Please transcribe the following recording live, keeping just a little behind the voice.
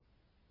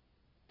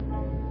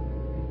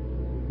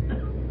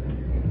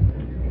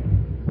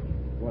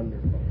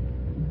Wonderful.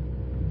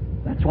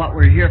 That's what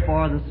we're here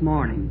for this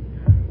morning.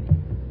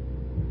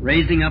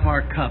 Raising up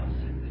our cups.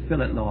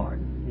 Fill it,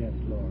 Lord. Yes,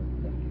 Lord.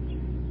 Thank you,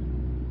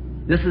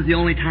 Jesus. This is the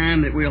only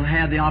time that we'll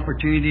have the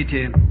opportunity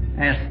to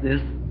ask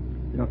this.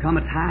 There'll come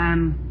a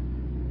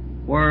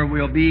time where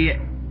we'll be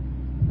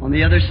on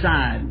the other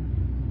side,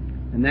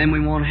 and then we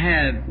won't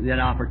have that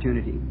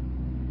opportunity.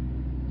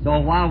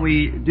 So while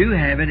we do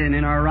have it and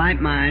in our right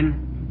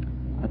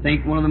mind, I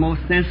think one of the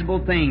most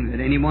sensible things that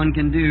anyone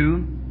can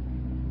do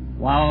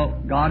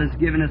while God has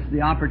given us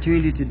the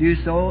opportunity to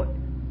do so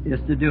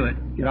is to do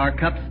it. Get our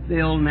cups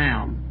filled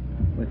now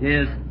with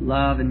His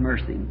love and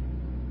mercy.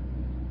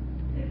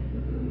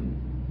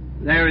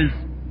 There is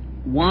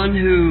one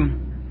who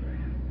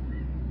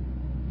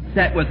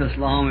sat with us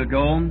long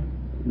ago,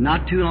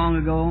 not too long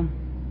ago,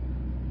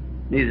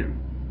 neither.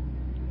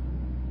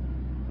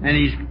 And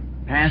he's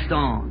passed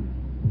on.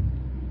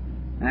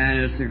 And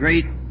it's a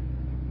great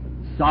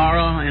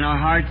sorrow in our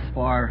hearts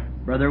for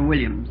Brother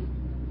Williams.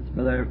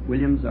 Brother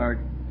Williams, our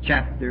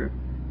chapter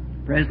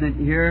president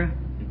here,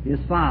 his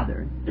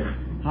father.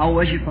 How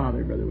was your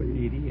father, Brother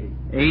Williams?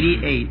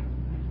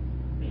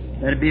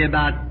 88. That'd be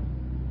about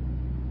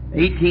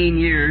 18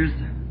 years,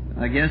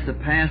 I guess, to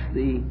pass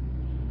 18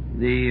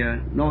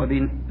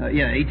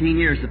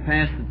 years to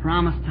pass the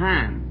promised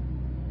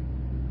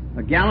time.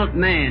 A gallant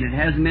man. It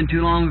hasn't been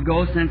too long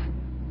ago since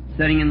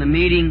sitting in the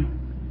meeting,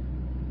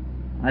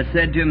 I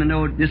said to him in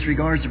no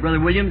disregards to Brother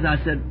Williams, I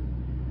said,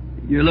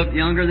 you look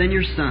younger than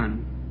your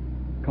son,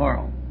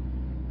 Carl.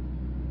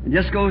 It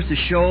just goes to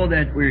show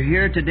that we're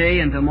here today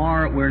and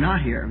tomorrow we're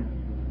not here.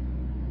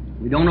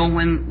 We don't know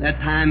when that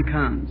time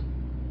comes,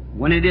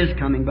 when it is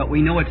coming, but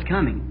we know it's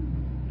coming.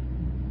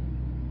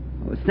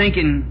 I was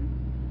thinking,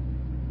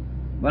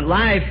 but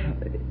life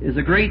is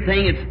a great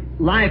thing.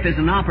 Life is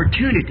an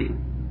opportunity.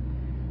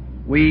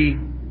 We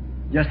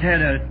just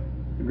had a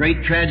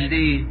great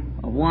tragedy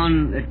of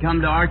one that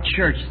come to our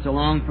church so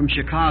long from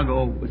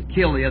Chicago, was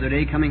killed the other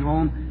day coming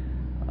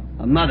home.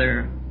 A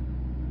mother,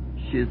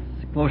 she's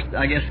close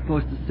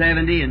to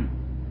 70, and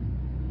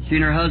she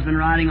and her husband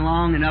riding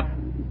along, and up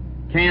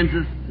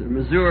Kansas, or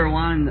Missouri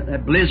one,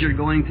 that blizzard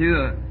going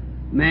through, a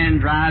man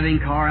driving,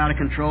 car out of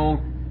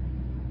control.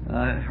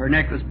 Her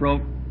neck was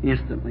broke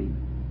instantly.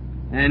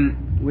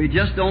 And we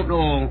just don't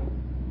know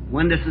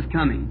when this is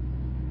coming.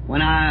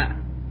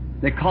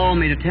 They called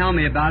me to tell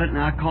me about it, and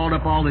I called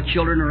up all the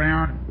children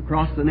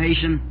across the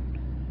nation,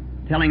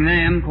 telling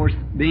them, of course,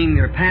 being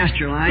their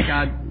pastor like,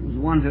 I was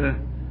one to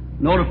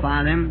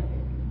notify them,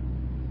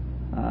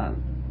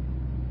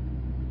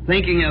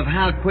 thinking of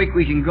how quick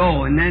we can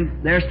go. And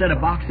then there sat a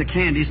box of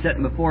candy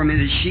sitting before me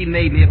that she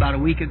made me about a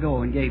week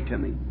ago and gave to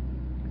me,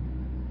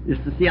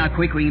 just to see how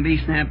quick we can be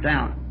snapped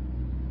out.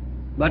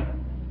 But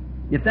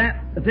if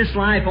this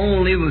life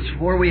only was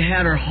where we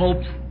had our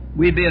hopes,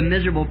 we'd be a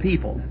miserable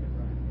people.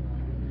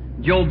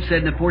 Job said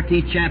in the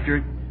 14th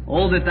chapter,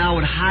 oh, that thou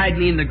would hide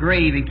me in the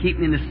grave and keep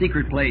me in the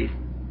secret place.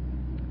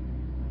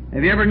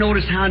 Have you ever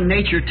noticed how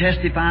nature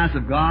testifies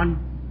of God?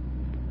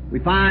 We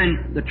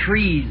find the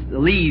trees, the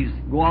leaves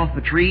go off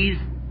the trees,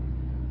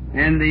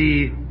 and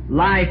the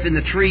life in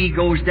the tree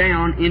goes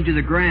down into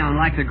the ground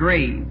like the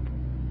grave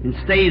and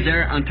stays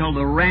there until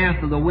the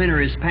wrath of the winter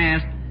is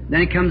past.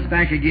 Then it comes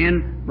back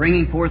again,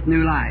 bringing forth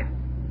new life.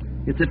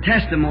 It's a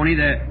testimony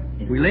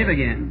that we live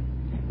again.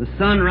 The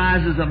sun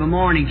rises of a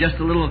morning, just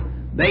a little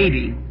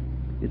baby.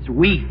 It's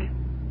weak.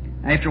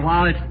 After a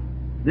while,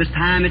 this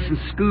time it's in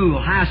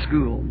school, high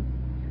school.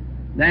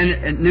 Then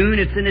at noon,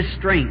 it's in its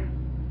strength.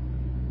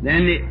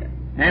 Then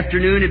the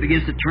afternoon, it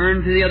begins to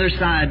turn to the other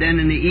side. Then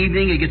in the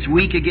evening, it gets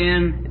weak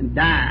again and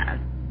dies.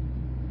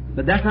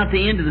 But that's not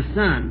the end of the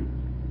sun.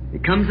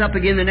 It comes up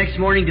again the next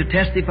morning to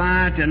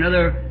testify to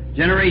another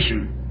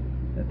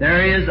generation that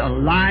there is a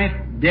life,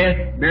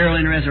 death, burial,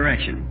 and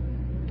resurrection.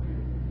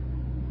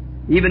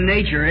 Even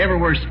nature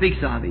everywhere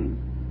speaks of Him.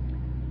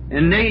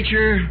 And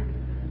nature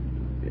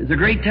is a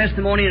great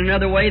testimony in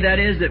another way, that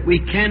is, that we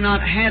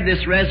cannot have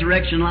this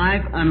resurrection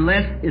life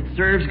unless it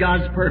serves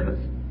God's purpose.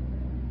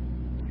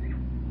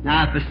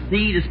 Now, if a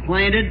seed is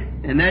planted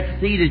and that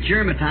seed is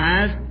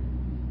germatized,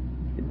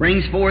 it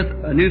brings forth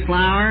a new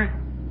flower,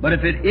 but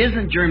if it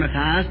isn't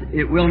germatized,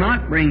 it will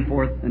not bring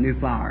forth a new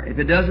flower if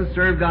it doesn't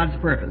serve God's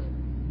purpose.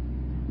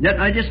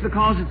 Not just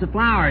because it's a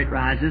flower it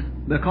rises,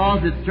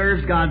 because it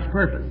serves God's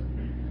purpose.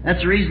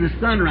 That's the reason the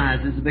sun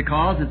rises,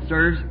 because it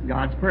serves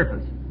God's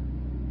purpose.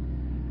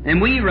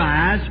 And we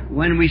rise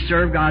when we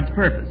serve God's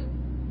purpose.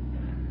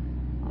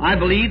 I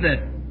believe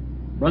that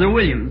Brother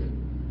Williams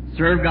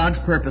served God's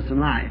purpose in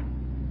life.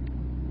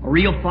 A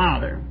real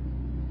father.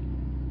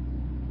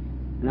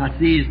 And I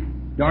see his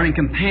darling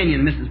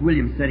companion, Mrs.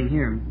 Williams, sitting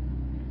here.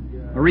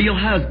 A real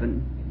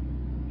husband.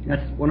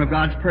 That's one of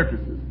God's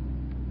purposes.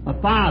 A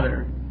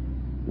father.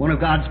 One of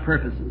God's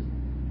purposes.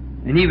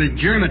 And he was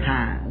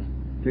germatized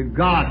to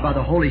God by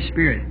the Holy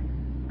Spirit,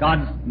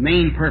 God's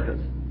main purpose.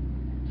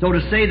 So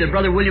to say that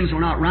Brother Williams will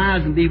not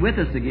rise and be with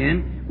us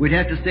again, we'd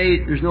have to say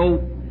there's no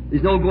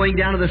going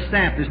down of the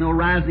sap, there's no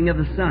rising of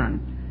the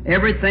sun.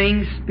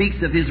 Everything speaks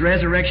of His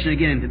resurrection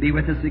again, to be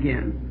with us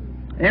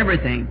again.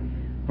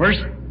 everything. First,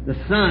 the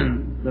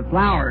sun, the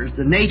flowers,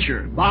 the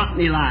nature,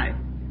 botany life.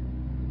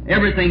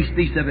 Everything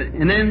speaks of it.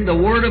 And then the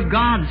Word of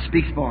God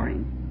speaks for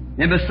Him.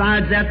 And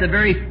besides that, the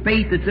very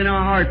faith that's in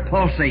our heart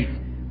pulsates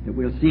that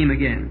we'll see Him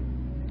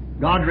again.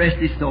 God rest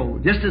His soul.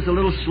 Just as a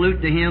little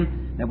salute to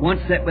Him that once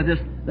sat with us,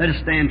 let us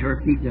stand to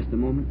our feet just a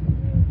moment.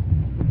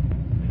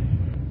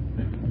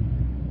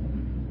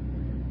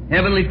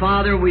 Heavenly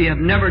Father, we have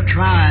never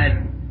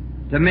tried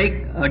to make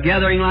a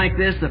gathering like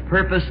this a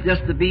purpose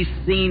just to be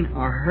seen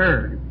or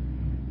heard.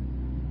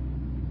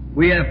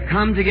 We have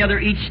come together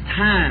each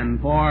time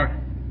for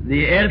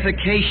the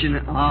edification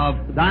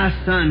of Thy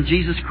Son,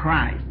 Jesus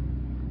Christ,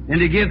 and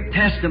to give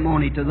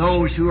testimony to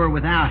those who are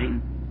without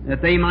Him,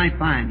 that they might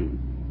find Him.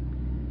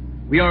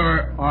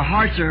 Our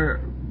hearts are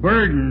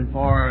burdened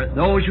for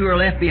those who are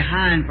left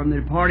behind from the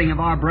departing of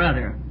our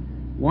brother,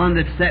 one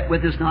that sat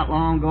with us not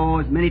long ago,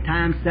 as many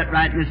times sat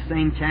right in this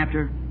same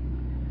chapter.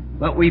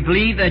 But we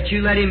believe that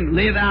You let him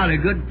live out a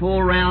good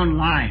full round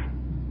life,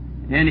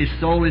 and his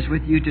soul is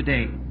with You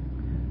today.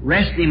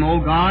 Rest him, O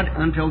God,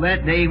 until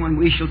that day when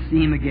we shall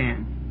see him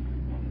again.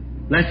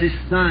 Bless his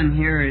son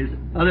here, his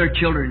other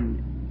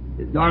children,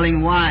 his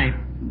darling wife,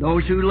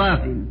 those who love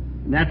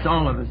him. And that's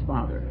all of us,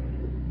 Father.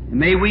 And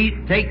may we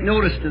take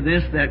notice to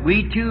this, that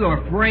we too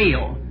are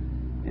frail,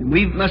 and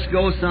we must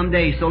go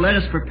someday. So let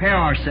us prepare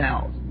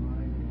ourselves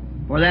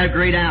for that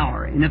great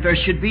hour. And if there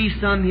should be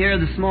some here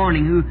this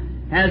morning who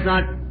has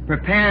not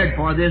prepared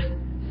for this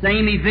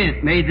same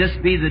event, may this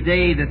be the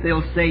day that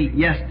they'll say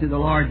yes to the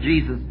Lord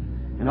Jesus,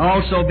 and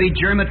also be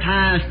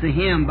germatized to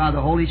Him by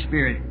the Holy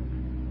Spirit.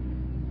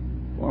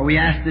 For we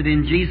ask it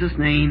in Jesus'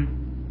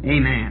 name,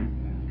 amen.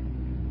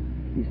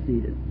 Be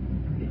seated.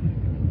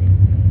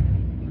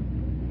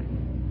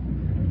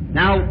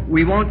 Now,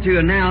 we want to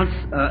announce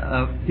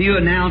a few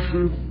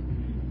announcements.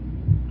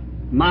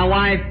 My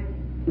wife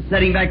was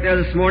sitting back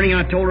there this morning,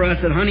 and I told her, I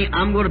said, honey,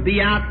 I'm going to be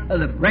out of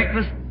the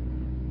breakfast.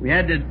 We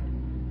had to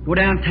go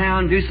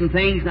downtown and do some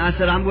things, and I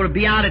said, I'm going to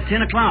be out at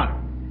 10 o'clock.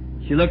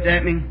 She looked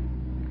at me.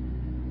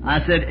 I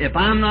said, if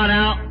I'm not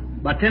out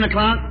by 10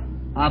 o'clock,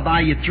 I'll buy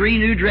you 3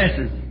 new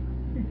dresses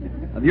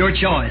of your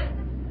choice.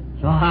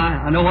 So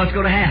I know what's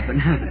going to happen.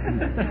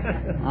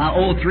 I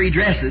owe 3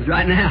 dresses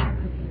right now,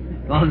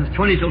 because it's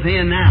 20 till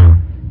 10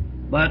 now.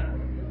 But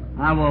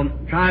I will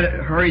try to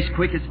hurry as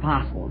quick as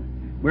possible.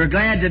 We're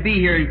glad to be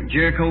here in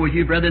Jericho with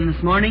you, brethren,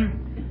 this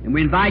morning. And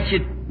we invite you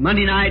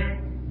Monday night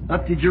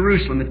up to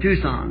Jerusalem at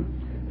Tucson,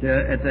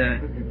 at the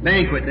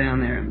banquet down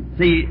there.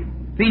 See,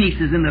 Phoenix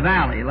is in the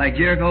valley, like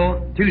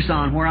Jericho.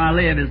 Tucson, where I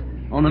live, is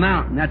on the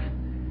mountain.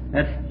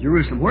 That's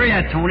Jerusalem. Where are you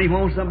at, Tony?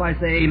 Won't somebody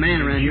say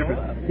amen around here?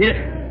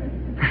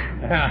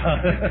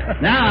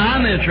 Now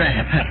I'm in a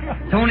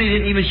trap. Tony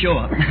didn't even show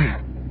up.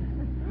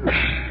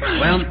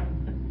 Well,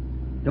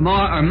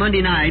 tomorrow or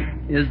Monday night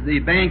is the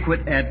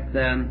banquet at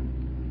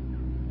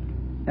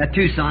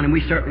Tucson, and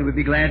we certainly would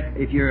be glad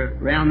if you're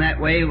around that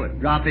way. We'll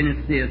drop in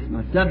and see us.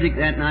 My subject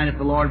that night, if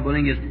the Lord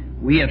willing, is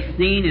we have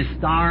seen His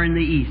star in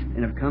the east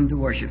and have come to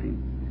worship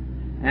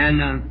Him.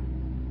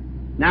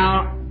 And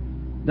now,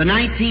 the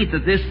 19th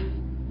of this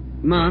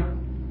month,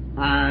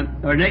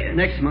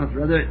 next month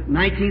rather,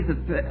 19th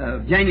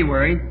of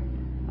January,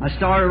 I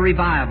start a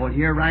revival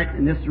here right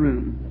in this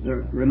room,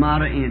 the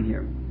Ramada Inn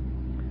here.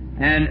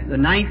 And the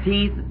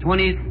 19th,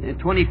 20th,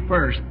 and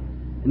 21st,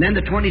 and then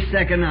the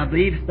 22nd, I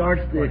believe,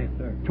 starts the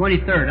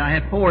 23rd. I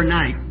have 4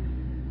 nights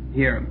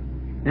here.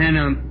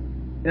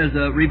 And there's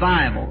a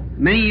revival.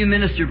 Many of you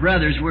minister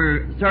brothers,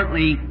 we're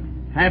certainly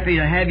happy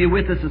to have you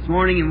with us this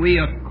morning, and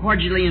we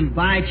cordially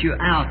invite you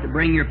out to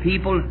bring your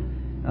people,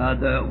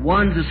 the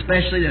ones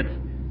especially that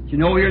you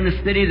know here in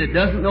the city that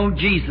doesn't know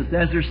Jesus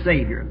as their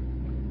Savior.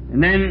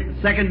 And then,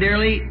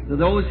 secondarily, to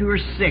those who are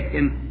sick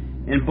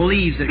and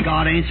believes that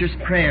God answers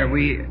prayer.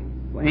 We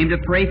aim to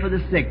pray for the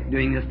sick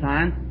during this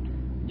time.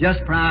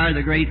 Just prior to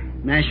the great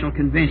national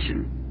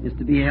convention is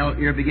to be held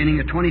here beginning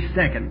the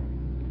 22nd.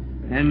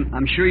 And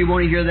I'm sure you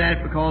want to hear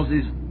that because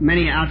there's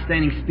many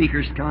outstanding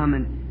speakers come,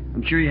 and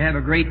I'm sure you have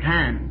a great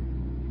time.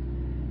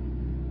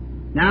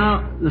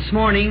 Now, this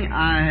morning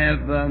I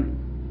have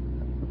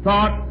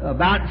thought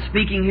about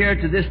speaking here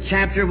to this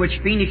chapter, which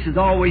Phoenix has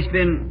always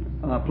been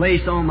a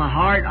place on my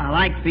heart. I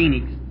like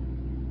Phoenix.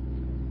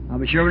 I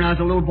was sure when I was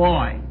a little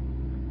boy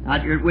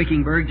out here at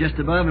Wickenburg just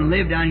above, and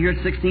lived down here at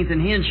 16th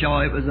and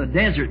Henshaw. It was a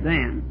desert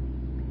then.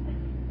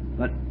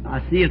 But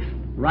I see it's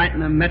right in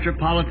the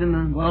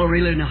metropolitan, well,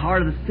 really in the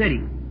heart of the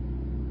city.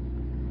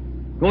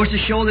 Goes to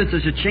show that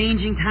there's a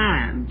changing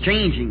time,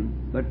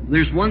 changing. But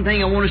there's one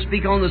thing I want to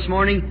speak on this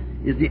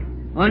morning, is the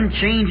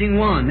unchanging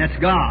one. That's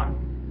God.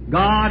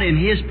 God and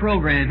His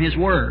program, His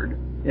Word.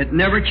 It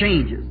never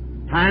changes.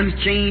 Times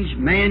change,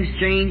 man's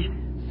change,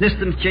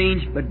 systems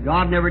change, but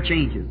God never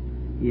changes.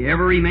 He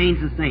ever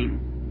remains the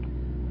same.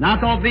 Now, I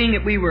thought, being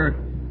that we were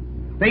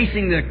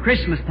facing the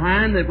Christmas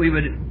time, that we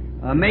would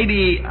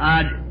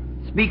I'd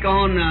speak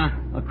on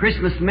a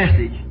Christmas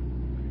message.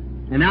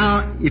 And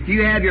now, if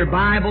you have your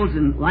Bibles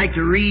and like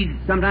to read,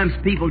 sometimes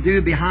people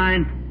do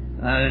behind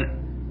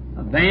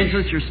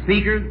evangelist or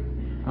speaker,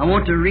 I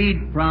want to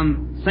read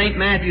from St.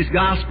 Matthew's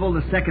Gospel,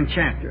 the 2nd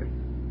chapter,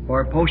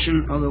 for a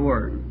portion of the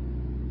Word.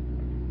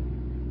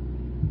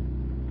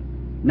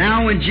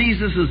 Now when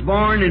Jesus was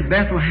born in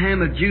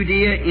Bethlehem of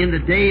Judea in the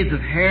days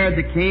of Herod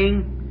the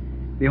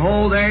king,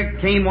 behold, there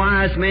came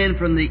wise men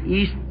from the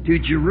east to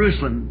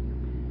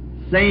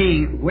Jerusalem,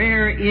 saying,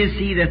 Where is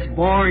he that's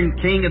born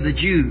King of the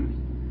Jews?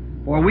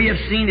 For we have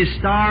seen his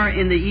star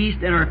in the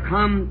east and are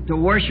come to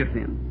worship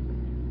him.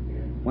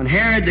 When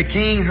Herod the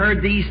king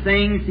heard these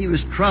things, he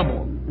was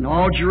troubled, and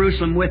all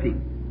Jerusalem with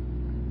him.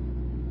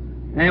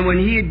 And when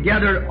he had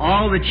gathered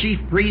all the chief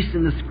priests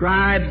and the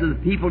scribes of the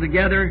people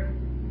together,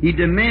 he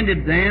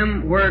demanded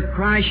them where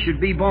Christ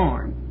should be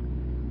born.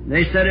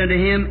 They said unto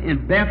him,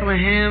 In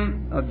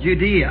Bethlehem of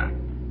Judea,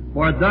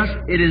 for thus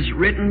it is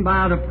written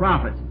by the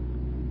prophets,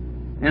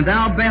 And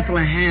thou,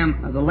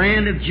 Bethlehem, of the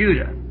land of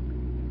Judah,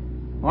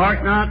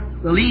 art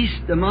not the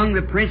least among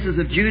the princes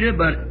of Judah,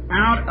 but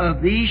out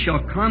of thee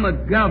shall come a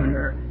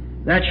governor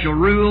that shall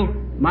rule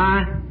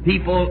my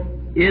people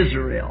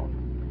Israel.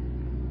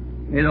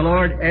 May the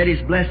Lord add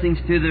His blessings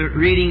to the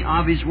reading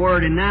of His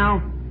Word. And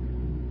now,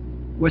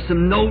 with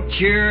some notes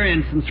here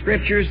and some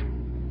scriptures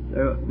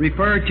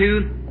referred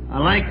to, I'd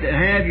like to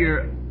have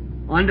your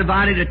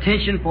undivided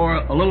attention for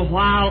a little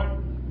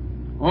while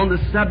on the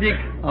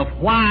subject of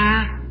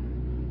why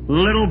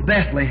little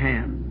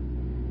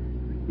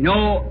Bethlehem. You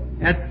know,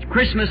 at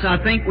Christmas, I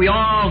think we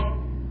all,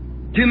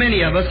 too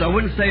many of us, I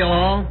wouldn't say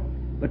all,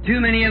 but too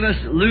many of us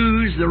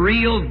lose the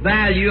real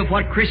value of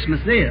what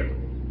Christmas is.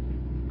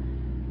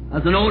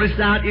 As I notice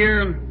out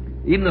here,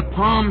 even the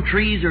palm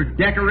trees are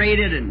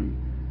decorated, and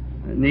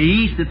in the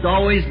east it's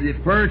always the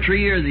fir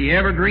tree or the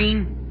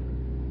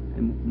evergreen.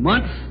 And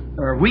months,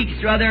 or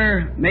weeks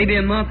rather, maybe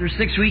a month or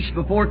 6 weeks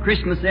before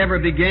Christmas ever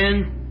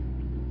begins,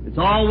 it's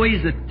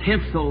always a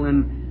tinsel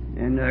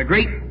and a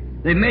great,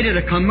 they've made it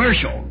a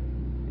commercial.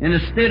 And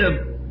instead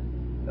of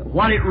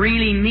what it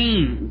really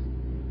means.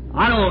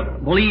 I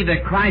don't believe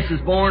that Christ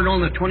is born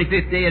on the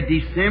 25th day of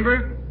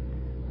December.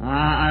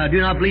 I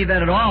do not believe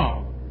that at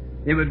all.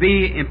 It would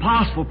be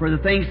impossible for the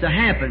things to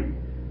happen.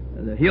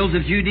 The hills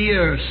of Judea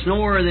are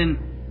snowier than,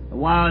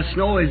 while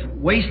snow is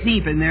waist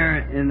deep in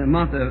there in the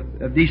month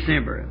of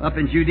December, up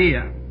in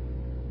Judea.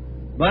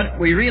 But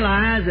we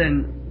realize,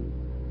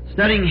 in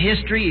studying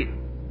history,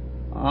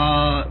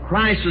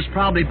 Christ was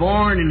probably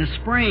born in the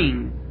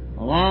spring,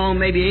 along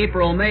maybe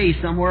April, May,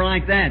 somewhere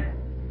like that.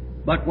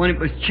 But when it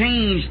was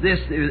changed,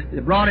 they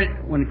brought it,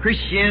 when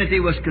Christianity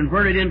was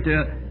converted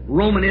into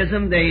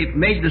Romanism, they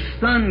made the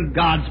sun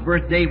God's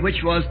birthday,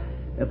 which was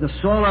at the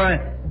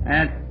solar,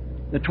 at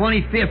the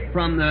 25th,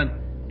 from the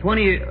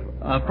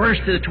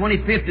 21st to the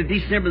 25th of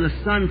December,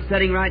 the sun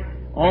setting right,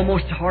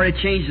 almost hardly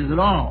changes at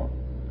all.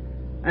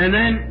 And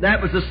then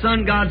that was the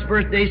sun God's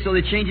birthday, so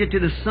they changed it to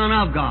the Son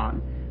of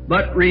God.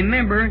 But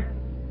remember,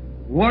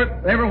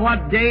 whatever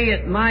what day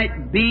it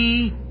might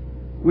be,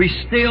 we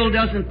still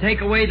doesn't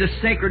take away the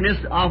sacredness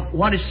of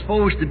what it's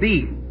supposed to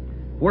be.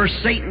 Where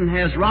Satan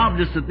has robbed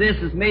us of this,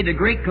 has made a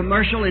great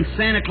commercial, and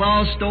Santa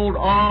Claus stole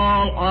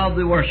all of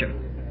the worship.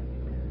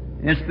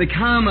 It's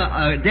become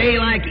a day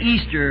like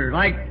Easter,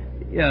 like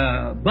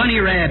bunny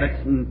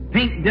rabbits and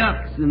pink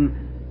ducks,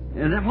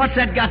 and what's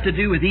that got to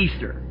do with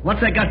Easter? What's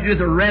that got to do with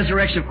the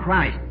resurrection of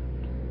Christ?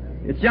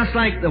 It's just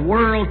like the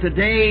world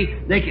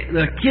today.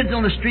 The kids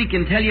on the street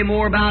can tell you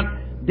more about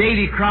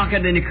Davy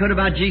Crockett than they could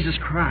about Jesus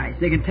Christ.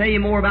 They can tell you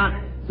more about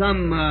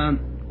some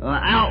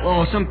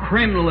outlaw, some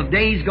criminal of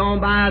days gone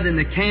by than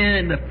they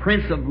can the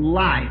Prince of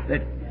Life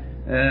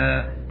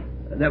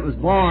that was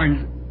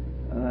born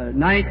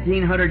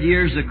 1900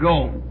 years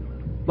ago.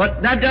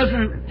 But that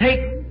doesn't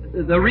take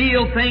the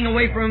real thing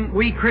away from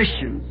we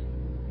Christians.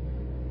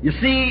 You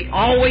see,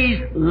 always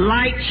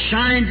light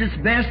shines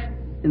its best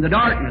in the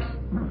darkness.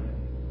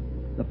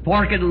 The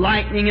forked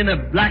lightning in the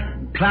black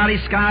cloudy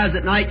skies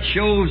at night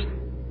shows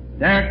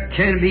there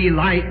can be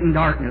light and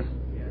darkness.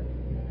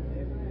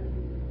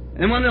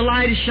 And when the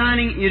light is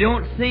shining, you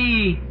don't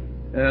see,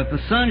 if the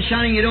sun's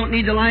shining, you don't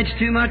need the lights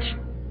too much.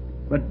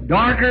 But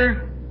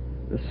darker,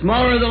 the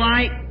smaller the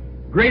light,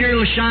 greater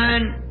it'll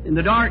shine in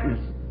the darkness.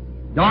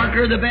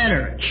 Darker the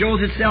better. It shows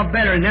itself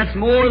better. And that's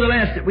more or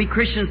less that we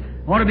Christians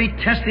ought to be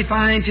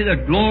testifying to the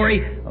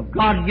glory of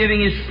God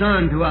giving His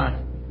Son to us.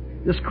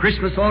 This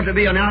Christmas ought to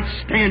be an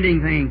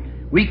outstanding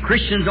thing. We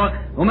Christians ought,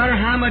 no matter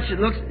how much it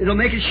looks, it'll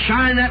make it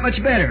shine that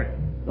much better.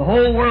 The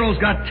whole world's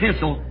got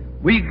tinsel.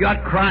 We've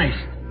got Christ.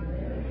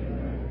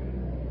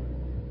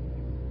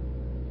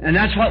 And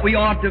that's what we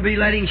ought to be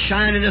letting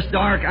shine in this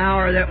dark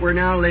hour that we're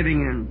now living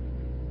in.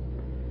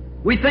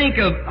 We think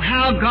of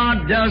how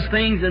God does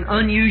things in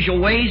unusual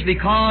ways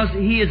because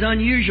He is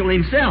unusual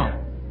Himself.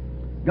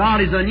 God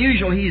is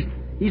unusual. He's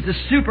the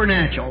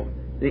supernatural,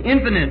 the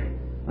infinite,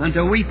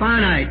 until we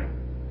finite.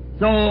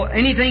 So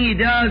anything He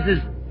does is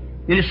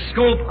in His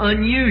scope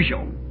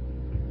unusual.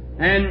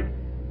 And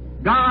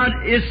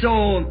God is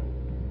so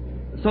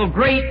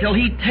great till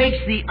He takes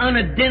the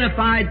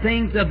unidentified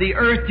things of the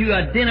earth to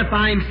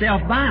identify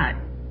Himself by it.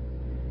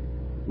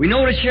 We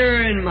notice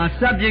here in my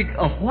subject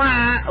of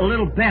why a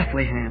little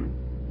Bethlehem.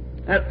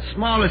 that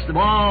smallest of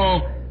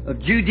all of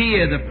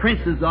Judea, the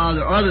princes or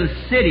the other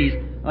cities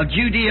of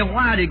Judea,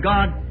 why did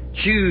God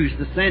choose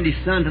to send His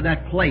Son to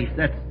that place?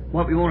 That's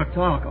what we want to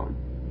talk on.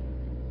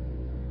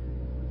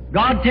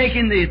 God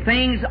taking the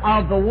things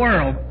of the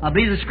world, I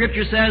believe the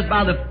Scripture says,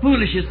 by the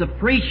foolishness of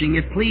preaching,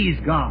 it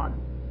pleased God.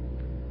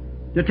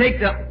 To take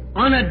the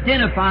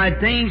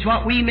unidentified things,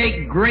 what we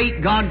make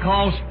great, God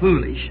calls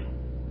foolish.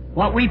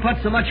 What we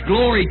put so much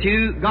glory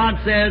to, God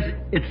says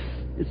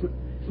it's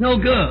no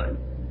good.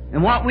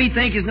 And what we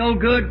think is no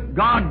good,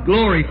 God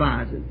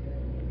glorifies it.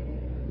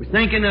 We're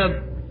thinking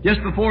of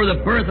just before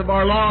the birth of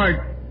our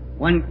Lord,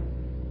 when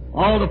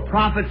all the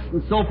prophets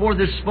and so forth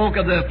that spoke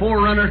of the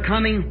forerunner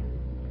coming,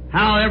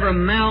 how every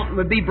mountain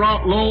would be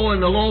brought low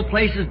and the low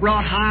places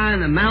brought high,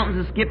 and the mountains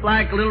would skip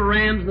like little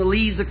rams and the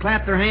leaves would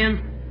clap their hands.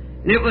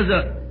 And it was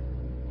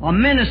a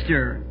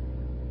minister,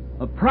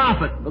 a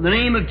prophet by the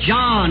name of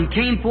John,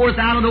 came forth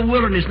out of the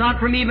wilderness, not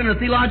from even a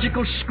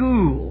theological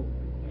school.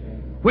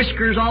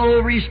 Whiskers all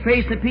over his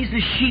face and a piece of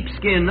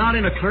sheepskin, not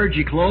in a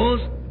clergy clothes.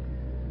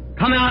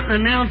 Come out and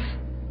announce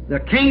the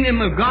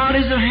kingdom of God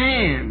is at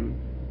hand.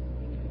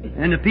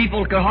 And the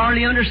people could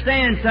hardly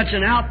understand such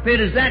an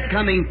outfit as that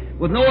coming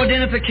with no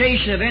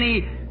identification of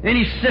any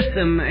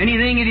system,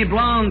 anything that he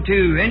belonged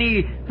to,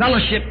 any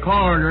fellowship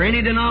card or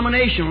any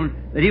denomination,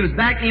 that he was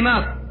backing him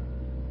up.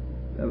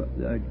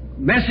 The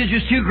message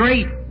was too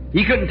great.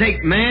 He couldn't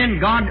take man.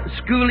 God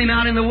schooled him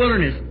out in the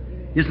wilderness.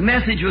 His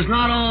message was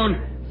not on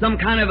some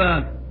kind of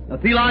a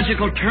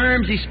theological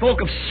terms. He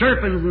spoke of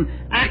serpents and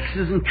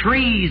axes and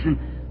trees, and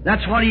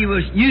that's what he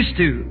was used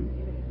to.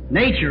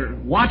 Nature,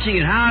 watching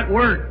it, how it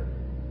worked.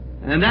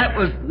 And that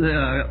was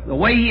the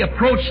way he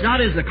approached, not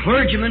as a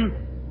clergyman,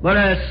 but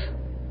as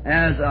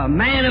a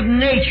man of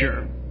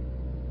nature.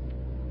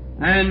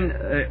 And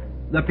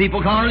the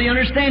people could hardly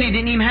understand. He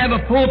didn't even have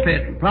a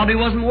pulpit. Probably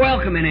wasn't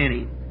welcome in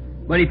any.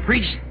 But he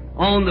preached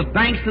on the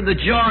banks of the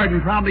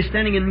Jordan, probably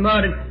standing in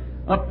mud and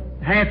up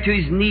half to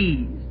his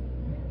knees.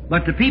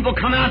 But the people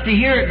come out to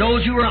hear it,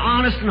 those who were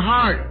honest in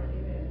heart.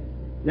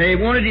 They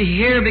wanted to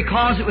hear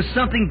because it was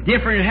something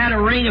different. It had a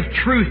ring of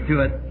truth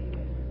to it.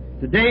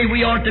 Today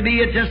we ought to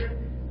be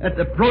at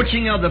the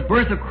approaching of the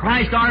birth of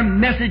Christ. Our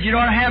message, it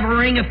ought to have a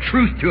ring of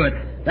truth to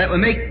it that would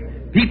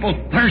make people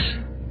thirst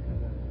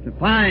to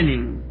find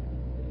Him.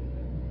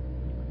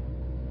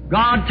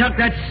 God took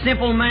that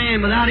simple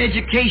man without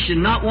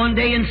education, not one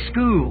day in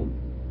school,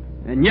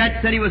 and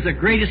yet said he was the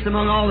greatest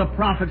among all the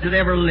prophets that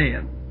ever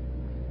lived.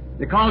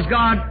 Because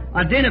God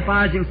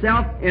identifies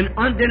Himself in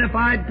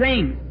unidentified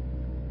things.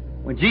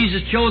 When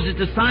Jesus chose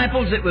His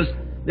disciples,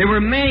 there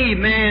were many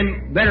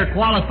men better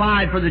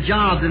qualified for the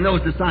job than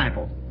those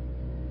disciples.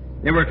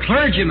 There were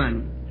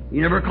clergymen. He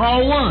never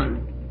called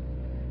one.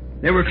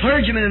 There were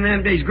clergymen in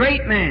them days,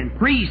 great man,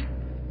 priest,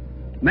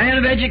 man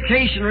of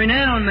education,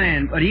 renowned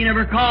man, but He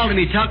never called him.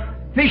 He took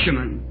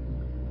fishermen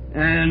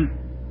and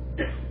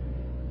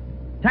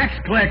tax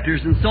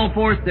collectors and so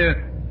forth to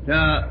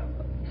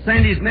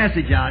send His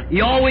message out.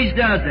 He always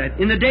does that.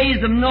 In the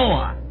days of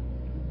Noah,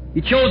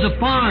 He chose a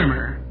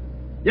farmer,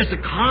 just a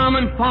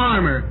common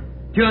farmer,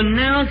 to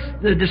announce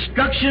the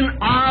destruction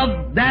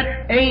of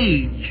that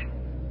age.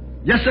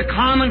 Just a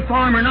common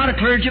farmer, not a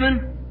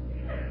clergyman.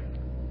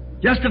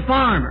 Just a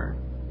farmer.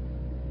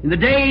 In the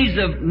days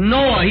of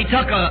Noah, he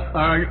took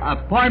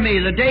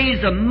the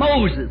days of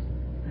Moses,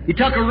 he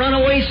took a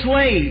runaway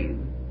slave,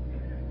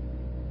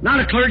 not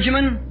a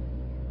clergyman,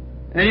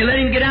 and he let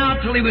him get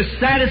out till he was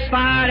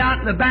satisfied out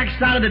in the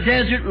backside of the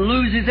desert and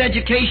lose his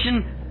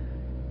education,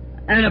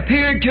 and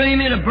appeared to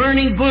him in a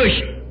burning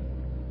bush,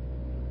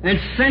 and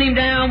sent him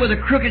down with a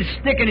crooked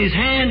stick in his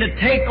hand to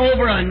take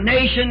over a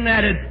nation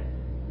that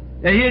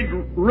he'd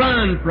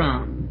run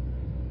from.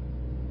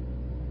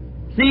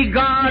 See,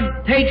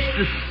 God takes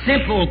the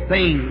simple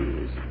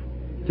things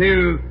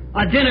to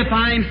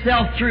identify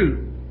Himself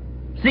through.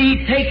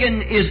 See,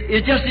 taken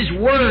is just His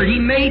Word. He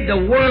made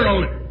the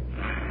world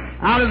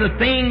out of the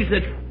things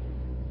that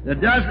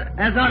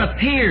has not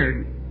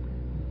appeared.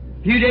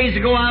 A few days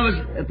ago I was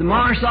at the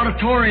Morris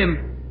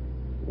Auditorium,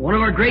 one of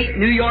our great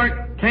New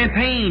York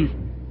campaigns,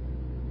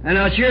 and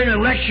I was hearing a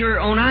lecture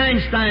on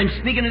Einstein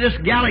speaking of this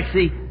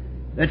galaxy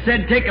that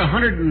said take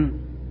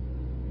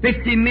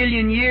 150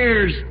 million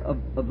years of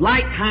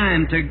light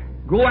time to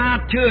go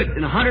out to it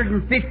and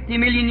 150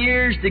 million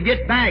years to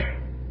get back.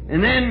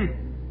 And then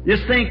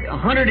just think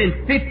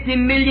 150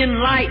 million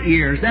light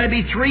years. That'd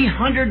be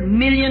 300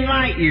 million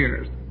light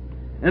years.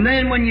 And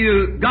then when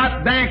you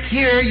got back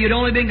here, you'd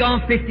only been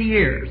gone 50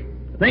 years.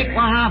 Think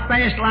how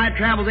fast light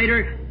travels,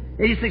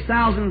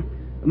 86,000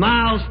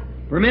 miles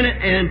per minute,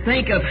 and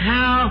think of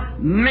how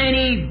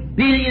many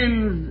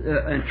billions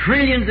and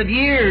trillions of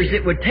years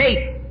it would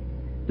take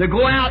to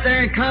go out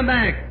there and come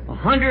back.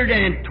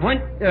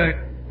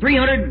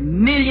 300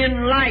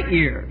 million light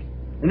years.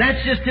 And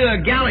that's just to a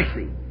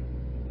galaxy,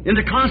 in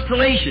the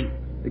constellation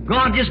that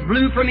God just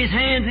blew from His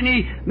hands, and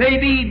He may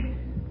be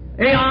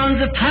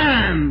eons of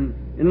time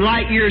in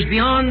light years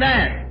beyond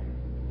that.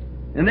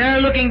 And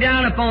they're looking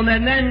down upon that,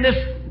 and then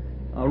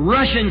A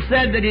Russian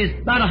said that he's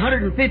about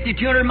 150,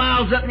 200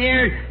 miles up in the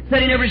air,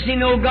 said he never seen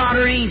no God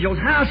or angels.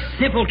 How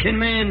simple can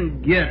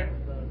man get?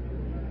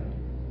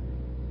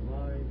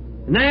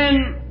 And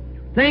then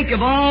think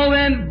of all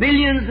them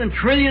billions and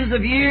trillions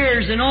of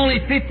years, and only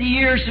 50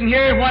 years from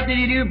here, what did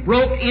he do?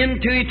 Broke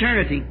into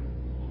eternity.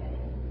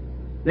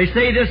 They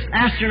say this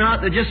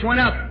astronaut that just went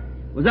up,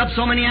 was up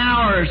so many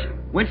hours,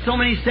 went so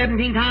many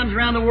 17 times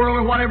around the world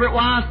or whatever it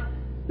was.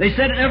 They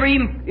said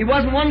it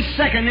wasn't 1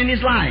 second in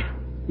his life.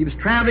 He was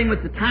traveling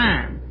with the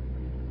time.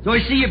 So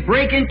you see, you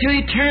break into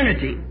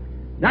eternity.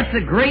 That's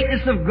the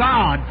greatness of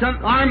God.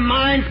 Our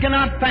minds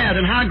cannot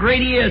fathom how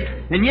great He is.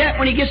 And yet,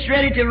 when He gets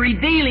ready to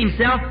reveal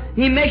Himself,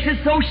 He makes it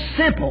so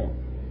simple.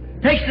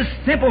 Takes the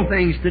simple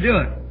things to do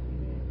it.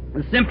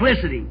 The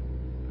simplicity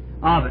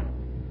of it.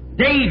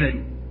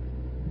 David,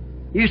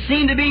 you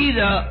seem to be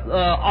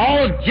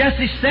all of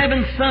Jesse's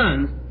 7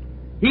 sons.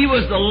 He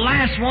was the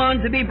last one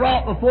to be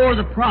brought before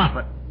the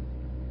prophet.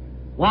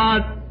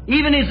 While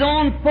even his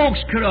own folks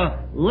could have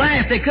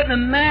laughed. They couldn't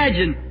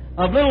imagine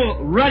a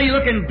little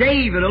ruddy-looking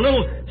David, a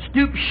little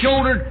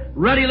stoop-shouldered,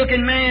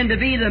 ruddy-looking man to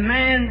be the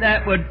man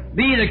that would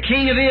be the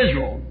king of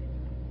Israel.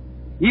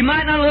 He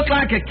might not look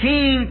like a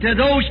king to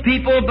those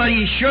people, but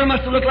he sure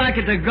must have looked like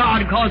it to God,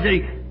 because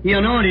He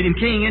anointed him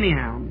king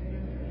anyhow.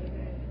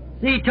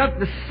 See, He took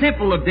the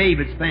simple of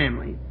David's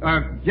family,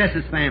 or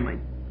Jesse's family,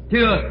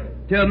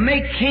 to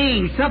make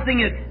king something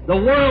that the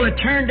world had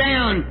turned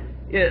down.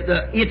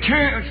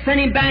 Sent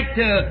him back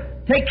to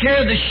take care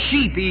of the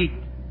sheep. He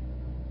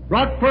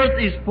brought forth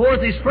his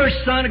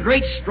first son, a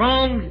great,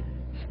 strong,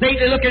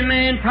 stately-looking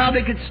man,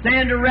 probably could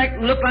stand erect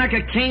and look like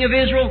a king of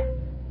Israel.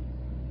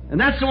 And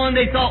that's the one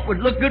they thought would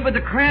look good with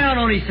the crown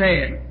on his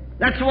head.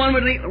 That's the one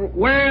would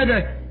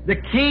wear the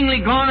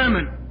kingly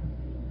garment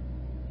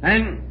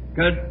and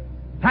could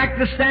pack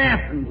the staff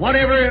and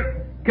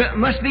whatever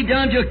must be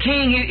done to a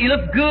king. He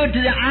looked good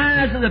to the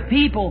eyes of the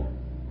people.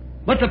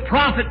 But the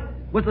prophet,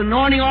 with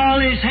anointing oil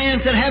in his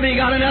hand, said, "Haven't you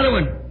got another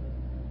one?"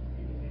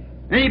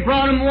 And he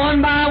brought them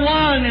one by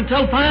one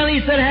until finally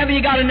he said, "Haven't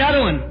you got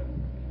another one?"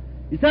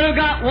 He said, "I've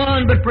got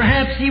one, but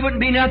perhaps he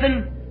wouldn't be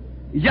nothing.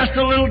 He's just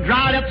a little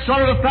dried up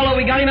sort of a fellow.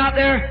 We got him out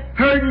there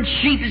herding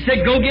sheep." He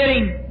said, "Go get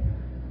him."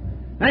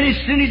 And as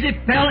soon as it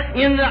fell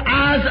in the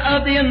eyes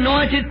of the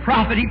anointed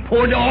prophet, he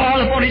poured the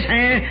oil upon his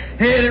head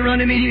and run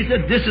to meet him. He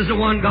said, "This is the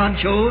one God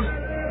chose."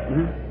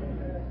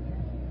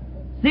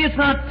 See, it's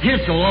not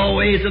tinsel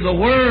always of the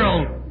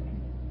world.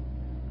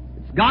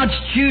 God's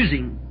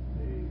choosing.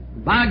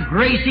 By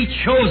grace He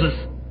chose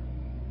us.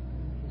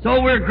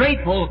 So we're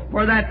grateful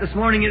for that this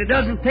morning, and it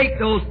doesn't take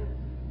those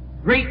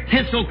great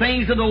tinsel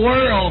things of the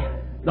world.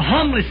 The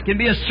humblest can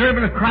be a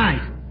servant of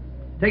Christ.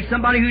 Take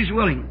somebody who's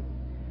willing.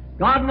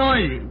 God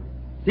anointed him.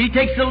 So He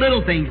takes the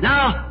little things.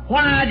 Now,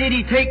 why did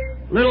He take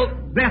little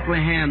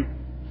Bethlehem?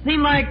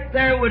 Seemed like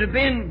there would have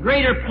been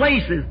greater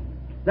places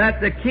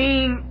that the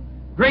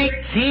great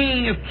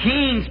King of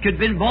Kings could have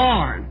been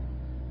born.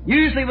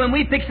 Usually when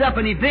we fix up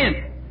an event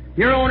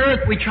here on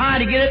earth, we try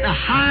to get it the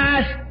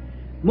highest,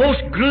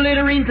 most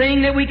glittering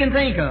thing that we can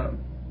think of.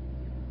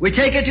 We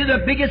take it to the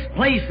biggest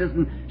places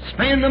and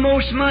spend the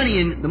most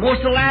money and the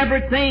most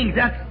elaborate things.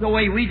 That's the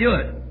way we do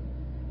it.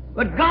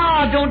 But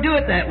God don't do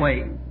it that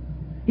way.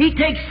 He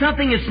takes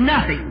something that's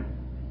nothing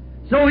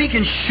so He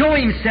can show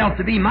Himself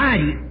to be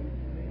mighty.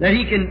 That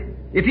He can,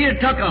 if He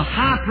had took a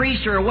high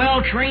priest or a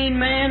well-trained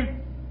man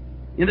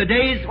in the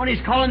days when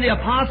He's calling the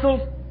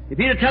apostles, if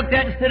He'd have took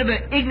that instead of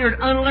an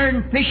ignorant,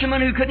 unlearned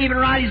fisherman who couldn't even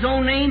write his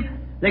own name,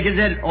 they could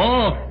have said,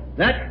 "Oh,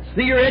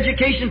 see, your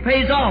education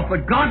pays off."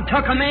 But God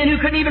took a man who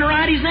couldn't even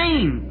write his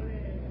name.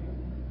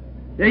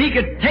 That He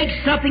could take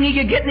something He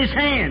could get in His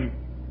hand.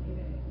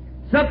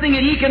 Something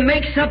that He can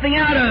make something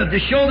out of to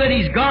show that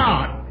He's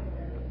God.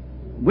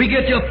 We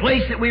get to a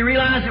place that we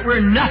realize that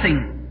we're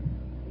nothing.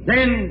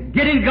 Then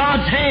get in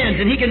God's hands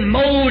and He can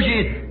mold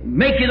you,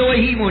 make you the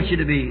way He wants you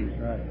to be.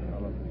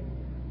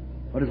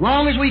 But as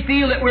long as we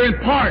feel that we're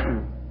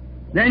important,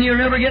 then you'll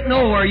never get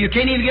nowhere. You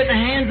can't even get in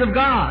the hands of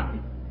God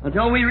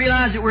until we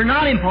realize that we're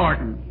not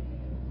important.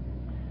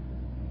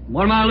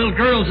 One of my little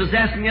girls was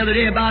asking me the other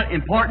day about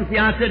importance.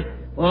 I said,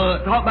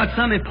 well, talk about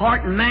some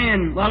important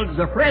man. Well, it was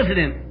a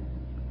president.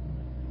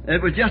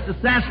 It was just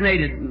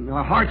assassinated, and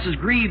our hearts was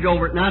grieved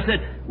over it. And I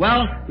said,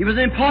 well, he was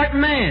an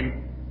important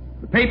man.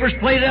 The papers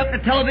played it up, the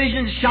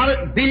television shot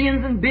it,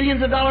 billions and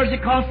billions of dollars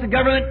it cost the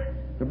government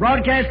to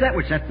broadcast that,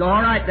 which that's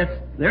all right, that's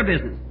their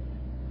business.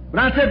 But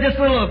I said, this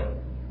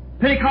little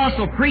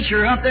Pentecostal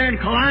preacher up there in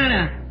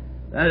Carolina,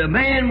 a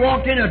man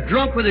walked in a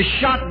drunk with a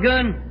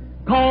shotgun,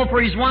 called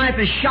for his wife,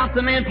 and shot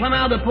the man plumb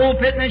out of the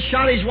pulpit, and then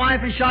shot his wife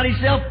and shot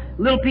himself.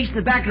 A little piece in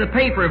the back of the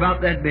paper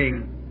about that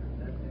big.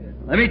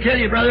 Let me tell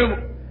you,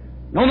 brother,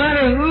 no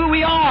matter who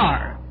we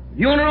are, if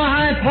you want to know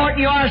how important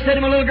you are, I said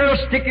to my little girl,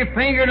 stick your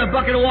finger in a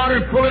bucket of water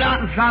and pull it out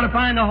and try to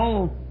find the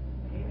hole.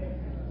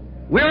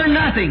 We're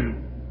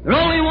nothing. There's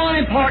only one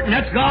important,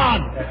 that's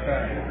God.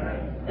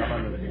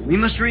 We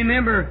must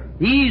remember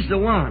He's the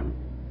one.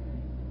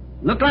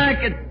 Look like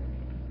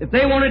if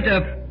they wanted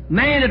to,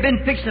 man had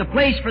been fixing a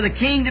place for the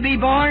king to be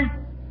born,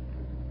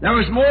 There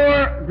was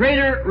more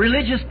greater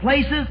religious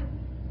places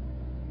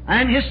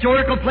and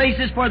historical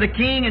places for the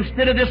king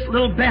instead of this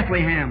little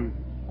Bethlehem.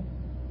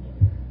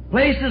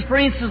 Places, for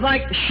instance,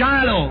 like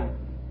Shiloh.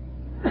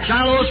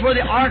 Shiloh is where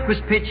the ark was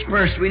pitched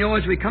first. We know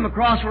as we come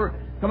across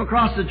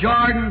the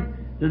Jordan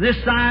to this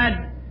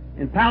side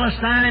in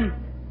Palestine,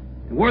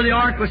 where the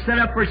ark was set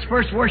up for its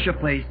first worship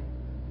place.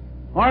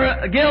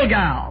 Or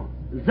Gilgal,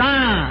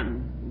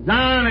 Zion,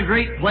 a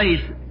great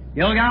place.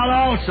 Gilgal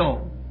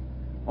also.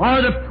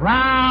 Or the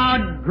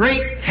proud,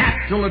 great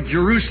capital of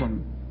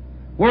Jerusalem,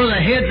 where the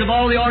heads of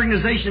all the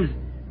organizations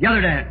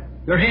gathered at,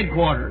 their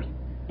headquarters.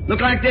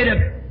 Looked like they'd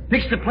have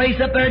fixed a place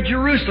up there in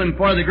Jerusalem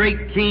for the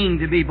great king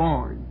to be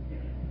born.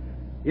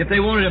 If they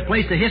wanted to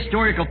place a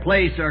historical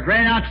place or a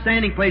great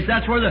outstanding place,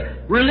 that's where the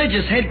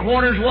religious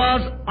headquarters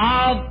was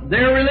of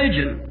their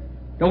religion,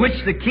 to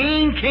which the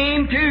king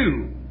came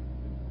to.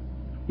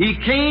 He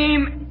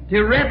came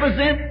to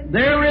represent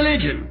their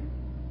religion.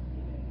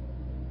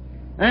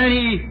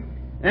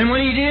 And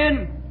when he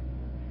did,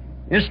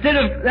 instead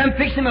of them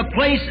fixing a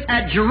place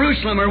at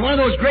Jerusalem or one of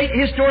those great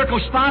historical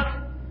spots,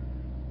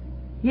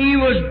 he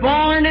was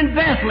born in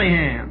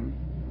Bethlehem,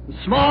 the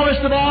smallest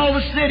of all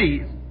the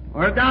cities.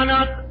 Art thou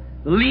not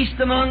the least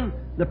among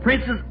the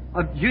princes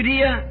of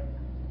Judea?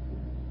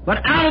 But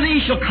out of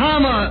thee shall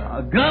come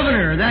a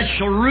governor that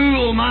shall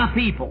rule my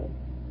people.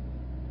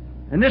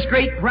 And this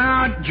great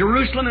proud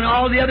Jerusalem and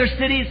all the other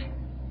cities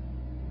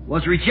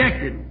was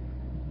rejected.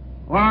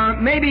 Or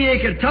maybe they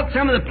could have took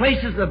some of the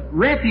places of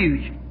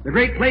refuge, the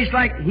great place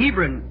like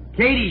Hebron,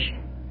 Kadesh,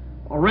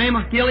 or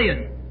Ramoth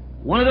Gilead,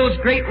 one of those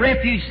great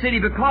refuge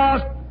cities,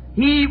 because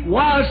he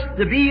was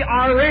to be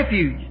our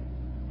refuge.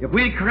 If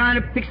we'd kind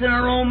of fixed it in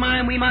our own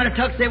mind, we might have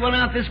took say, well,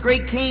 now if this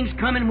great king's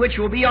coming, which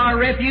will be our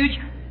refuge,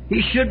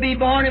 he should be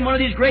born in one of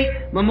these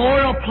great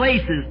memorial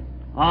places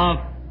of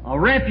a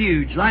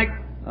refuge, like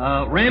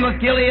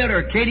Ramoth Gilead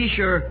or Kadesh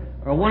or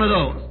one of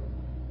those.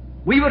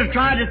 We would have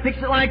tried to fix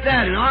it like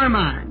that in our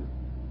mind.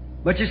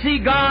 But you see,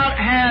 God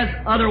has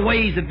other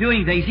ways of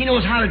doing things. He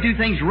knows how to do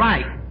things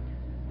right.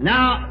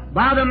 Now,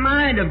 by the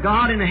mind of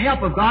God and the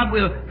help of God,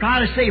 we'll try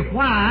to say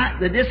why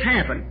did this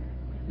happen.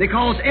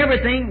 Because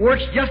everything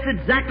works just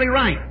exactly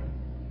right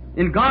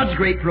in God's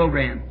great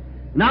program.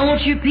 And I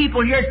want you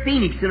people here at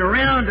Phoenix and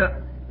around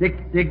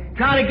to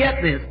try to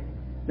get this.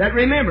 That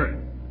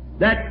remember,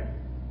 that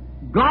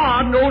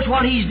God knows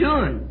what He's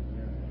doing.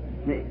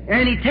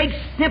 And He takes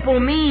simple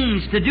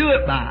means to do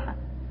it by.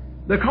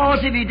 Because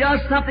if He does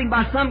something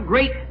by some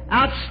great,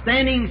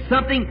 outstanding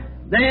something,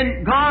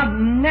 then God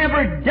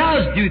never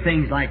does do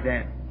things like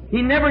that.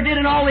 He never did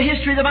in all the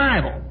history of the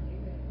Bible.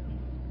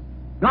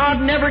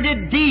 God never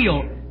did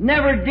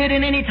never did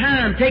in any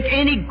time take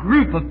any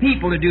group of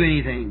people to do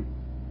anything.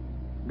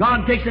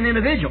 God takes an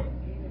individual.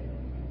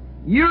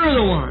 You're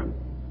the one.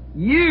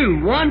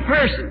 You, one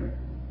person.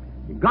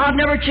 God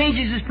never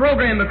changes His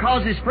program,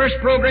 because His first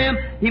program,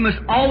 He must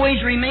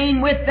always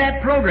remain with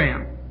that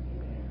program.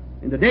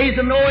 In the days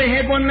of Noah, He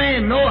had one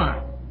man,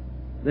 Noah.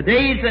 The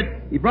days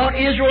that He brought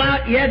Israel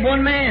out, He had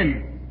one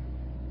man.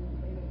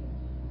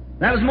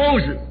 That was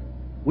Moses.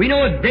 We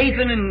know that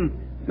Dathan and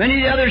many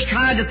of the others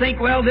tried to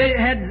think, well, they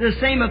had the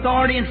same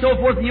authority and so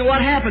forth, and you know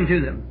what happened to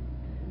them.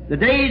 The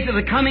days of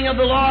the coming of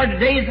the Lord, the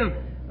days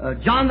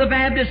of John the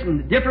Baptist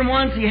and the different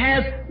ones, He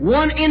has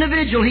one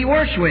individual He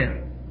works with.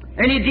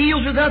 And He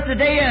deals with us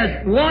today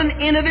as one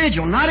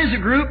individual, not as a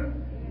group,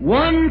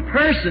 one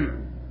person.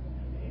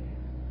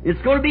 It's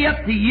going to be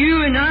up to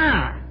you and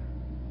I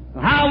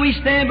how we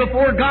stand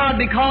before God,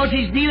 because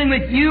He's dealing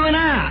with you and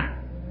I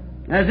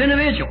as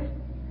individuals.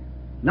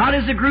 Not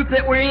as the group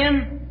that we're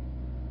in,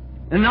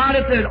 and not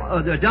at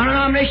the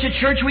denomination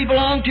church we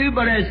belong to,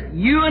 but as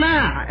you and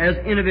I as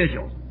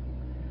individuals.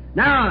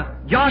 Now,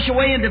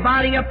 Joshua, in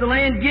dividing up the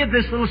land, give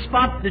this little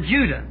spot to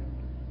Judah.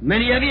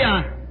 Many of you,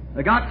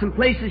 I got some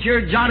places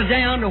here jotted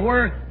down to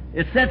where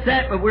it sets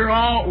at, but we're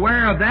all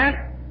aware of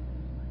that.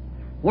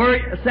 Where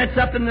it sets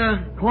up in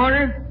the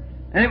corner,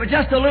 and it was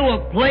just a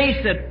little place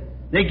that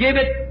they give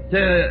it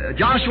to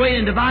Joshua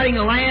in dividing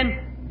the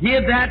land,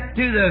 give that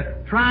to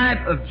the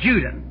tribe of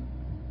Judah.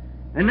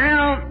 And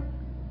now,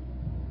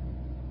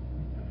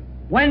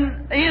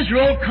 when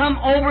Israel come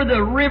over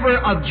the river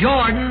of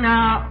Jordan,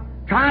 now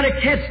try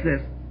to catch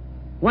this.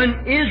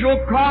 When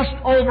Israel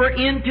crossed over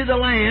into the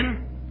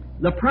land,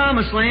 the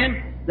promised land,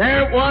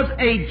 there was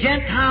a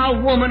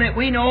Gentile woman that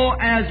we know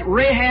as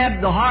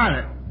Rahab the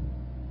harlot.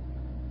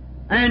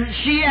 And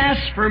she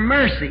asked for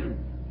mercy.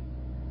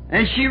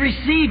 And she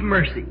received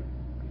mercy.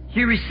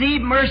 She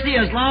received mercy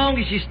as long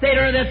as she stayed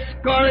under that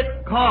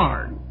scarlet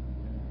cord.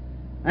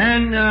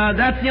 And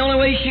that's the only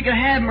way she could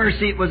have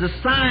mercy. It was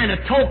a sign,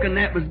 a token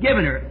that was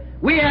given her.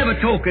 We have a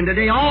token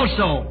today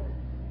also.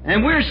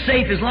 And we're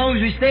safe as long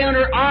as we stay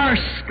under our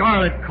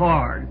scarlet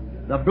cord,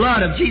 the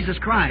blood of Jesus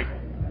Christ.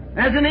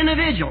 As an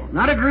individual,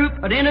 not a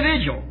group, an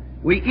individual.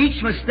 We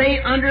each must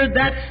stay under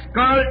that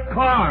scarlet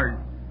cord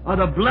of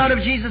the blood of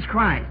Jesus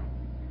Christ.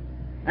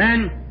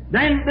 And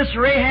then this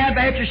Rahab,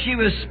 after she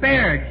was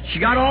spared, she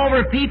got all of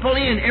her people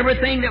in.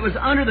 Everything that was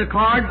under the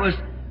cord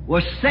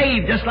was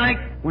saved, just like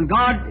when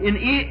God in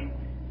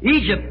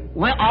Egypt,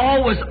 when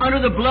all was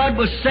under the blood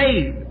was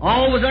saved.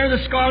 All was under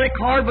the scarlet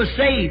cord was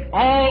saved.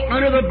 All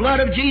under the blood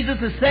of Jesus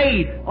is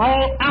saved.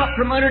 All out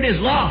from under it is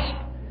lost.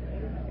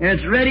 And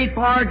it's ready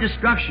for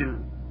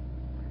destruction.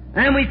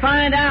 And we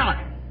find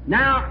out,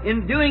 now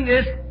in doing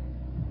this,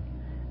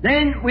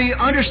 then we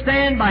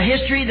understand by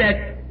history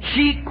that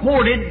she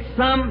courted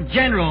some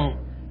general,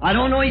 I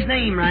don't know his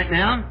name right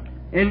now,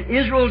 in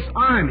Israel's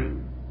army.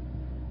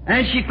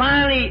 And she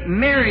finally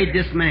married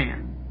this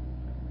man.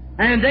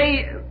 And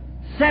they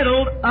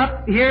settled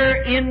up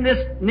here in this,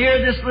 near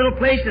this little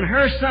place, and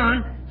her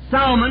son,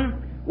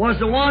 Solomon, was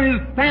the one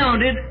who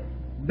founded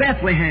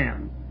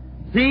Bethlehem.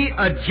 See,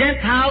 a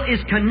Gentile is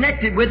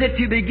connected with it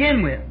to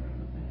begin with.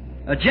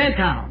 A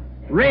Gentile.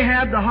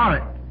 Rahab the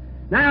harlot.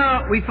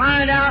 Now, we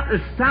find out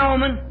that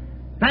Solomon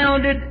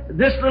founded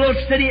this little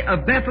city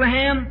of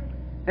Bethlehem,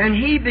 and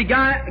he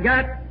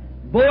got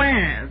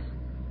Boaz.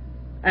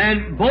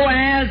 And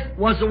Boaz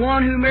was the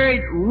one who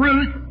married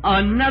Ruth,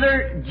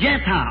 another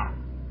Gentile.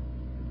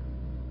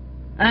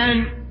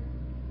 And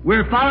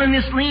we're following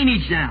this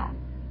lineage now.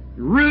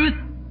 Ruth,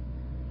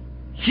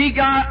 she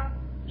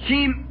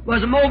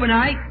was a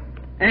Moabite,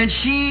 and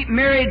she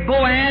married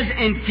Boaz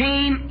and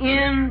came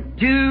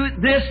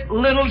into this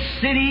little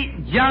city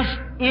just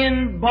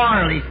in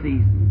barley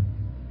season.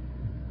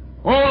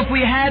 Oh, if we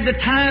had the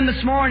time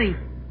this morning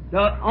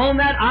on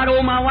that, I'd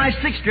owe my wife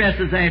 6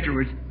 dresses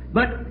afterwards.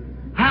 But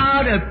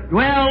how to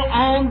dwell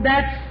on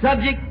that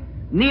subject,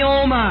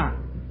 Neoma,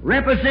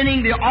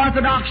 representing the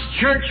Orthodox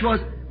Church,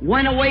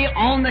 went away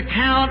on the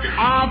count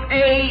of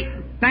a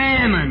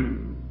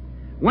famine.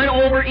 Went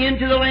over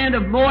into the land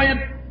of Moab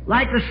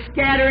like the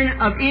scattering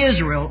of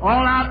Israel,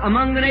 all out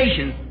among the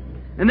nations.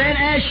 And then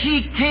as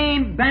she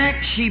came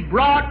back, she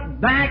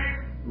brought back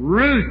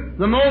Ruth,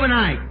 the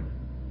Moabite.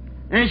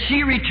 And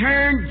she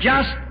returned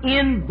just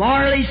in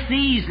barley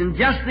season,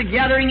 just the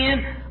gathering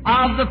in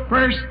of the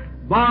first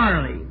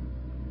barley.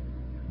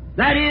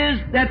 That is,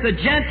 that the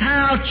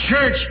Gentile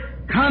church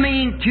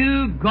coming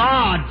to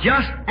God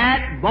just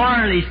at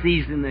barley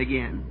season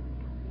again.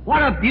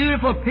 What a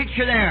beautiful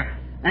picture there.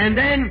 And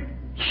then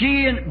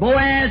she and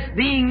Boaz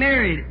being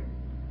married,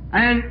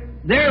 and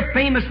their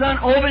famous son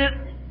Obed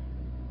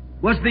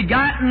was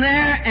begotten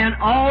there and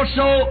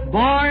also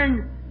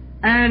born,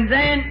 and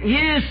then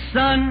his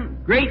son,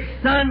 great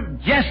son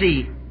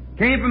Jesse,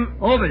 came from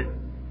Obed.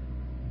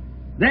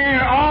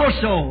 There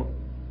also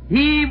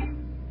he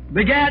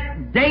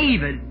begat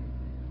David,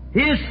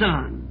 his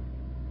son.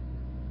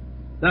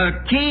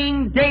 The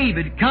King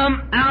David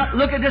come out,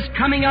 look at this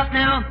coming up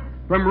now,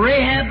 from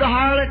Rahab the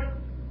harlot,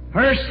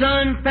 her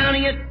son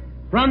founding it.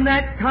 From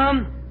that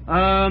come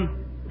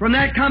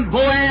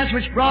Boaz,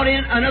 which brought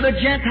in another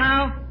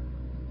Gentile.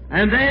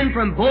 And then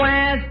from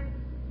Boaz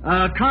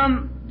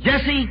come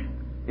Jesse.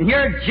 And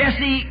here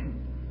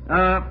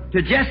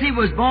to Jesse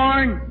was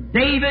born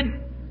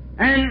David.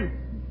 And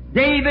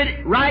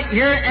David, right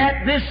here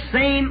at this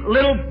same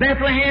little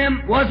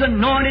Bethlehem, was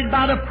anointed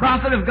by the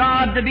prophet of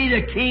God to be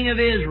the king of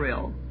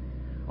Israel.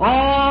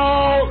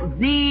 All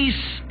these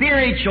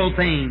spiritual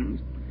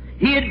things,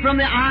 hid from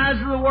the eyes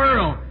of the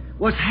world,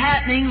 was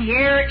happening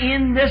here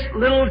in this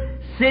little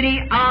city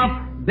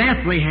of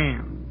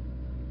Bethlehem.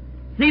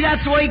 See,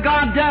 that's the way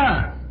God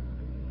does.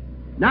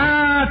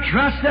 Now, I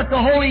trust that the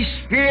Holy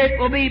Spirit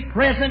will be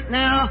present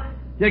now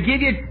to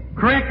give you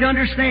correct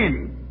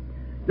understanding.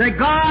 That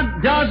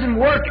God doesn't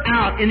work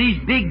out in these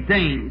big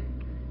things.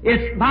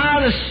 It's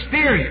by the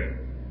Spirit.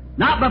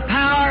 Not by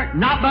power,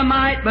 not by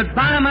might, but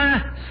by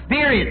my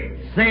Spirit,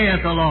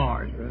 saith the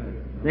Lord.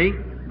 See?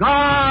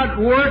 God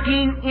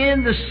working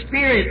in the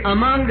Spirit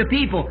among the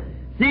people.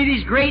 See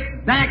these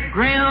great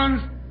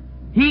backgrounds?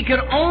 He could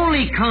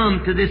only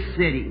come to this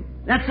city.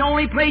 That's the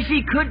only place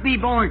He could be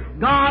born.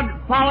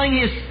 God following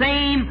His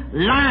same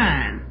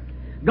line.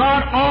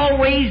 God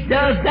always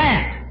does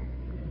that.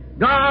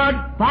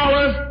 God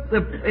follows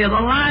the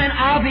line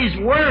of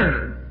His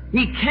Word.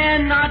 He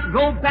cannot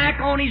go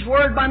back on His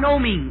Word by no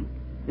means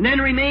and then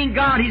remain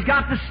God. He's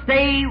got to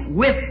stay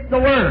with the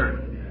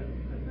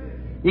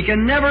Word. He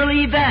can never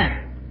leave that.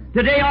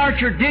 Today our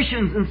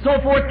traditions and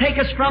so forth take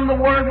us from the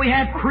Word. We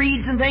have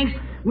creeds and things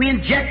we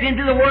inject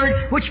into the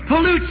Word which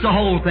pollutes the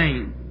whole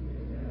thing.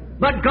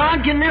 But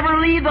God can never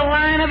leave the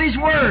line of His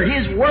Word.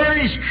 His Word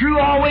is true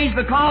always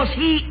because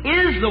He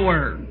is the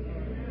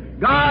Word.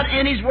 God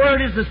and His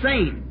Word is the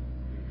same.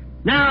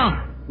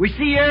 Now, we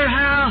see here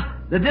how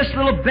that this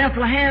little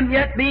Bethlehem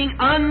yet being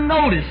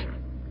unnoticed,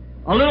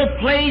 a little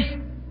place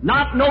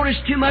not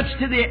noticed too much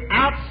to the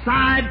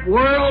outside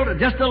world,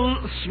 just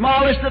the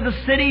smallest of the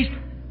cities,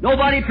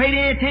 nobody paid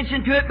any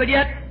attention to it, but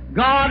yet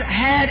God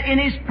had in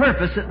His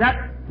purpose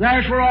that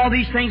there's where all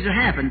these things had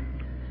happened.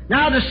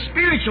 Now the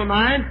spiritual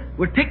mind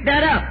would pick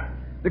that up,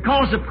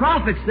 because the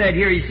prophet said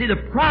here, you see,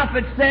 the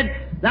prophet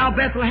said, Thou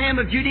Bethlehem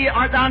of Judea,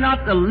 art thou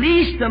not the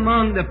least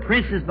among the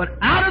princes, but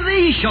out of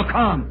thee shall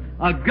come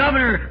a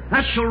governor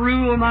that shall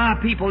rule my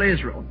people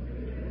Israel.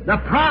 The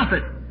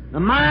prophet, the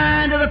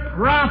mind of the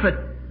prophet,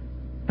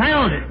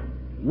 found it.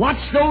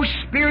 What's those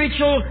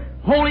spiritual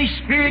Holy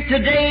Spirit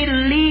today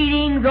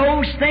leading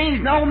those things.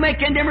 No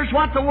making difference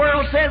what the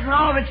world says and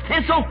all of its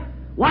tinsel.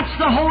 What's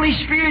the Holy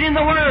Spirit in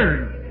the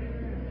Word?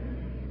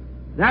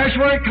 There's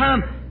where it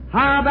comes.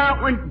 How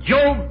about when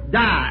Job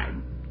died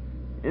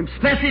and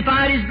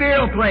specified his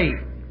burial place?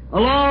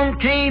 Along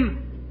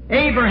came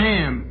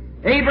Abraham.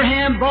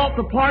 Abraham bought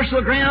the parcel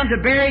of ground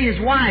to bury his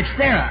wife,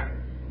 Sarah.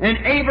 And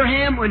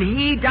Abraham, when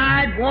he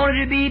died,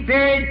 wanted to be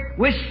buried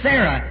with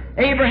Sarah.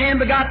 Abraham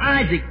begot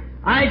Isaac.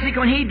 Isaac,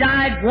 when he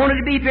died, wanted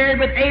to be buried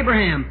with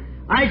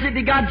Abraham. Isaac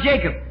begot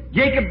Jacob.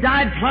 Jacob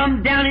died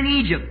plumb down in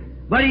Egypt.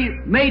 But he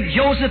made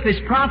Joseph, his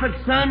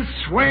prophet's son,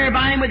 swear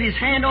by him with his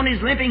hand on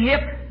his limping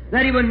hip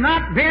that he would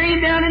not bury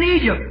him down in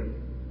Egypt.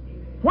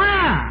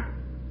 Why?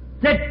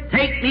 Said,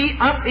 take me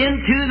up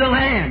into the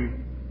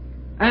land,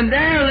 and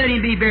there let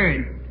him be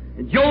buried.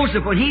 And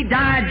Joseph, when he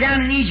died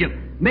down in Egypt,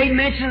 made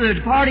mention of the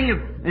departing of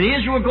and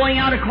Israel going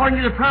out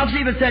according to the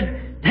prophecy, but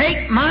said,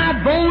 take my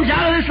bones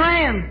out of this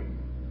land.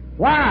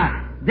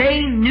 Why?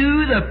 They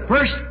knew the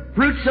first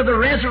fruits of the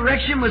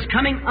resurrection was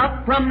coming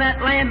up from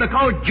that land,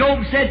 because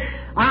Job said,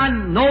 I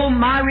know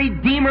my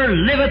Redeemer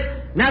liveth,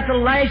 and at the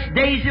last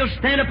days He'll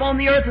stand upon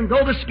the earth, and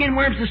though the skin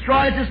worms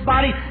destroys this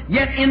body,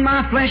 yet in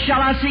my flesh shall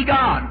I see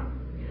God.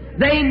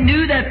 They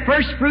knew that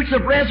first fruits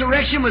of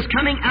resurrection was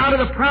coming out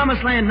of the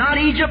promised land, not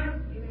Egypt.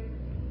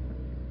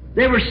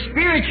 They were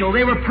spiritual,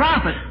 they were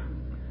prophets.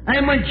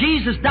 And when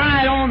Jesus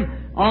died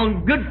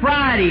on Good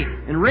Friday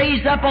and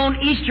raised up on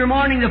Easter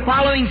morning, the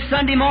following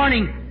Sunday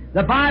morning,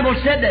 the Bible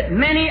said that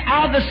many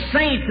of the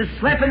saints that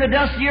slept in the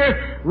dust of the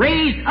earth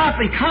raised up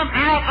and come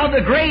out of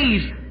the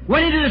graves,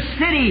 went into the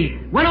city,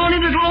 went on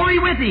into glory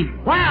with Him.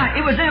 Why?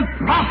 It was them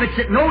prophets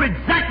that knowed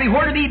exactly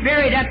where to be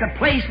buried at the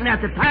place and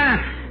at the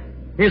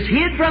time. It's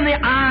hid from the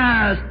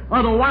eyes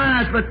of the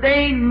wise, but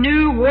they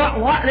knew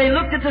what they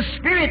looked at the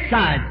spirit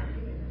side.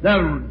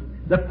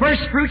 The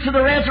first fruits of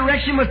the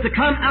resurrection was to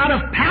come out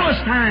of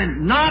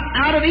Palestine, not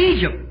out of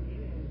Egypt.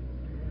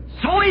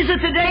 So is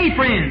it today,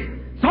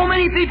 friends. So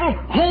many people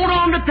hold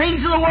on to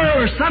things of the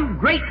world or some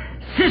great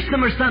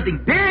system or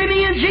something. Bury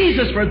me in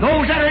Jesus. For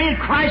those that are in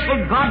Christ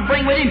will God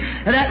bring with Him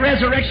to that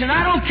resurrection.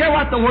 I don't care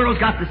what the world's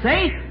got to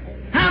say.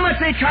 How much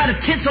they try to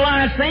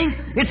tinselize things.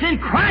 It's in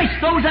Christ,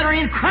 those that are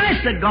in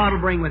Christ, that God will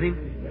bring with Him.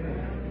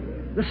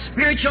 The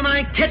spiritual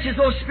mind catches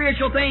those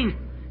spiritual things.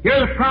 Here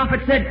the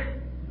prophet said,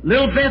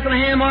 Little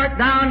Bethlehem, art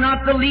thou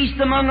not the least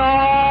among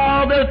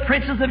all the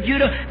princes of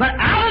Judah, but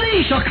out of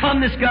thee shall come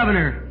this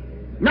governor.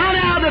 Not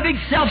out of the big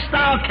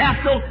self-styled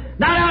capital,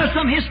 not out of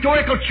some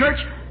historical church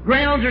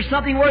grounds or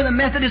something where the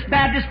Methodist,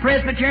 Baptist,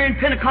 Presbyterian,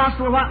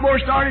 Pentecostal, or what more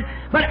started,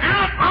 but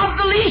out of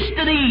the least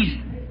of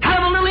these, out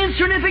of a little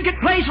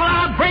insignificant place will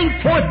I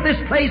bring forth this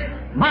place,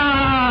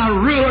 my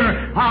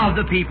ruler of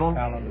the people.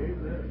 Hallelujah.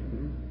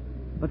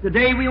 But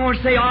today we want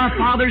to say our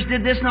fathers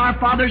did this and our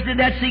fathers did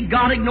that. See,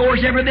 God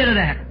ignores every bit of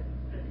that.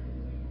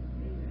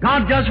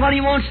 God does what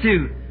He wants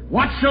to.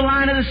 What's the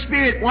line of the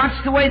Spirit?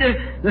 What's the way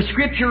the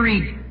Scripture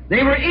reads?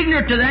 They were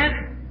ignorant to that.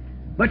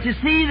 But you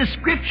see, the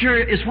Scripture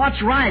is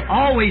what's right.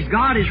 Always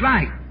God is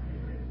right.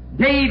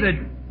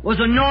 David was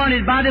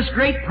anointed by this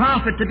great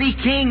prophet to be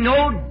king.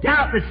 No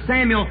doubt that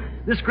Samuel,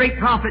 this great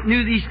prophet,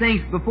 knew these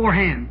things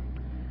beforehand.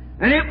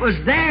 And it was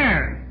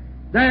there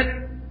that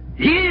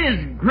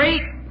his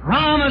great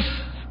promised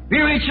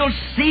spiritual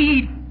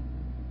seed,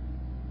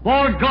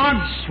 for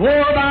God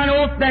swore by an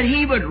oath that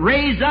He would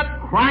raise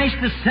up Christ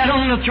to sit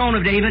on the throne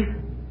of David.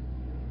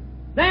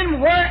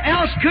 Then where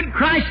else could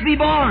Christ be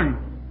born?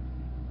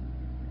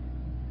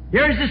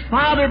 Here's His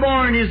father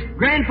born, His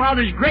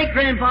grandfather's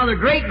great-grandfather,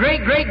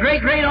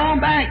 great-great-great-great-great on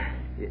back.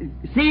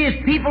 See,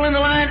 His people in the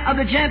line of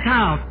the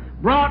Gentiles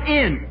brought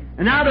in.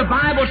 And now the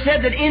Bible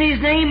said that in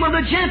His name will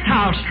the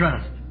Gentiles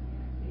trust.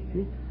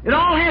 It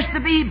all has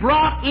to be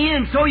brought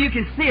in so you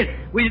can see it.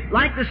 We'd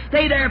like to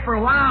stay there for a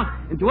while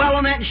and dwell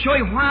on that and show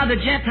you why the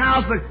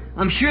Gentiles, but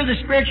I'm sure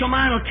the spiritual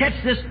mind will catch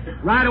this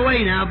right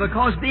away now,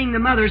 because being the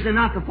mothers and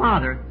not the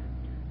father.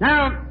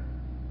 Now,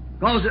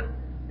 because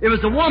it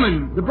was the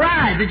woman, the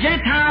bride, the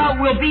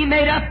Gentile will be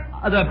made up,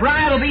 the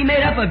bride will be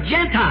made up of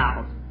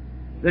Gentiles.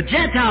 The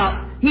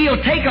Gentile,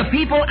 He'll take a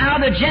people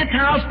out of the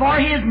Gentiles for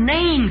His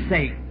name's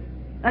sake.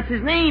 That's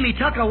His name. He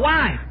took a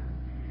wife.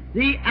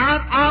 See,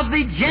 out of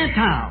the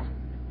Gentiles.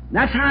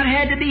 That's how it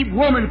had to be.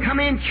 Woman come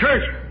in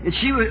church, and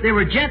they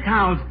were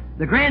Gentiles,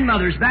 the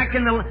grandmothers, back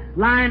in the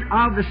line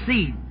of the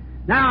seed.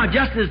 Now,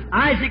 just as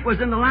Isaac was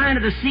in the line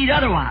of the seed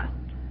otherwise.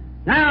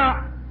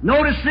 Now,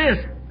 notice this.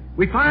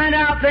 We find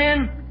out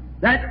then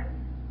that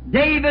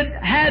David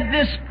had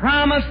this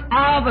promise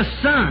of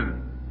a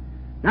son.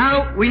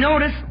 Now, we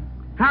notice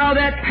how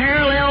that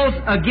parallels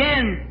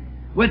again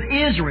with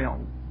Israel.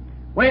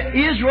 Well,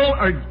 Israel,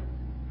 or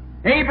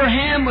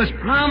Abraham, was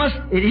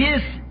promised in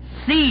his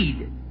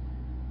seed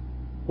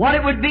what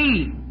it would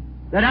be,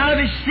 that out of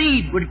his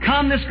seed would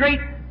come this great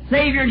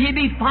Savior, and He'd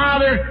be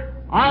father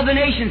of the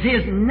nations.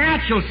 His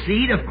natural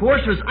seed, of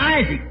course, was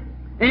Isaac,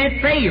 and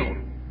it failed.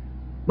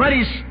 But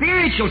his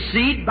spiritual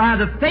seed, by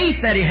the faith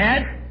that he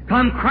had,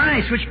 come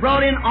Christ, which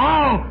brought in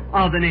all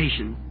of the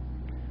nations.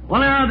 Well,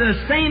 now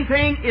the same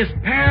thing is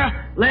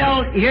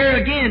parallel here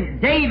again.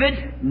 David's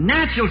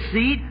natural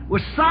seed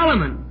was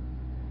Solomon.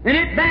 And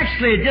it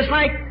backslid just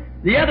like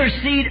the other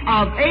seed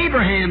of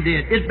Abraham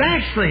did. It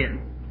backslid.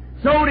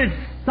 So did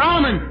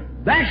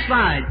Solomon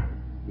backslide.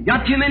 He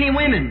got too many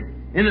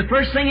women. And the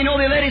first thing you know,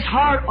 they led his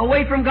heart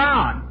away from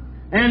God.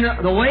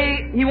 And the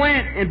way he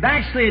went and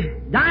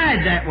backslid,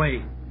 died that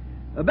way.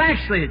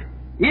 Backslid.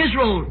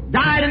 Israel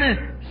died in the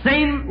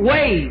same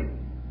way.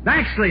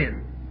 Backslid.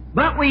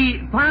 But we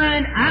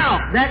find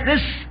out that this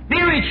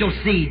spiritual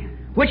seed,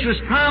 which was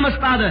promised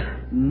by the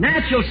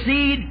natural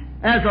seed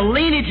as a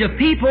lineage of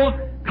people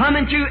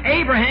coming through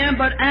Abraham,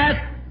 but as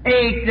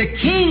the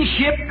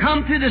kingship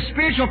come through the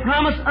spiritual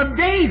promise of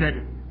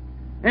David.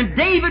 And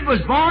David was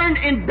born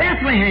in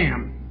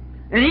Bethlehem.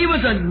 And he was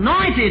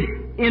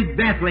anointed in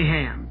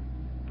Bethlehem.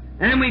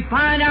 And we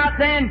find out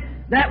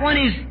then that when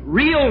his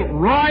real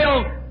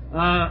royal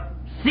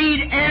seed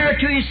heir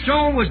to his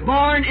throne was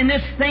born in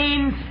this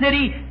same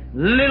city,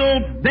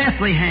 little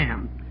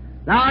Bethlehem.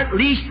 Thou art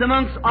least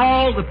amongst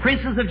all the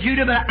princes of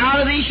Judah, but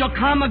out of thee shall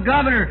come a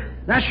governor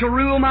that shall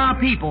rule my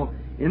people.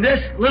 In this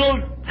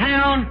little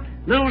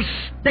town, little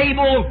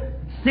stable,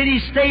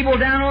 city stable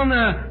down on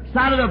the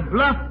side of the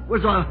bluff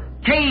was a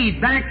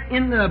cave back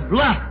in the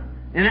bluff.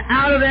 And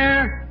out of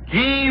there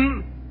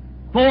came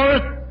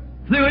forth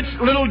through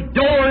its little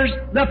doors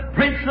the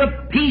Prince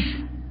of Peace,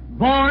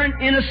 born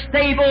in a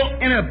stable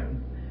in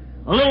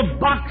a little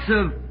box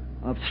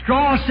of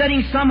straw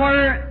sitting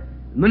somewhere,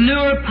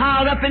 manure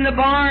piled up in the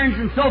barns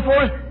and so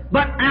forth.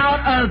 But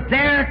out of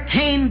there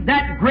came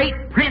that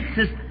great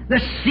princess, the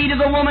seed of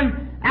the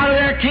woman. Out of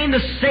there came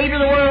the Savior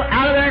of the world.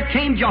 Out of there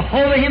came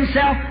Jehovah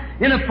himself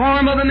in the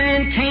form of a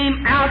man,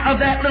 came out of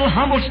that little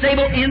humble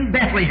stable in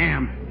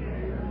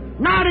Bethlehem.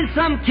 Not in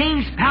some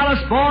king's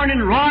palace born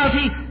in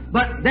royalty,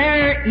 but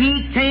there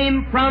he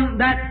came from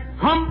that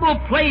humble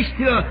place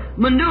to a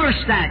manure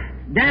stack.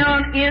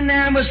 Down in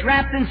there and was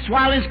wrapped in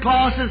swaddling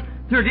cloths.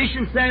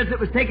 Tradition says it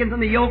was taken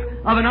from the yoke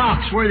of an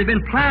ox where they'd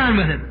been plowing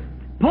with it.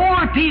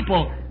 Poor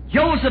people,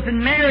 Joseph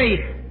and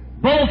Mary,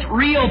 both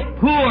real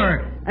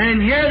poor.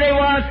 And here they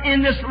was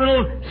in this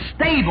little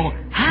stable.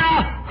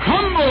 How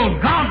humble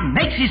God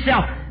makes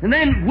himself. And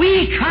then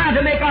we try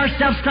to make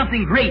ourselves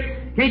something great.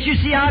 Can't you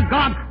see how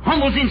God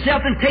humbles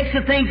himself and takes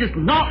the things as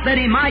naught that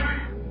he might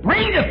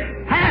bring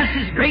to pass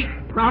his great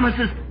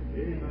promises?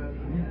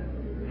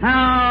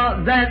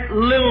 How that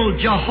little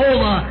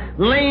Jehovah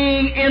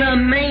laying in a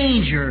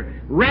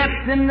manger,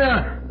 wrapped in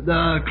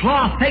the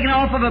cloth taken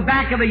off of the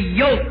back of a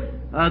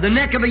yoke, the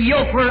neck of a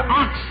yoke where an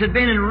ox had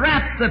been, and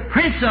wrapped the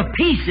Prince of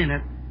Peace in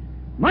it.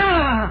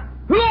 Well,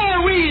 who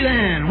are we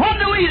then? What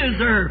do we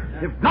deserve?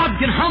 If God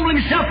can humble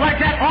himself like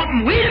that,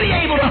 oughtn't we to be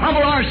able to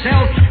humble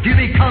ourselves to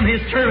become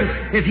his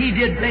servants if he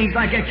did things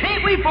like that?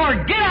 Can't we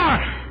forget our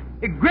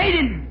great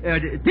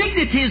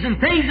dignities and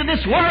things of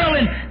this world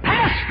and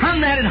pass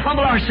from that and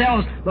humble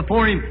ourselves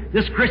before him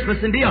this Christmas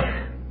and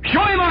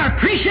show him our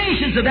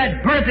appreciations of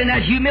that birth and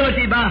that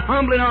humility by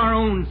humbling our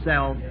own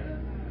selves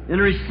and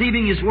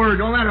receiving his word?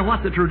 No matter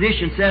what the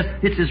tradition says,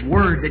 it's his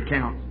word that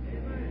counts.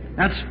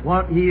 That's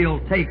what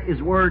he'll take,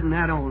 his word and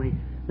that only.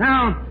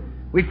 Now,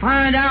 we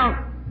find out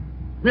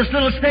this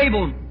little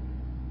stable,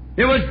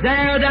 it was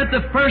there that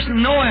the first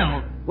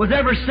Noel was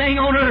ever sang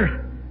on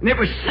earth. And it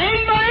was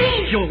sang by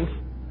angels.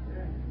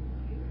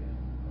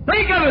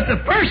 Think of it,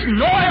 the first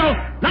Noel,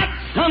 not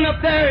sung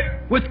up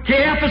there with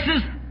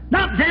Caiaphas,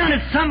 not down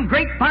at some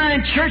great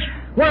fine church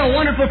where a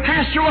wonderful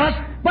pastor was,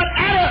 but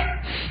at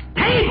a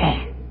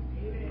stable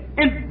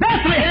in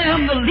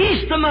Bethlehem, the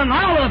least among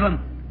all of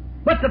them.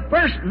 But the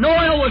first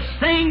Noel was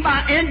sang by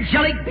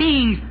angelic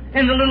beings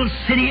in the little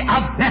city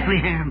of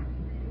Bethlehem.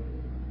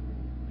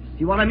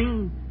 See what I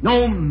mean?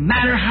 No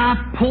matter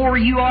how poor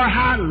you are,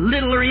 how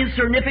little or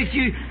insignificant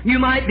you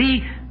might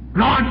be,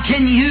 God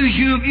can use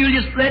you if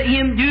you just let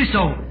him do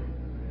so.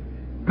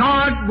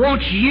 God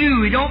wants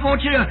you. He don't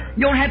want you to,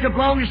 you don't have to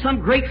belong to some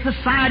great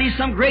society,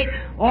 some great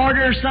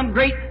order, some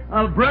great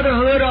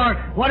brotherhood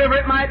or whatever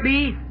it might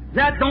be.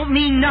 That don't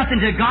mean nothing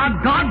to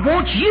God. God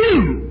wants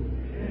you.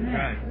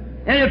 Right.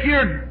 And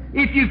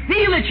if you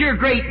feel that you're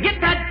great, get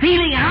that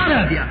feeling out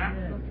of you.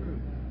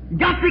 You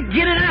got to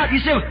get it out. You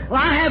say, well,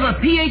 I have a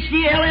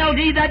PhD,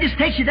 LLD, that just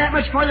takes you that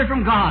much farther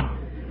from God.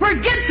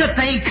 Forget the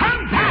thing.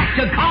 Come back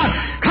to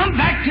God. Come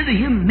back to the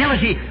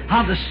humility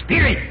of the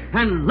Spirit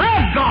and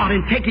love God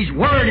and take his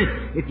word.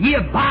 And if ye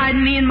abide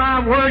in me and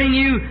my word in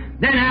you,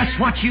 then ask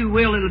what you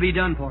will, it'll be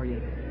done for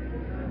you.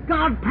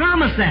 God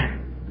promised that.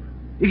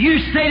 If you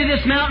say to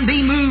this mountain,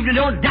 be moved, and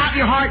don't doubt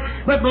your heart,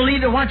 but believe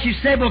that what you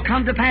said will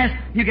come to pass,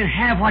 you can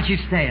have what you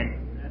said.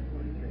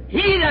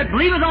 He that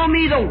believeth on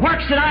me, the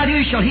works that I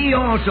do shall he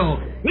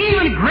also.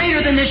 Even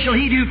greater than this shall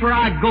he do, for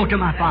I go to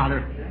my Father.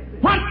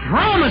 What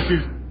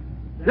promises!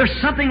 There's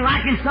something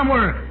lacking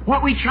somewhere.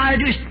 What we try to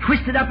do is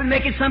twist it up and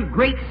make it some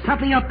great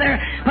something up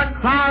there,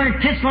 put flour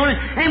and tinsel on it,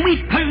 and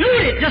we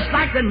pollute it just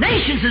like the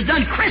nations has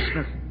done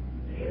Christmas.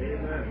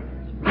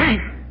 Right?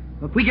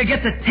 If we could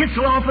get the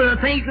tinsel off of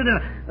the things,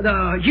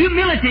 the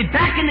humility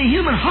back in the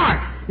human heart,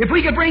 if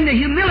we could bring the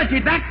humility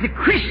back to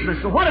Christmas,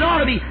 or what it ought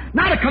to be,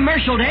 not a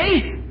commercial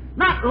day,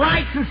 not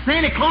lights and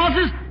Santa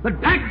Clauses,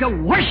 but back to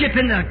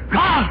worshiping the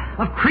God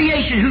of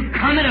creation who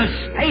come in a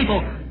stable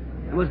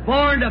and was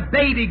born a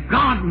baby,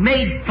 God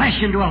made flesh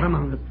and dwelt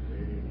among us.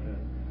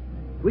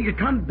 We could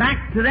come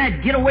back to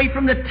that, get away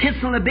from the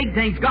tinsel and the big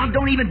things. God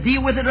don't even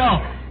deal with it at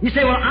all. You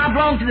say, well, I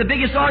belong to the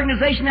biggest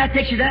organization. That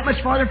takes you that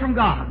much farther from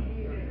God.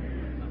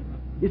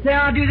 You say,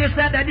 I'll do this,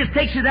 that just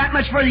takes you that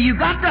much further. You've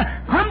got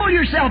to humble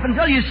yourself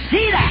until you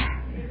see that.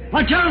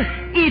 Until,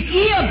 if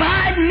ye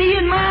abide in me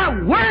and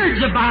my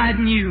words abide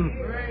in you,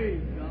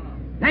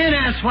 then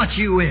ask what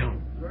you will.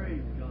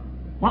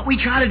 What we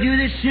try to do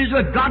this, as soon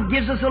as God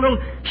gives us a little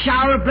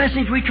shower of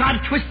blessings, we try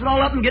to twist it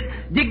all up and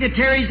get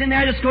dignitaries in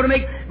there that's going to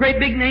make great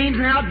big names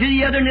and outdo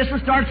the other, and this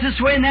one starts this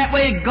way and that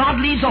way, and God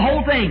leaves the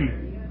whole thing.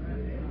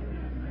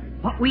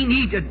 What we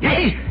need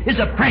today is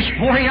a fresh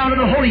pouring out of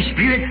the Holy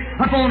Spirit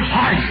upon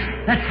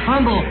hearts that's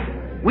humble.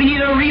 We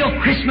need a real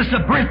Christmas, a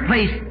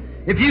birthplace.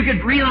 If you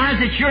could realize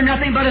that you're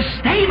nothing but a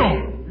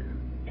stable.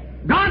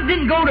 God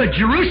didn't go to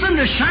Jerusalem,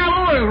 to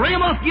Shiloh, or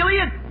Ramoth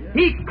Gilead.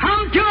 He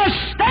come to a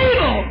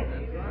stable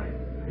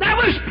that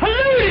was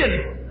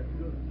polluted.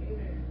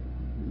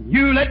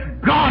 You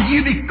let God,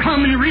 you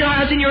become and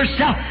realize in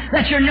yourself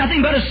that you're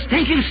nothing but a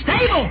stinking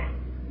stable.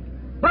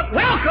 But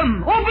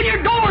welcome, open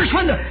your doors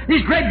when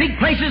these great big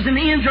places and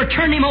inns are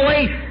turning him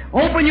away.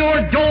 Open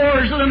your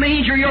doors of the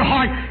manger of your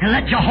heart and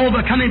let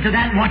Jehovah come into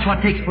that and watch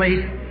what takes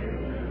place.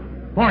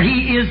 For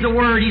He is the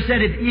Word. He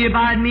said, if ye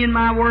abide in me and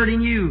my Word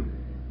in you,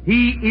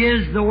 He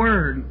is the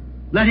Word.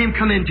 Let Him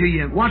come into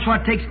you. Watch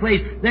what takes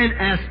place. Then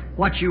ask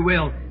what you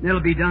will, and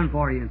it'll be done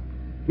for you.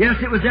 Yes,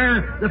 it was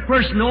there. The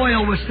first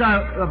Noel was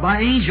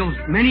by angels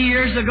many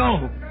years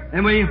ago.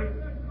 And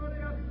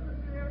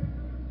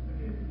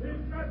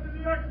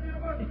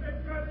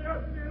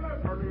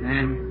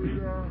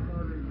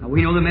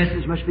we know the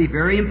message must be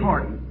very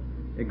important.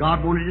 That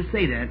God wanted to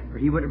say that, or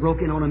He wouldn't have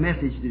broken on a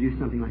message to do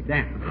something like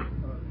that.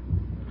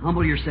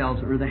 Humble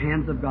yourselves under the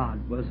hands of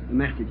God was the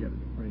message of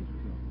it.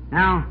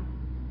 Now,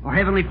 our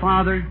Heavenly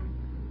Father,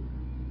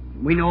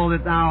 we know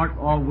that Thou art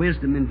all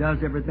wisdom and does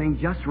everything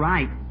just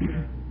right.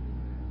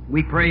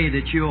 We pray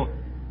that You'll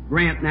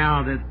grant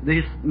now that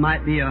this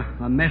might be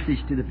a message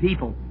to the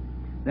people,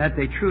 that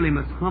they truly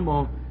must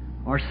humble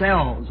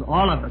ourselves,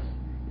 all of us,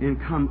 and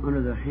come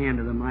under the hand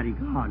of the mighty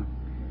God.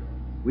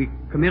 We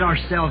commit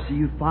ourselves to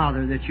You,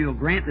 Father, that You'll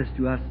grant this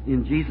to us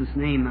in Jesus'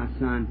 name, My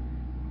Son.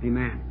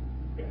 Amen.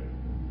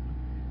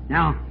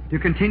 Now, to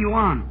continue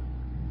on,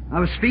 I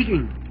was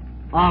speaking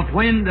of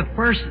when the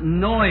first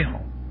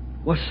Noel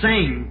was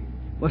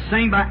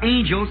sang by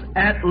angels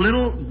at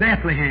little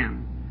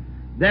Bethlehem.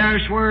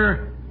 There's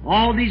where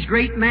all these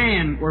great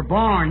men were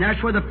born.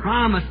 That's where the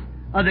promise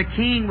of the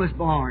King was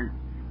born.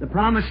 The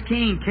promised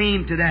King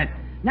came to that.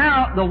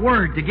 Now, the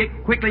word, to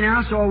get quickly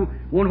now, so I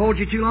won't hold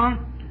you too long.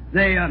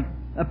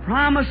 The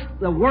promise,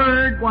 the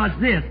word was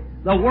this,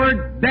 the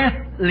word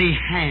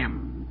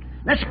Bethlehem.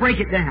 Let's break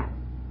it down.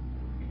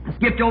 I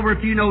skipped over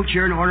a few notes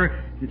here in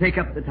order to take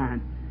up the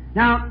time.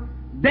 Now,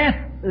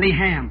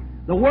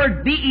 Bethlehem. The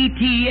word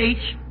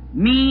B-E-T-H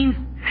means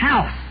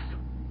house.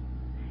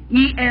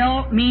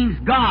 E-L means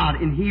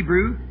God in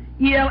Hebrew.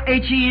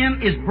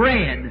 E-L-H-E-M is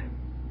bread.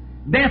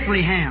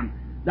 Bethlehem,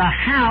 the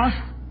house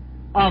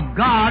of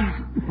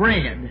God's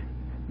bread.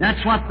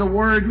 That's what the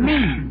word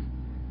means.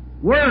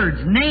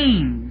 Words,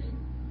 names,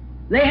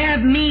 they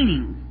have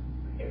meanings.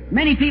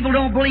 Many people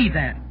don't believe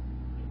that.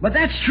 But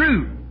that's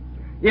true.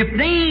 If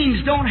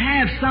names don't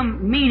have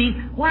some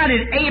meaning, why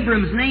did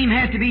Abram's name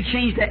have to be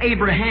changed to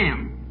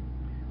Abraham?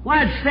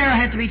 Why did Sarah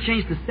have to be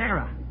changed to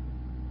Sarah?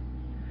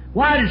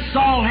 Why did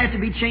Saul have to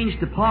be changed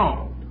to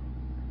Paul?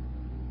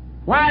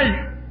 Why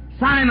did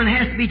Simon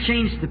have to be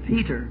changed to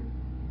Peter?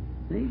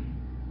 See?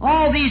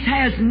 All these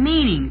has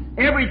meanings.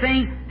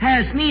 Everything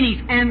has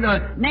meanings. And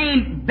the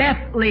name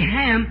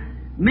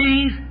Bethlehem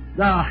means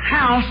the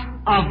house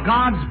of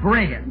God's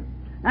bread.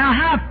 Now,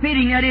 how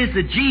fitting that is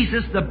that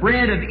Jesus, the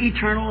bread of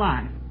eternal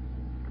life.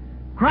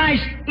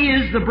 Christ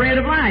is the bread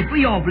of life.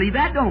 We all believe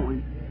that, don't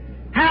we?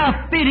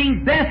 How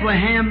fitting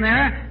Bethlehem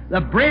there,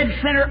 the bread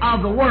center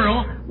of the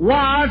world,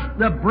 was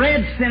the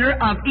bread center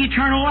of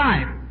eternal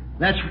life.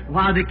 That's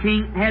why the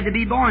King had to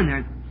be born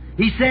there.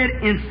 He said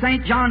in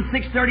St. John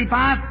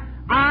 6:35,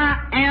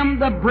 I am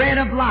the bread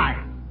of life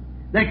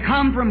that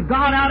come from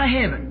God out of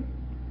heaven.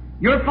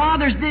 Your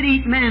fathers did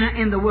eat manna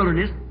in the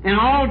wilderness, and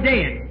all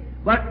dead.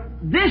 But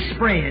this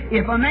bread,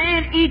 if a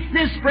man eats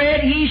this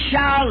bread, he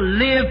shall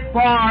live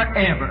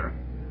forever.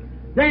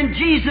 Then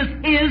Jesus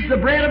is the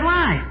bread of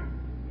life.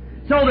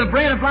 So the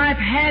bread of life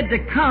had to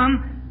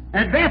come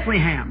at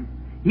Bethlehem.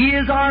 He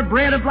is our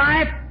bread of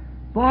life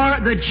for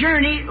the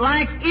journey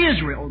like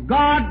Israel.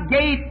 God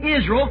gave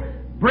Israel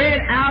bread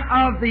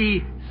out of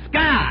the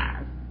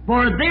skies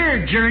for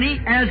their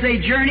journey as they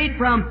journeyed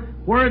from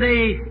where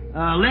they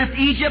left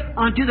Egypt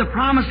unto the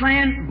promised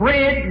land.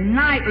 Bread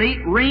nightly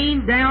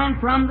rained down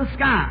from the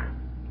sky.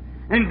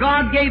 And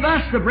God gave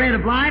us the bread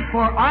of life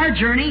for our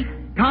journey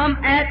come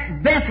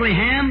at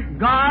Bethlehem,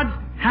 God's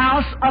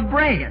house of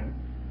bread.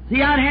 See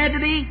how it had to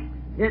be?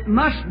 It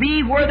must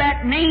be where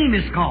that name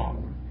is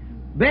called.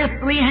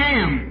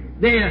 Bethlehem,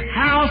 the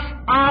house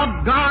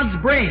of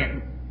God's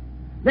bread.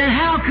 Then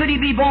how could He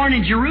be born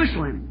in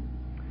Jerusalem?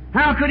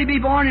 How could He be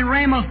born in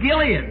Ramoth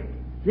Gilead?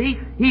 See,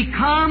 He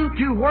come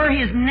to where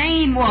His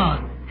name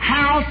was,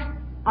 house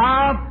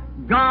of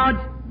God's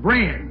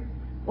bread.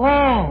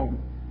 Oh,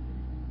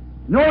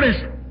 notice,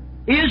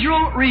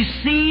 Israel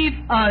received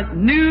a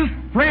new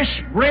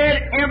fresh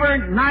bread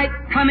every night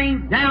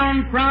coming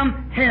down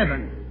from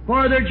heaven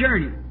for their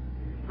journey.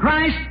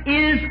 Christ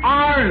is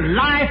our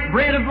life,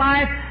 bread of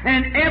life,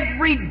 and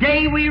every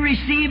day we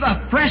receive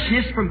a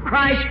freshness from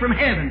Christ from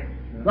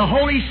heaven. The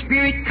Holy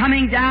Spirit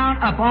coming down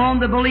upon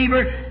the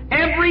believer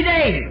every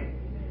day.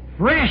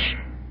 Fresh.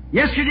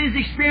 Yesterday's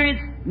experience,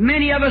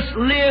 many of us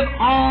live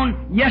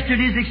on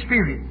yesterday's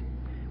experience.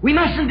 We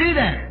mustn't do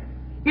that.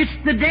 It's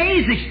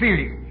today's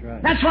experience.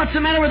 Right. That's what's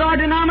the matter with our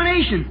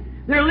denominations.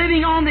 They're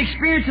living on the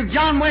experience of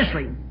John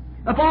Wesley,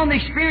 upon the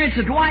experience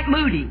of Dwight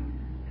Moody,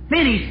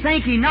 Finney,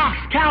 Sankey, Knox,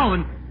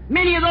 Calvin.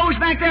 Many of those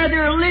back there,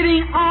 they're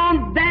living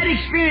on that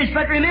experience.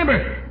 But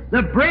remember,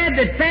 the bread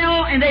that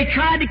fell and they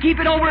tried to keep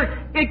it over,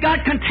 it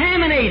got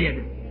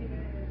contaminated.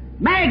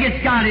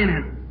 Maggots got in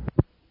it.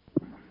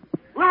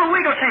 Little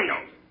wiggle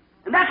tangles.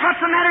 And that's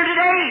what's the matter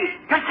today.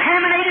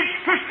 Contaminated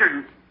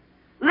cisterns.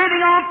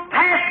 Living on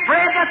past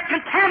bread that's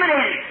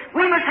contaminated.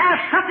 We must have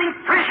something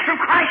fresh from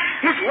Christ,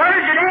 His Word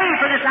today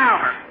for this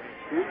hour.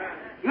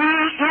 He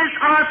is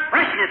our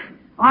freshness.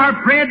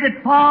 Our bread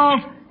that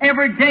falls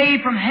every day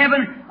from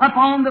heaven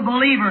upon the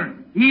believer.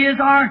 He is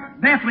our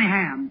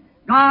Bethlehem,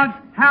 God's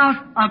house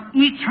of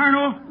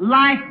eternal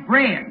life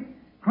bread.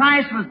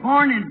 Christ was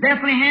born in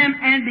Bethlehem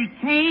and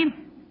became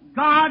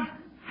God's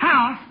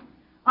house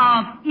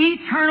of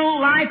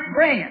eternal life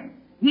bread.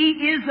 He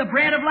is the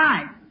bread of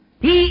life.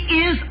 He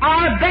is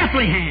our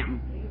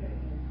Bethlehem.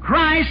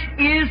 Christ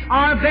is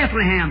our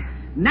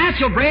Bethlehem.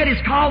 Natural bread is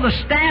called the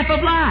staff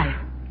of life.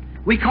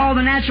 We call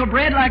the natural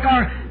bread, like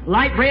our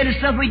light bread and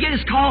stuff we get,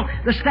 is called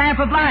the staff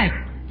of life.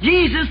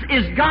 Jesus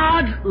is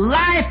God's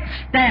life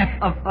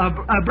staff,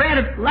 a bread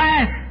of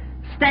life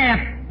staff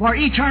for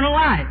eternal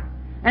life.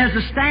 As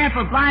the staff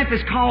of life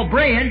is called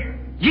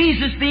bread,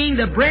 Jesus being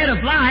the bread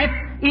of life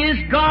is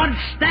God's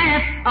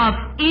staff of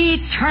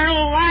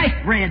eternal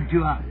life bread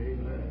to us.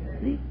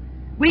 See?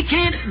 We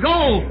can't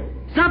go.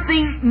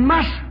 Something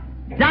must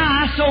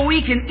die so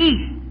we can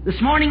eat.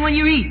 This morning when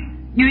you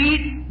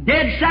eat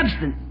dead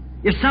substance.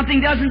 If something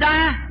doesn't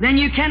die, then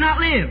you cannot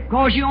live,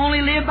 because you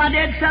only live by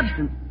dead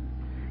substance.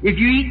 If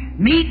you eat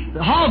meat,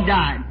 the hog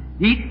died.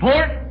 You eat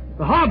pork,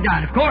 the hog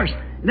died, of course.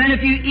 Then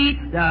if you eat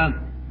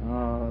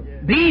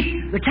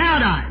beef, the cow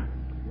died.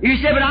 You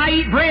say, but I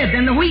eat bread,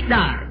 then the wheat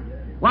died.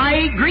 Well, I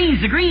eat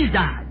greens, the greens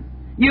died.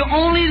 You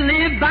only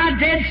live by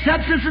dead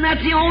substance, and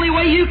that's the only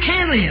way you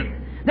can live.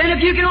 Then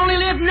if you can only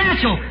live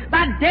natural,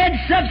 by dead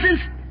substance,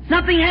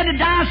 something had to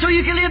die so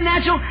you can live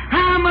natural.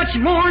 How much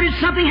more did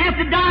something have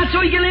to die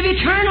so you can live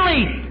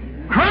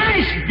eternally?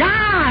 Christ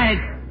died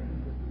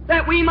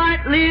that we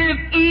might live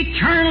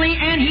eternally,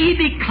 and He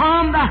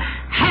become the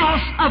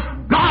house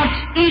of God's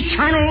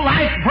eternal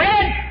life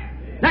bread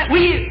that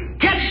we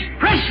catch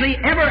freshly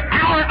every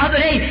hour of the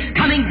day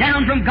coming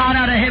down from God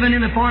out of heaven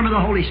in the form of the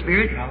Holy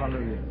Spirit.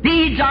 Hallelujah.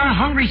 Feeds our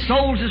hungry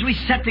souls as we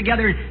sit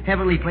together in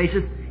heavenly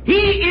places. He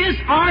is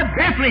our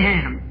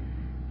Bethlehem.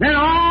 Then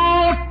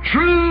all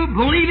true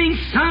believing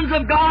sons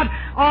of God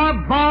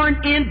are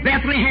born in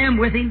Bethlehem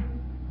with Him.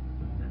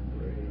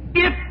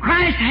 If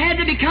Christ had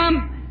to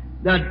become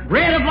the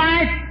bread of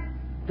life,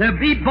 to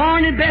be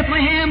born in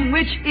Bethlehem,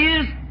 which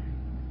is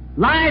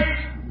life's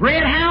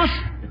bread house,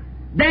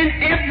 then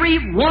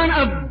every one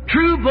of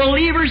true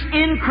believers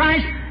in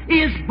Christ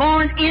is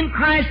born in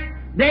Christ.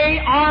 They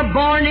are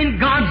born in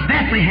God's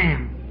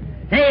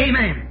Bethlehem.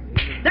 Amen.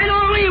 Then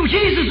only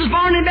Jesus was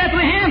born in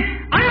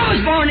Bethlehem. I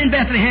was born in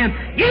Bethlehem.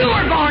 You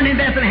were born in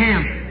Bethlehem.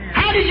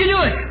 How did you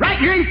do it? Right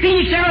here in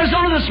Phoenix,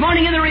 Arizona this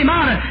morning in the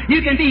Ramada.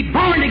 You can be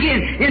born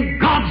again in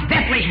God's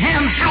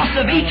Bethlehem, house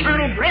of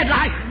eternal bread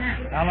life.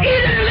 He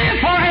didn't live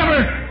forever.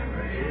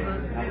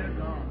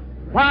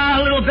 Why,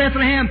 little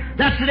Bethlehem,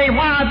 that's today.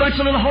 Why a bunch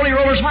of little holy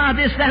rollers? Why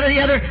this, that, or the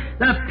other?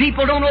 The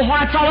people don't know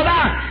what it's all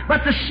about.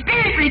 But the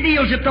Spirit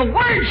reveals it. The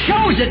Word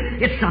shows it.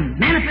 It's a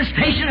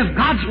manifestation of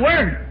God's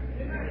Word.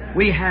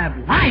 We have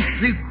life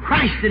through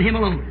Christ and Him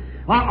alone.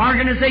 Our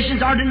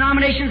organizations, our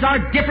denominations,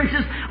 our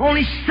differences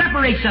only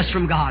separates us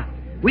from God.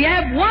 We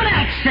have one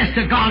access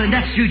to God, and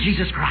that's through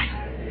Jesus Christ.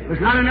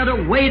 There's not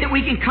another way that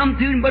we can come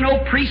through, but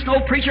no priest,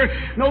 no preacher,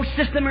 no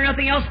system or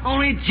nothing else,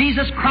 only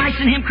Jesus Christ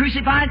and Him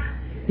crucified.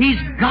 He's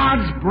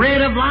God's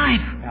bread of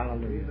life.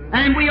 Hallelujah.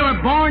 And we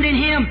are born in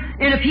Him.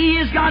 And if He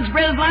is God's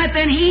bread of life,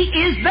 then He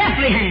is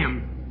Bethlehem.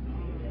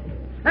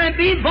 And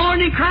being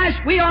born in Christ,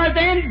 we are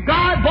then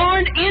God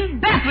born in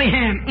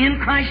Bethlehem,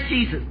 in Christ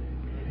Jesus.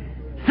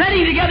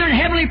 Sitting together in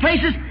heavenly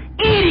places,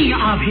 eating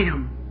of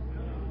Him.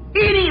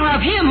 Eating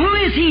of Him. Who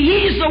is He?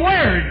 He is the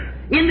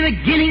Word. In the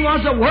beginning was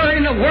the Word,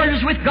 and the Word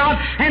is with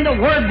God, and the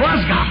Word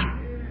was God.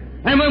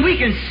 And when we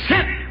can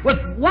sit with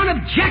one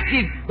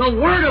objective, the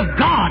Word of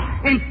God,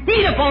 and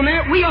feed upon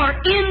that. We are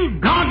in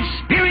God's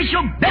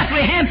spiritual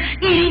Bethlehem,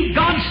 eating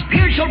God's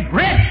spiritual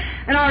bread,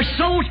 and our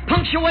souls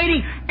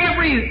punctuating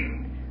every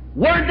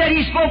word that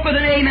He spoke with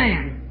an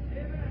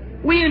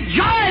amen. We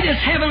enjoy this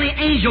heavenly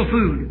angel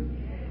food.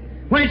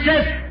 When it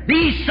says,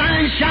 these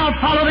signs shall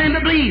follow them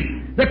that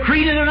believe, the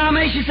creed and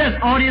denomination says,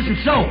 oh, it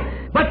isn't so.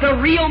 But the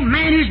real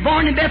man who's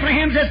born in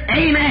Bethlehem says,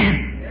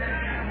 amen.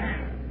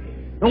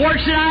 The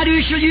works that I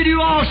do shall you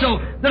do also.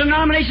 The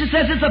denomination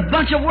says it's a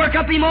bunch of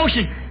work-up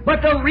emotion.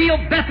 But the real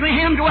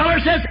Bethlehem dweller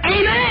says,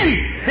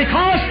 amen,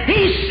 because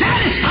He's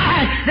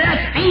satisfied that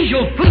that's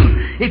angel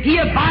food. If ye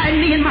abide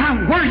in me and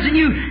my words in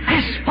you,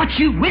 ask what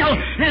you will,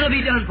 and it'll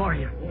be done for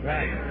you.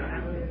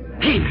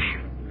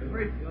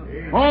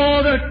 Amen.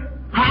 Oh, the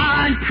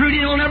high and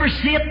prudent will never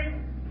see it.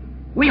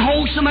 We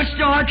hold so much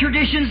to our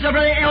traditions of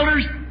our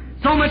elders,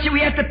 so much that we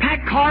have to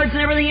pack cards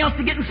and everything else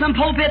to get in some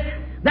pulpit.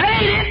 That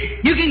ain't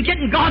it. You can get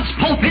in God's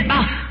pulpit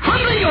by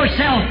humbling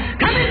yourself.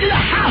 Come into the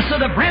house of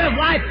the bread of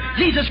life,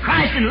 Jesus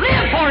Christ, and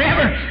live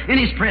forever in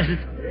His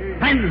presence.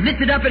 And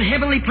lifted up in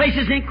heavenly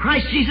places in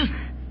Christ Jesus,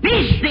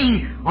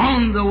 feasting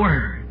on the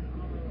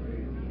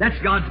Word. That's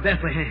God's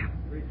Bethlehem.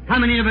 How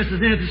many of us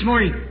is in it this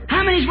morning?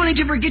 How many is willing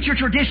to forget your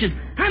traditions?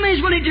 How many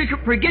is willing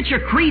to forget your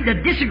creed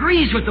that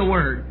disagrees with the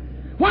Word?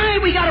 Why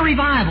have we got a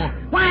revival?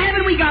 Why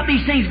haven't we got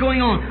these things going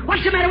on?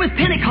 What's the matter with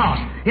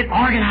Pentecost? It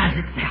organized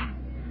itself.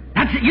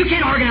 That's it. You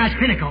can't organize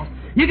Pentecost.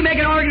 You can make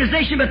an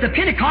organization, but the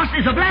Pentecost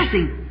is a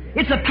blessing.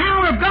 It's the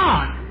power of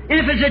God. And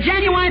if it's a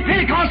genuine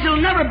Pentecost,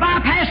 it'll never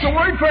bypass the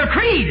Word for a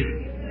creed.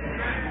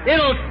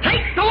 It'll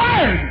take the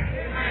Word.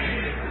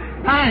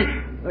 Right?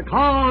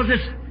 Because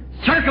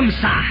it's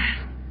circumcised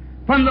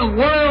from the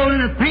world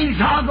and the things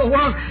of the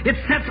world. It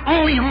sets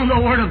only on the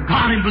Word of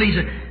God and believes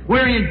it.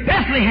 We're in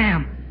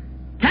Bethlehem,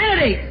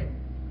 candidates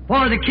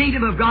for the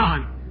kingdom of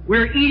God.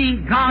 We're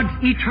eating God's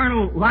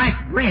eternal life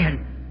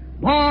bread.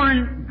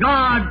 Born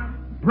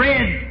God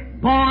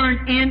bread,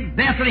 born in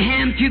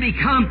Bethlehem to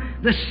become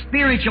the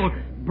spiritual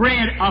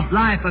bread of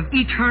life, of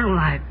eternal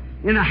life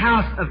in the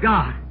house of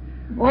God.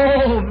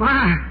 Oh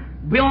my,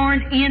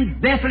 born in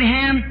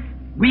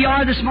Bethlehem, we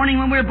are this morning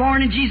when we're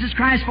born in Jesus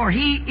Christ, for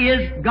He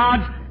is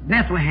God's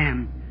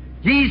Bethlehem.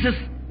 Jesus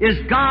is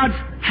God's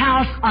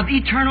house of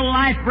eternal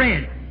life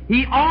bread.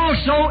 He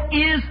also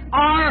is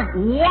our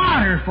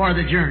water for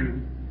the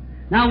journey.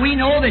 Now we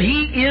know that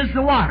He is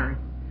the water.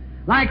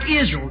 Like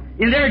Israel,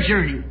 in their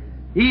journey,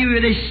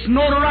 they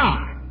smote a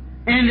rock,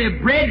 and the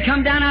bread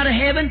come down out of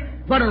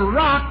heaven, but a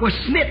rock was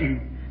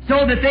smitten,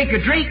 so that they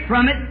could drink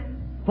from it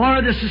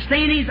for the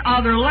sustaining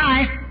of their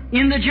life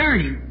in the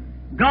journey.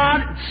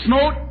 God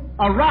smote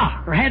a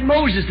rock, or had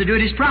Moses to do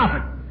it, His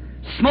prophet.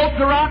 Smote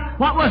the rock,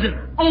 what was it?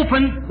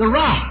 Opened the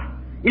rock.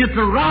 If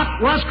the rock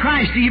was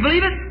Christ, do you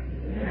believe it?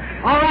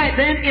 All right,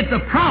 then, if the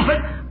prophet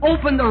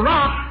opened the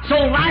rock so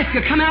life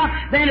could come out,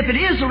 then if it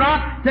is the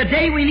rock,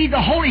 today we need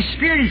the Holy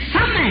Spirit in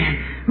some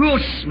man who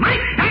will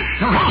smite back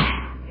the rock.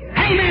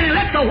 Amen. And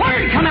let the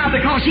Word come out,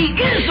 because He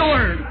is the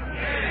Word.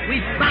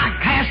 We've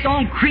bypassed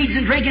on creeds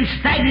and drinking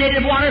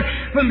stagnated water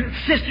from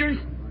cisterns.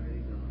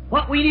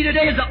 What we need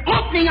today is the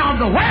opening of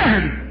the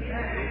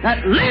Word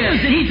that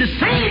lives, and He's the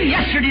same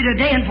yesterday,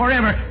 today, and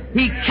forever.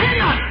 He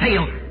cannot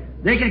fail.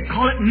 They can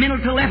call it mental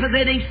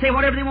telepathy, they can say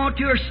whatever they want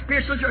to, or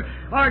spiritualist,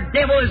 or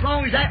devil, as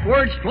long as that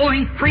Word's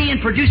flowing free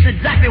and producing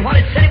exactly what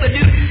it said it would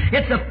do.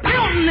 It's a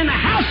fountain in the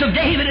house of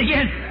David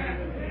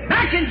again,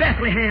 back in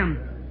Bethlehem,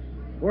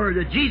 where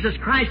the Jesus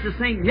Christ the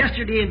same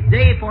yesterday and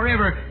day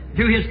forever.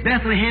 To His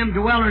Bethlehem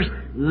dwellers,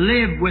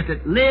 live with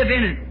it, live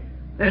in it.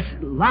 This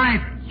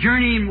life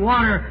journeying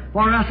water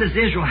for us as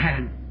Israel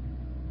had.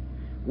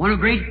 One of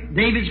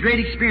David's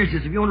great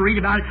experiences, if you want to read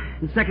about it,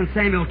 in 2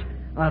 Samuel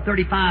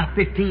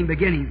 35:15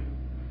 beginning.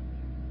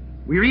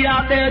 We read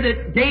out there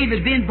that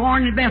David been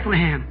born in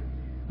Bethlehem,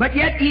 but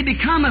yet he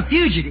become a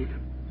fugitive.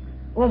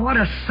 Oh, what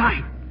a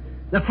sight!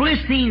 The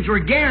Philistines were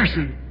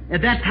garrisoned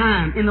at that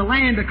time in the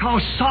land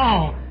because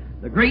Saul,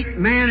 the great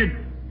man,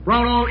 had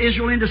brought all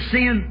Israel into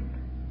sin,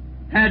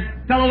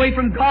 had fell away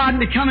from God and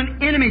become an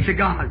enemy to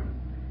God,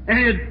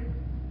 and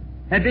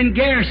had been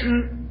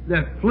garrisoned.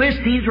 The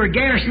Philistines were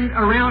garrisoned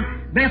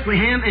around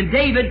Bethlehem, and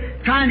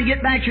David, trying to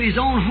get back to his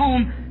own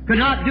home, could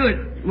not do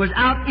it. Was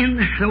out in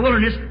the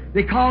wilderness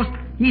because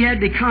he had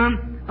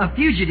become a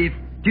fugitive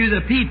to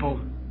the people.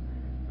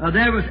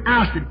 There was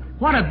ousted.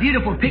 What a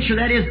beautiful picture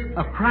that is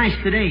of Christ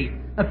today.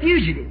 A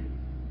fugitive.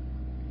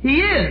 He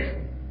is.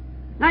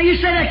 Now you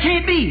say that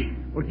can't be.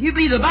 Well, if you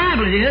believe the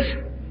Bible, it is.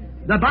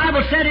 The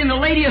Bible said in the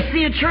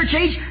Laodicean church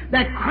age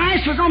that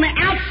Christ was on the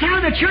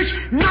outside of the church,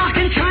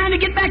 knocking, trying to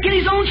get back in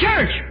His own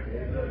church.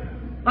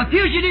 A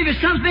fugitive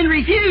is something been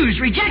refused,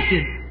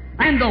 rejected.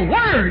 And the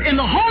Word and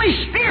the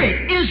Holy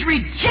Spirit is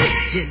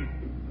rejected.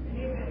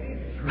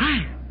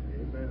 Right.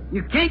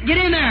 You can't get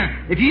in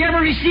there. If you ever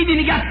receive Him,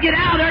 you got to get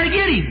out there to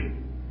get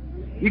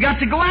Him. You got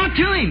to go out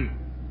to Him.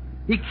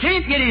 You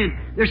can't get in.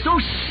 They're so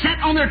set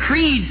on their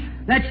creeds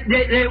that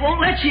they won't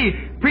let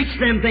you preach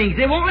them things.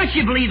 They won't let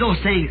you believe those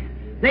things.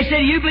 They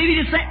say, you believe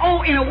He? Just say,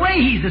 oh, in a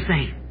way He's the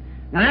same.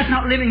 Now that's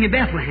not living in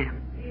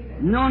Bethlehem.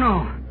 No,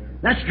 no.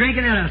 That's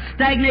drinking out of a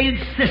stagnated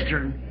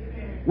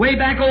cistern. Way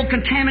back old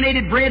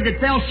contaminated bread that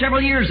fell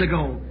several years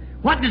ago.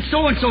 What did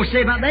so-and-so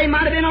say about it? They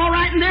might have been all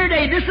right in their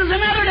day. This is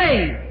another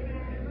day.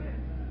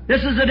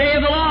 This is the day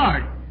of the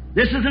Lord.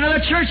 This is another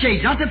church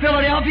age, not the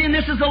Philadelphia, and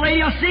this is the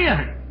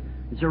Laodicea.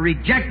 It's a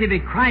rejected,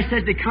 and Christ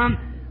has become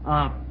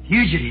a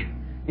fugitive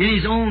in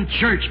His own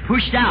church,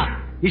 pushed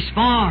out. He's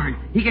foreign.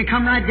 He can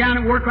come right down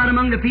and work right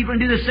among the people and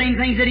do the same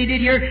things that He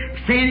did here,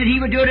 saying that He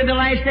would do it in the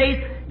last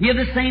days, give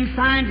the same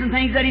signs and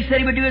things that He said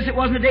He would do as it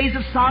was in the days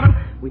of Sodom.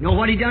 We know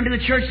what He done to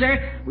the church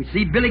there. We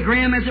see Billy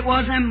Graham as it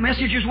was, and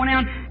messengers went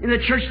out in the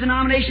church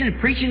denomination and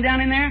preaching down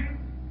in there.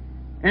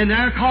 And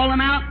there called them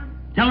out,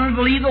 telling them to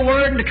believe the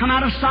Word and to come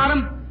out of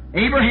Sodom.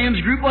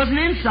 Abraham's group wasn't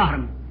in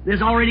Sodom. It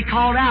was already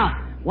called out.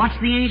 Watch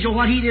the angel,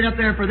 what he did up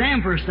there for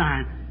them for a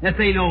sign, that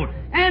they know.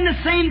 And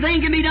the same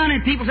thing can be done,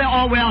 and people say,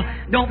 oh, well,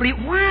 don't believe.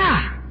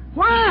 Why?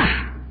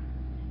 Why?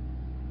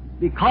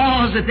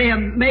 Because that they have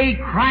made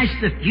Christ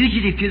the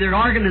fugitive to their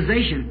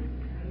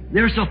organization.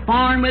 They're so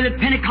foreign with it,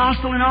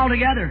 Pentecostal and all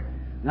together.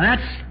 Now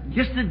that's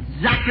just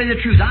exactly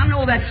the truth. I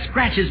know that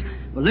scratches,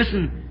 but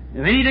listen,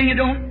 if anything you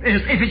don't,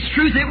 if it's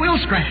truth, it will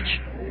scratch.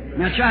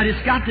 That's right,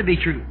 it's got to be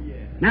true.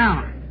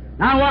 Now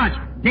watch,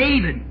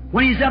 David,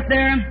 when he's up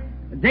there,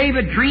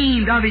 David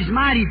dreamed of his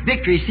mighty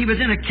victories. He was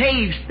in a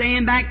cave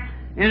staying back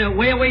and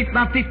way away from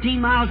about 15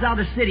 miles out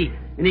of the city.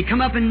 And he come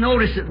up and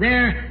noticed that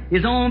there,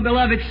 his own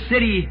beloved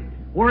city,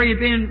 where he had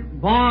been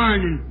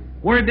born and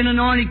where he had been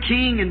anointed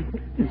king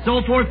and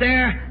so forth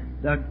there,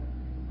 the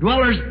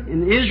dwellers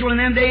in Israel in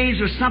them days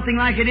was something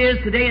like it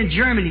is today in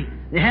Germany.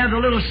 They have the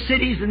little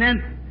cities, and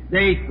then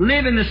they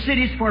live in the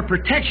cities for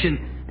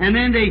protection. And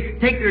then they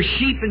take their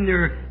sheep and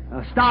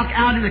their stock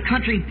out in the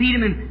country and feed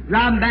them and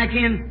drive them back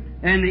in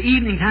the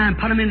evening time,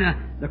 put them in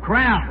the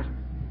corrals.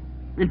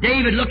 And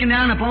David, looking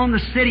down upon the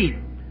city,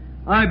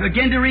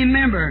 began to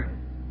remember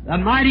the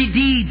mighty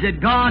deeds that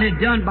God had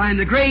done by him,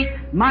 the great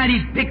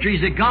mighty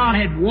victories that God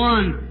had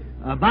won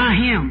by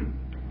him.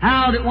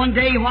 How that one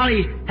day while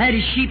he had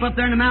his sheep up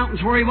there in the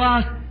mountains where he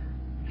was,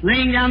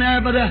 laying down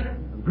there by the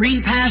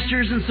green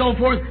pastures and so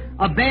forth,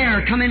 a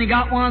bear come in and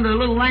got one of the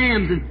little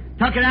lambs and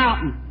took it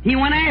out, and he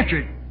went after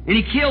it, and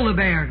he killed the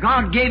bear.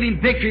 God gave him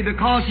victory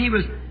because he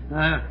was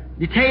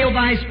detailed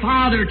by his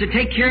father to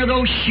take care of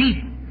those sheep.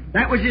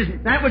 That was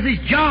his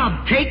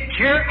job, take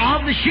care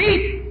of the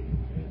sheep.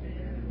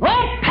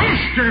 Oh,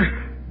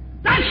 pastor,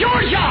 that's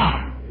your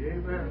job.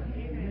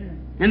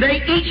 And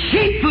they eat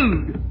sheep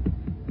food.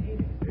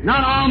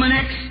 Not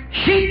almanacs,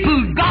 sheep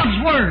food,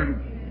 God's Word.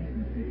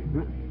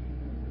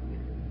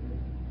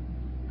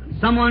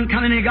 Someone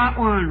come in and got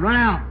one, run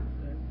out.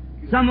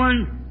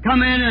 Someone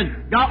come in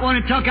and got one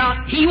and took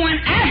out. He went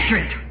after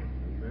it.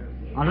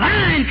 A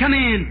lion come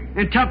in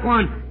and took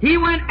one. He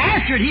went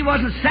after it. He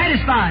wasn't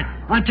satisfied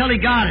until he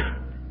got it.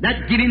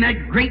 That gave him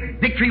that great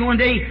victory one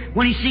day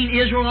when he seen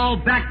Israel all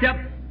backed up.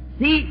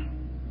 See,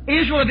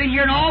 Israel had been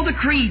hearing all the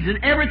creeds and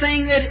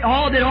everything that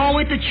all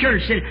went to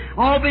church, that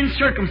all been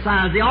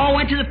circumcised. They all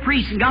went to the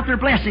priests and got their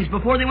blessings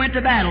before they went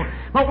to battle.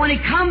 But when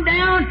it come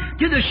down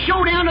to the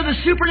showdown of the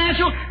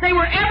supernatural, they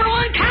were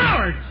everyone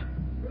cowards.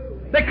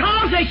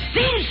 Because they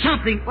seen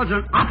something was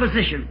an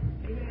opposition.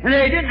 And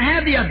they didn't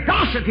have the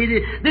audacity.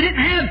 They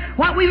didn't have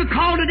what we would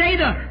call today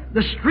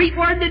the street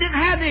word. They didn't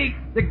have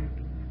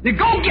the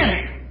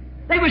go-get-it.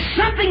 There was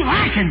something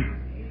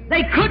lacking.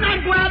 They could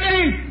not go out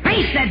there and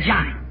face that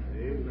giant.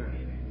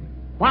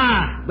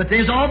 Why? But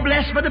they's all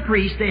blessed by the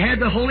priest. They had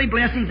the holy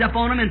blessings up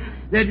on them, and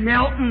they'd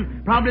knelt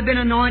and probably been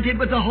anointed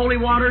with the holy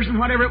waters and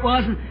whatever it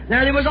was, and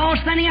there they was all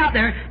standing out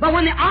there. But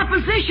when the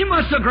opposition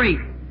was so great,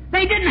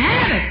 they didn't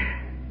have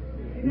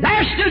it.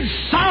 There stood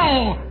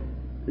Saul,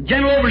 the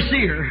general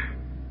overseer,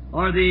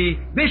 or the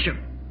bishop,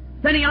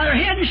 standing out there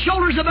head and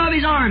shoulders above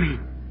his army.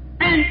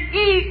 And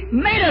he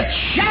made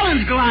a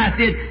challenge, Goliath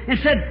did, and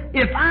said,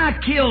 if I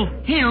kill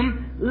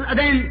him,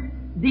 then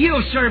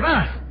you'll serve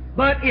us.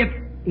 But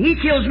if he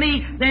kills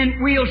me, then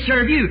we'll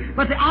serve you.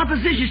 But the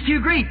opposition's too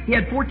great. He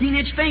had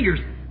 14-inch fingers.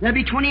 That'd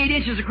be 28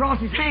 inches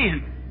across his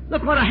hand.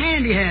 Look what a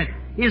hand he had.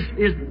 His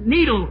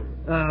needle,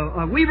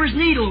 a weaver's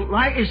needle,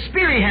 like his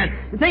spear he had.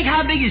 And think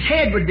how big his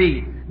head would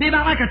be. Be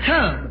about like a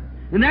tub.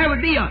 And there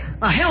would be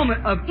a helmet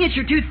of inch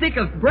or two thick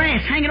of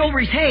brass hanging over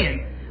his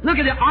head. Look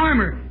at the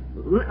armor.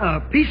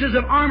 Pieces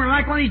of armor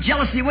like one of these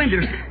jealousy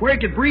windows where he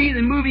could breathe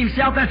and move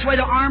himself. That's the way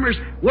the armors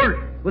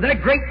work. With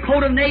that great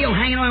coat of nail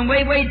hanging on him,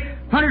 weighed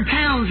 100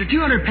 pounds or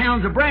 200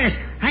 pounds of brass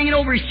hanging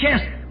over his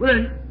chest with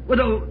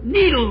a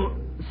needle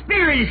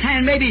spear in his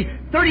hand, maybe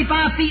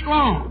 35 feet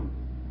long.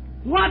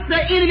 What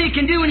the enemy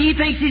can do when he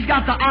thinks he's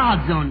got the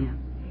odds on you.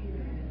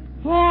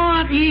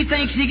 What he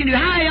thinks he can do.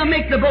 How he'll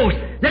make the boast.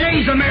 The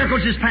days of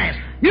miracles is past.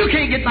 You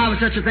can't get by with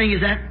such a thing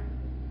as that.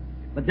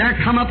 But there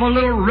come up a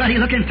little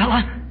ruddy-looking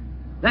fella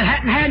that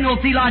hadn't had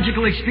no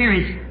theological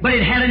experience, but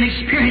it had an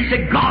experience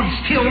that God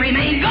still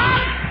remained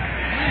God.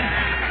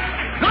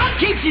 God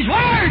keeps His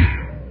Word.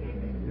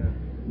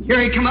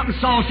 Here he come up and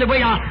Saul said,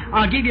 well,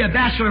 I'll give you a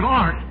Bachelor of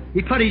Art.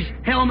 He put his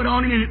helmet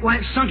on him and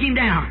it sunk him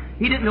down.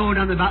 He didn't know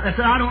nothing about that. I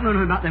said, I don't know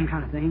nothing about them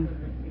kind of things.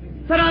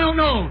 I said, I don't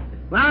know.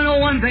 But I know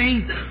one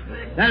thing.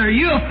 That are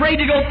you afraid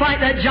to go fight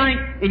that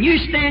giant, and you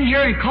stand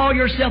here and call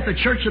yourself the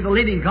Church of the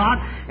Living God,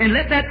 and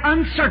let that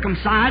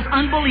uncircumcised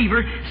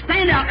unbeliever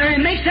stand out there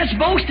and make such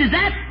boast as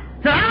that?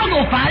 That I'll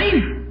go fight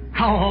him.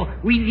 Oh,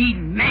 we need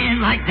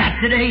man like that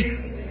today.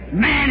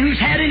 Man who's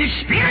had an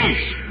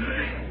experience.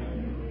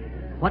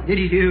 What did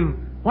he do?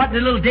 What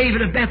did little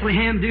David of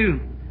Bethlehem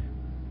do?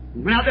 He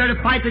went out there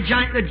to fight the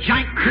giant. The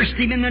giant cursed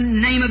him in the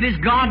name of his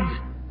gods.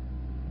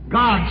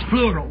 Gods,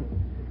 plural.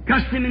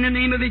 Cussed him in the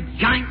name of his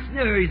giants.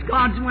 His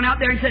gods went out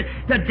there and said,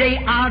 today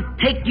I'll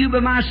take you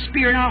by my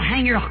spear and I'll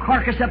hang your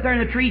carcass up there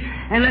in the tree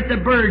and let the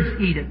birds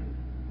eat it.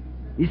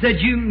 He said,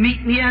 you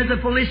meet me as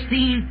a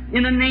Philistine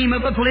in the name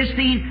of a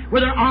Philistine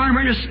with an armor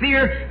and a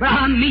spear, but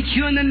I'll meet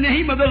you in the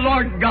name of the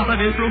Lord God of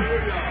Israel.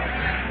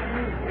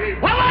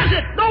 What was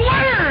it? The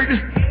Word!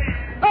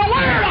 The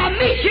Word! I'll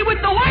meet you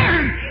with the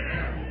Word!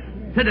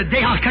 He said,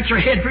 today I'll cut your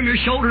head from your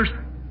shoulders.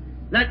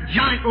 That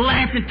giant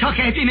laughed and took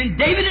after him, and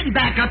David didn't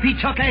back up. He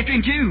took after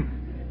him too.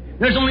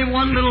 There's only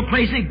one little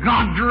place, and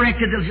God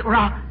directed the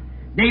route.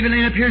 David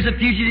laying up here as a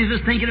fugitive was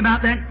thinking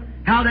about that,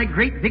 how that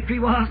great victory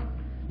was.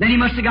 Then he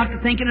must have got to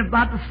thinking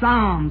about the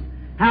Psalms,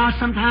 how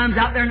sometimes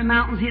out there in the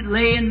mountains he'd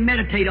lay and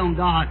meditate on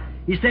God.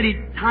 He said he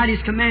tied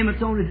his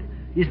commandments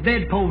on his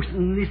bedpost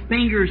and his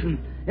fingers, and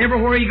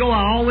everywhere he go,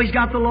 I always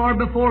got the Lord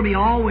before me,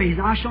 always.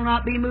 I shall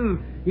not be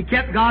moved. He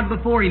kept God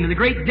before him, and the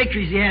great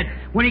victories he had.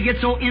 When he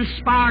gets so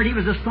inspired, he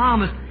was a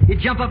psalmist. He'd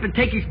jump up and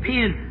take his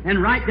pen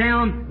and write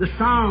down the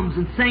Psalms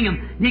and sing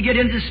them. He'd get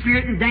into the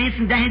Spirit and dance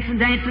and dance and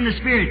dance in the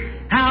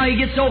Spirit. How he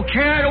gets so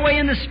carried away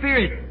in the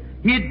Spirit.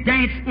 He'd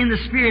dance in the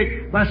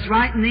Spirit by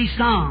writing these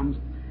Psalms.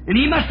 And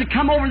he must have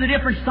come over the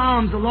different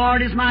Psalms. The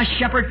Lord is my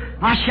shepherd,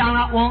 I shall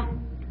not want.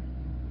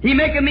 He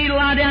maketh me to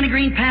lie down in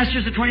green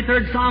pastures, the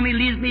 23rd Psalm. He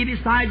leads me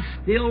beside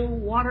still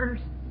waters.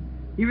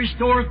 He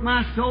restoreth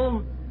my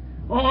soul.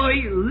 Oh,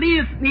 He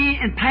leadeth me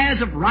in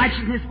paths of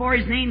righteousness for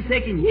His name's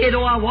sake. And yea,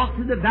 though I walk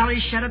through the valley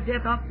of shadow of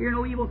death, I'll fear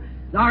no evil.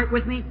 Thou art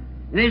with me.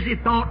 And as he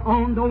thought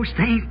on those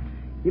things,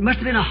 it must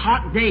have been a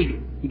hot day.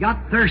 He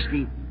got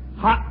thirsty,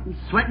 hot and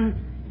sweating.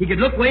 He could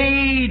look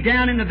way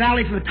down in the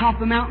valley from the top of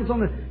the mountains on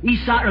the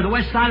east side, or the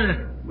west side of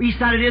the east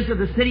side it is of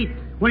the city.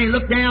 When he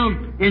looked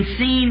down and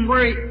seen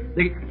where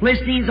the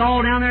Philistines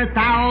all down there,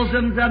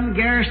 thousands of them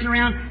garrisoned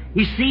around,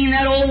 he seen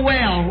that old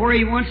well where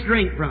he once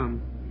drank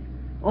from.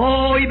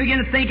 Oh, he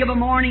began to think of a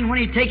morning when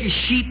he'd take his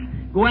sheep,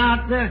 go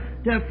out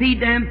to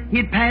feed them.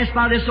 He'd pass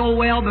by this old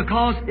well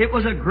because it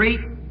was a great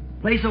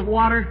place of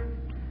water.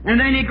 And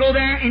then he'd go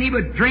there and he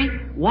would drink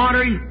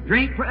water and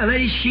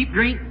let his sheep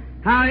drink.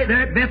 How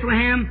there at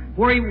Bethlehem,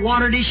 where he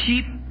watered his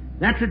sheep,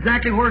 that's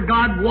exactly where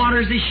God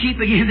waters his sheep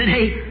again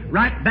today,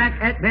 right back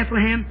at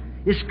Bethlehem.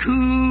 This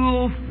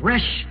cool,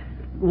 fresh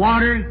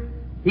water.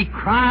 He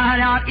cried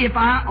out, if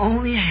I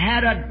only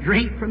had a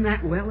drink from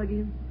that well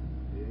again.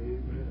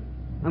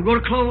 I'm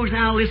going to close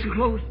now. Listen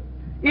close.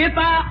 If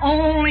I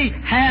only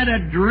had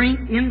a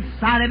drink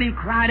inside of him,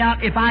 cried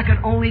out, if I could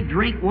only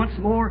drink once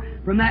more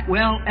from that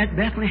well at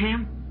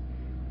Bethlehem.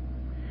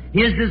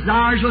 His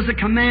desires was a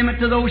commandment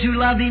to those who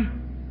loved him.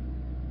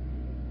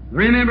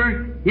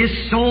 Remember, his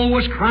soul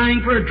was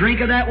crying for a drink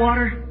of that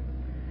water.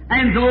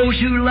 And those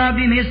who loved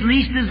him, his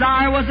least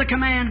desire was a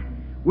command.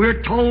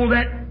 We're told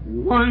that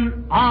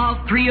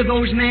three of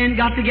those men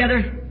got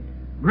together.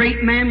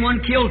 Great man,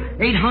 one killed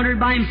 800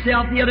 by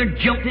himself. The other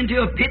jumped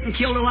into a pit and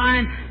killed a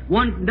lion.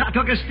 One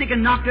took a stick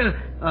and knocked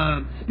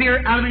a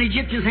spear out of an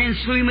Egyptian's hand,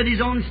 slew him with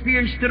his own spear,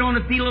 and stood on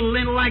the field of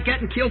lintel like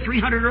that and killed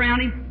 300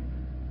 around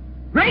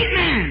him. Great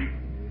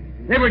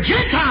man! They were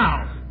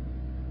Gentiles.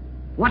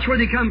 Watch where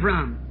they come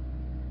from.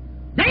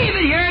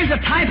 David here is a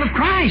type of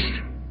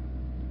Christ.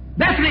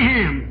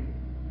 Bethlehem.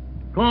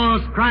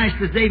 Because Christ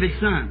is David's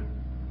son.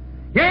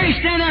 Here he's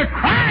standing there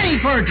crying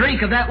for a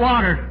drink of that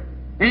water.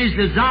 And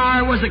his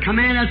desire was a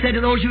command. I said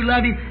to those who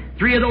loved him,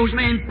 three of those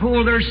men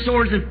pulled their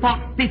swords and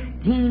fought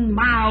 15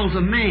 miles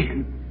of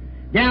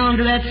man down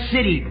to that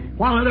city,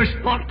 while others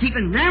fought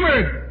keeping.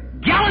 Remember,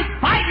 gallant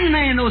fighting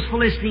men, those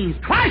Philistines,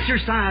 twice their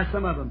size,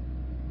 some of them.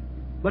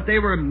 But they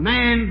were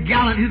man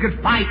gallant who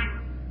could fight.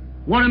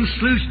 One of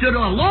them stood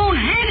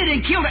alone-handed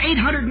and killed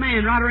 800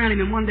 men right around him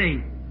in one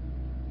day.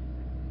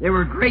 They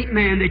were great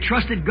men. They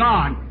trusted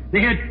God.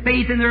 They had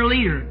faith in their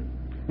leader.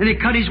 And they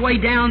cut his way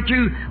down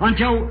through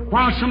until,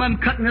 while some of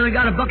them cut, nearly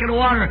got a bucket of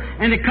water,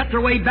 and they cut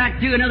their way back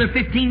through another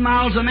 15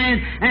 miles of man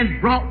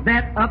and brought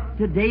that up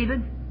to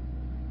David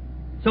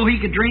so he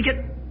could drink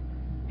it.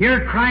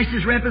 Here Christ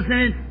is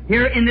represented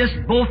here in this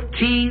both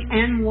king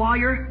and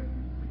warrior,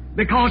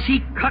 because he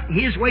cut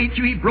his way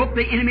through. He broke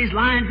the enemy's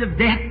lines of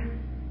death.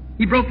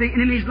 He broke the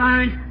enemy's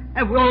lines,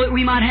 well, that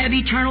we might have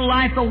eternal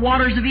life, the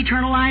waters of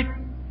eternal life.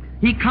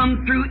 He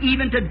come through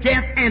even to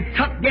death and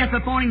took death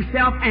upon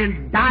himself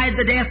and died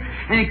the death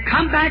and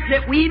come back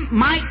that we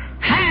might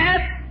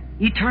have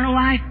eternal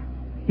life.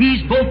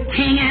 He's both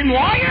king and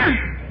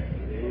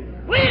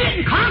warrior. We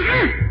didn't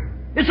conquer.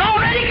 It's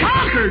already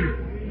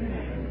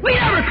conquered. We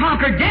never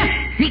conquered death.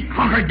 He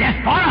conquered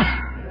death for us.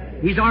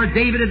 He's our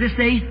David of this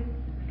day.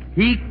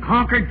 He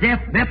conquered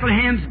death.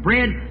 Bethlehem's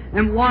bread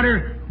and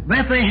water.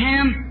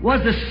 Bethlehem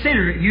was the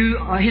center. You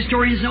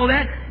historians know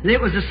that.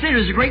 It was the center.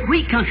 There's a great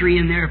wheat country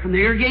in there from the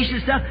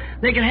irrigation stuff.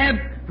 They could have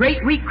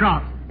great wheat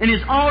crops. And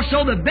it's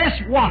also the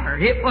best water.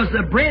 It was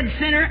the bread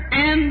center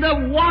and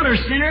the water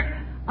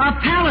center of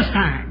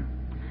Palestine.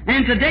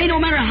 And today, no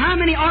matter how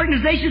many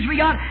organizations we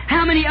got,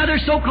 how many other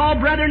so-called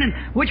brethren,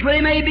 and which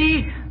they may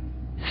be,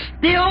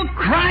 still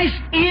Christ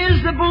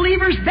is the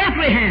believer's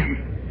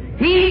Bethlehem.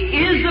 He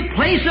is the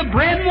place of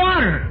bread and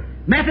water.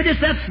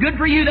 Methodists, that's good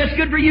for you. That's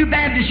good for you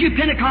Baptists, you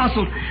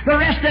Pentecostals, the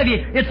rest of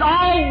you. It's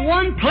all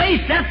one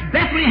place. That's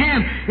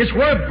Bethlehem. It's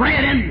where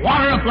bread and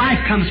water of life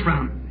comes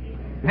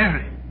from.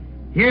 There.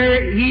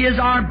 Here He is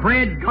our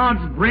bread,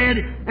 God's bread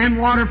and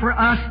water for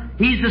us.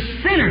 He's the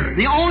center.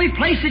 The only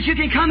place that you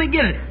can come and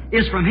get it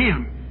is from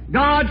Him.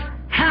 God's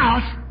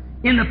house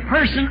in the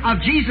person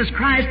of Jesus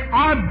Christ,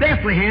 our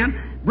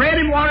Bethlehem, bread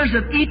and waters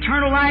of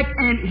eternal life,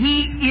 and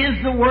He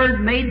is the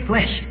Word made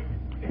flesh.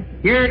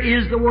 Here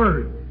is the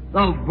Word,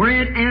 the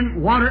bread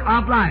and water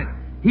of life.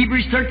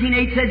 Hebrews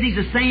 13:8 says He's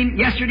the same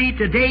yesterday,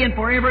 today, and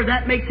forever.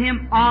 That makes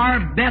Him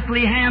our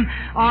Bethlehem,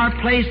 our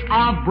place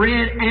of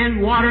bread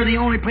and water, the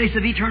only place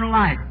of eternal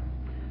life.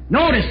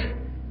 Notice,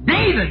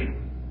 David,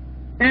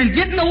 and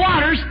getting the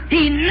waters,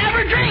 he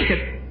never drank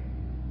it.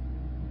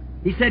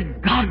 He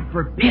said, God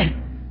forbid.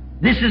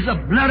 This is the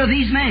blood of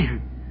these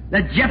men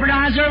that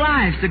jeopardize their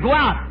lives to go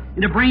out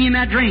and to bring Him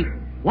that drink.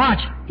 Watch,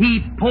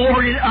 he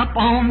poured it up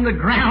on the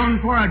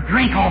ground for a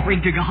drink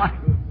offering to God.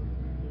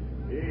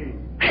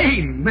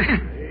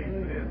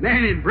 Amen.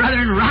 Man and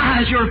brethren,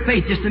 rise your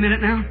faith just a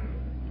minute now.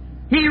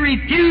 He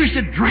refused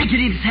to drink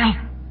it himself.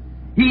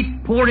 He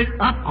poured it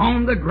up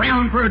on the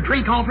ground for a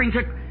drink offering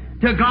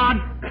to God.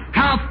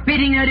 How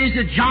fitting that is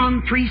to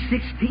John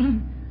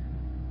 3:16.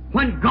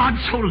 When God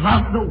so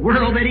loved the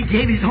world that He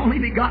gave His only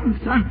begotten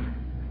Son.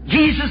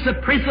 Jesus, the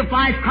Prince of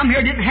Life, come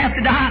here, didn't have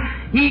to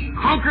die. He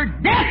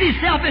conquered death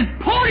Himself and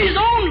poured His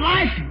own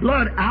life's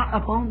blood out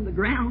upon the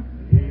ground.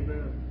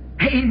 Amen.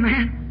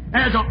 Amen.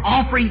 As an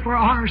offering for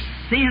our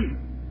sin.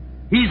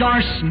 He's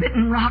our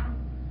smitten rock.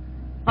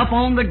 Up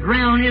on the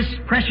ground, His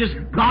precious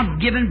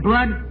God-given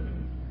blood.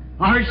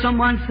 I heard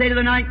someone say the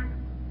other night,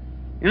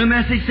 in a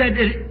message, said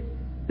that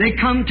they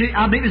come to,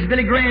 I believe it was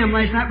Billy Graham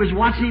last night was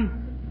watching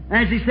him,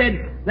 as he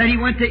said that he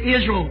went to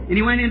Israel, and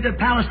he went into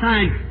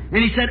Palestine,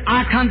 and he said,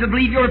 I come to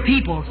believe your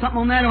people, something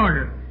on that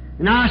order.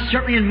 And I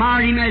certainly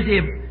admired him as he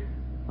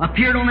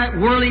appeared on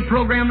that worldly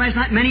program last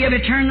night. Many of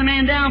you turned the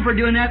man down for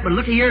doing that, but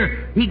look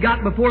here, he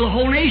got before the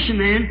whole nation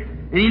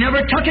then, and he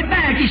never took it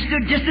back. He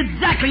stood just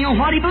exactly on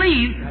what he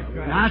believed.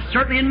 Right. And I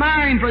certainly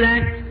admire him for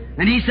that.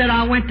 And he said,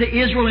 I went to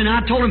Israel and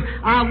I told him,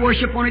 I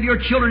worship one of your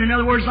children. In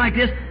other words, like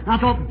this. I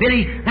thought,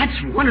 Billy, that's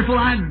wonderful.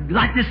 I'd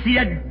like to see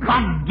that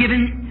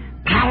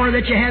God-given power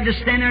that you have to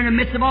stand there in the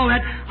midst of all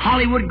that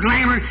Hollywood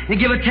glamour and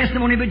give a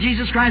testimony about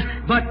Jesus Christ.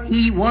 But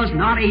he was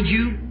not a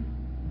Jew.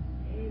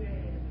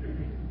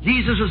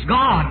 Jesus was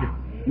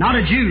God, not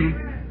a Jew.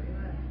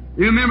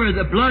 You remember,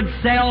 the blood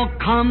cell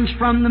comes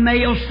from the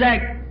male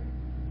sex.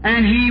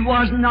 And He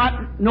was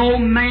not no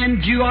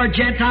man, Jew or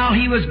Gentile.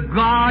 He was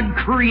God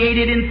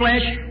created in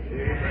flesh.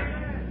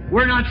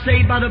 We're not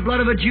saved by the blood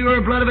of a Jew or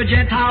the blood of a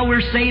Gentile.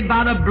 We're saved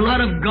by the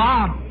blood of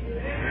God.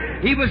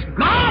 He was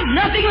God,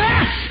 nothing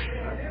less.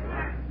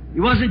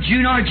 He wasn't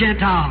Jew nor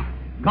Gentile.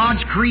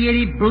 God's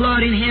created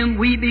blood in Him.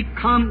 We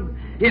become,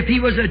 if He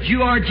was a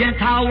Jew or a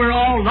Gentile, we're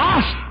all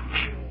lost.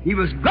 He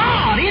was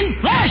God in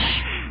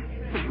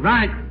flesh.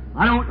 Right.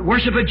 I don't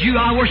worship a Jew.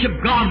 I worship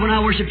God when I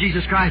worship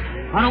Jesus Christ.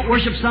 I don't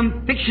worship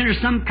some fiction or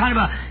some kind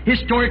of a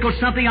historical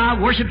something. I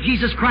worship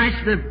Jesus Christ,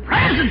 the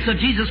presence of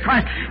Jesus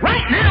Christ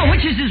right now, which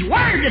is His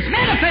Word that's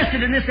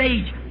manifested in this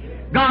age.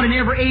 God in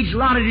every age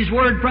allotted His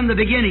Word from the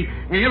beginning.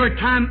 And every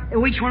time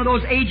each one of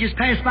those ages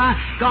pass by,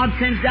 God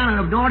sends down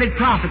an anointed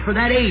prophet for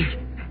that age.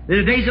 In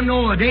the days of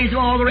Noah, the days of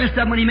all the rest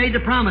of them when He made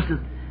the promises.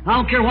 I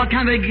don't care what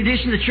kind of a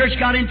condition the church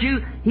got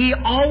into, He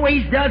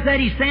always does that.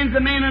 He sends a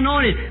man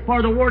anointed,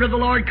 for the word of the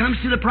Lord comes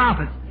to the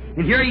prophets.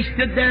 And here He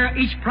stood there,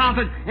 each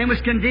prophet, and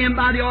was condemned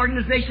by the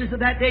organizations of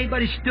that day,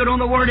 but He stood on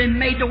the Word and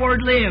made the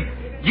Word live.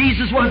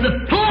 Jesus was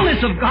the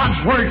fullness of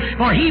God's Word,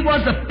 for He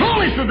was the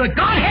fullness of the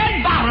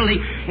Godhead bodily,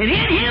 and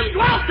in Him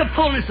dwelt the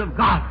fullness of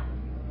God.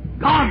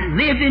 God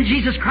lived in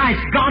Jesus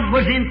Christ. God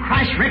was in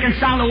Christ,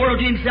 reconciling the world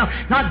to Himself,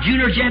 not Jew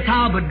nor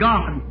Gentile, but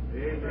God.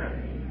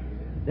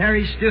 There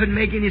He stood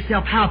making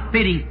Himself how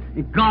fitting.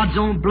 And God's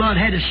own blood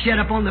had to shed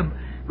upon the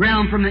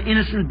ground from the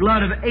innocent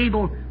blood of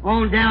Abel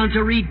on down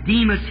to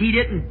redeem us. He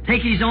didn't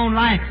take His own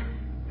life.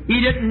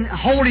 He didn't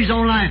hold His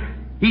own life.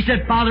 He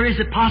said, Father, is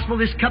it possible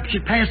this cup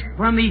should pass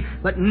from me?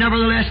 But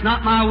nevertheless,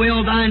 not my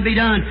will, thine be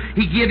done.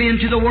 He gave in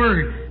to the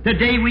Word.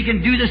 Today we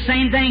can do the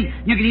same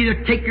thing. You can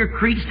either take your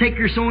creeds, take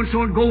your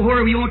so-and-so and go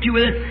wherever you want to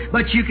with it.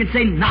 But you can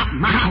say, not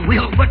my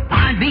will, but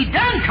thine be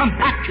done. Come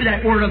back to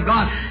that Word of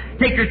God.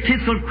 Take your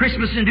tinsel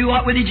Christmas and do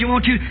what with it you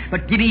want to.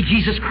 But give me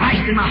Jesus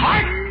Christ in my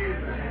heart.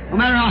 No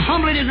matter how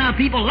humble it is now,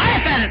 people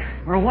laugh at it.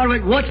 Or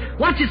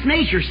what's its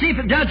nature? See if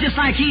it does just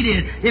like He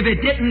did. If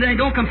it didn't, then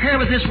don't compare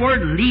with this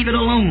Word. Leave it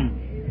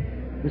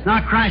alone. It's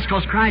not Christ,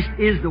 because Christ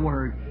is the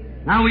Word.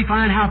 Now we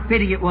find how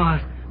fitting it was.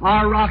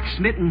 Our rock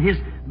smitten, His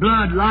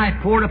blood, life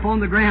poured upon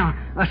the ground,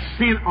 a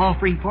sin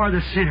offering for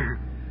the sinner.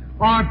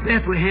 Our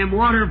Bethlehem,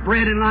 water,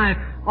 bread, and life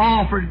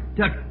offered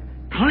to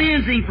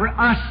cleansing for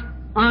us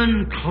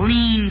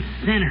unclean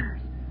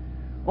sinners.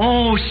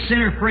 Oh,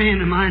 sinner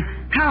friend of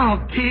mine,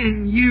 how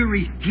can you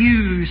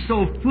refuse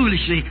so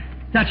foolishly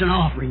such an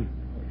offering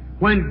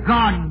when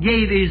God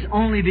gave His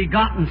only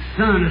begotten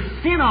Son,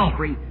 a sin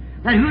offering,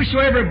 that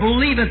whosoever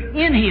believeth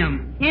in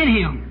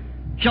Him,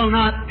 shall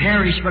not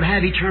perish but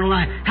have eternal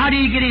life? How do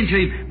you get into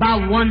Him?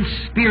 By one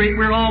Spirit.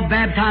 We're all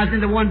baptized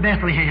into one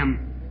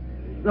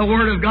Bethlehem. The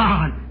Word of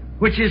God,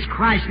 which is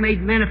Christ made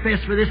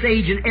manifest for this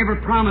age, and every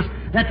promise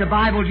that the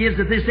Bible gives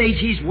at this age,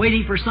 He's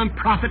waiting for some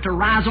prophet to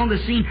rise on the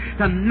scene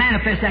to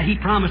manifest that He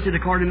promised it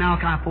according to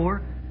Malachi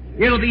 4.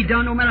 It'll be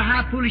done no matter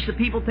how foolish the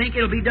people think.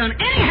 It'll be done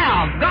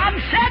anyhow. God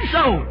said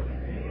so.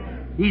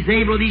 He's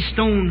able, these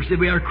stones, if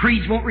our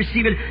creeds won't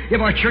receive it, if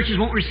our churches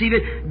won't receive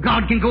it,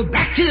 God can go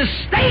back to the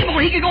stable.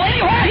 He can go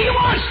anywhere He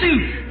wants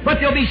to. But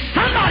there'll be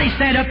somebody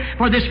stand up,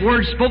 for this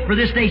Word spoke for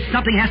this day.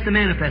 Something has to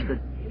manifest it.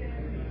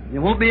 It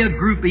won't be a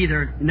group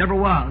either. It never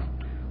was.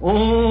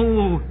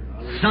 Oh,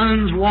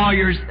 sons,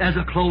 warriors, as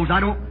a close. I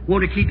don't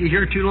want to keep you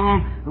here too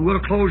long. I'm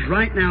going to close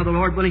right now, the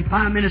Lord willing,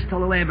 5 minutes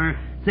till 11, or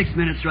 6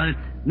 minutes rather.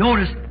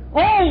 Notice,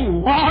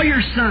 oh,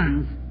 warrior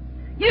sons,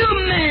 you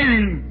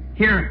men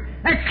here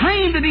that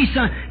claim to be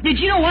sons. Did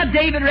you know what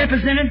David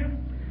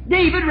represented?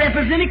 David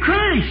represented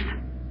Christ.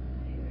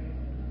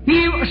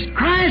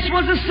 Christ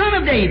was the son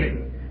of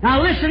David.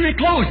 Now listen in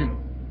closing.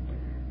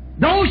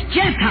 Those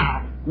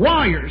Gentile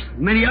warriors,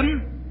 many of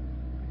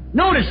them,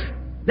 notice,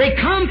 they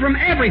come from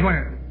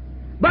everywhere.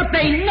 But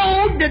they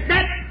know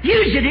that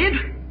fugitive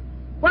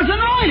was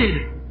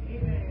anointed.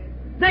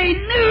 They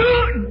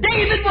knew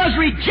David was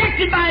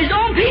rejected by his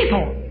own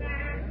people.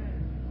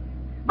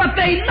 But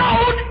they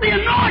know that the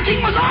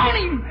anointing was on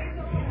him.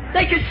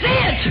 They could see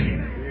it.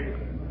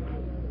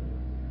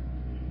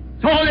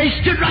 So they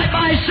stood right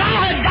by his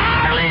side,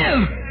 die or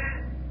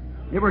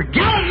live. They were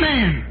gallant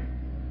men.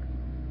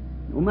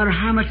 No matter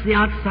how much the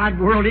outside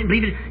world didn't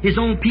believe it, his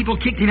own people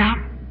kicked him out.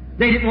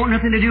 They didn't want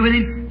nothing to do with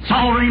him.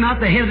 Saul ran him out.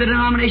 The head of the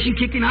denomination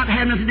kicked him out.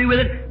 Had nothing to do with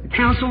it. The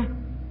council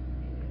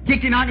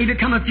kicked him out, and he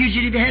became a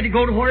fugitive. He had to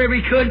go to wherever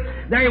he could.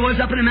 There he was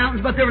up in the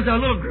mountains, but there was a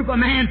little group of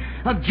men,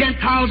 of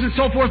Gentiles and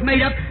so forth, made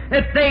up.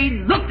 If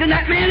they looked in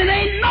that man, and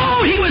they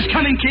know he was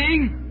coming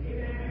king.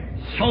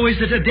 So is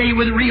it today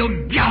with real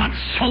gallant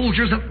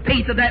soldiers of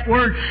faith of that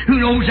Word, who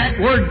knows that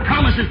Word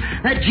promises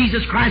that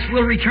Jesus Christ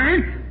will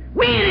return.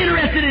 We ain't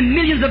interested in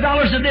millions of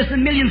dollars of this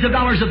and millions of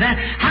dollars of that.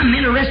 I'm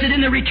interested in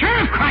the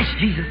return of Christ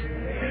Jesus.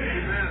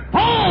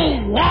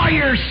 Oh,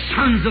 warrior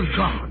sons of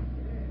God.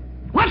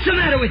 What's the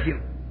matter with you?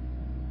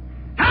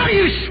 How do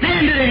you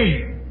stand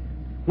today?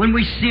 When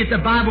we see it, the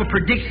Bible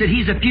predicts that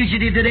he's a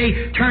fugitive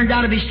today, turned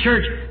out of his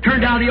church,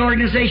 turned out of the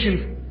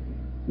organizations.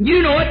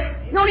 You know it.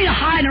 You don't need to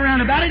hide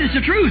around about it. It's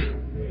the truth.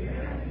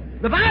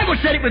 The Bible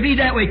said it would be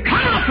that way. Come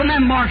out from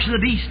them marks of the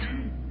beast.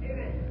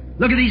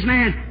 Look at these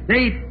men.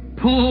 They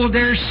pulled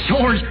their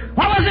swords.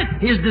 What was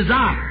it? His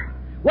desire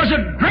was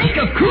a drink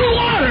of cool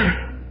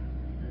water.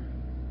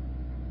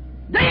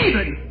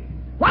 David,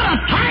 what a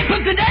type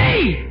of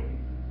today!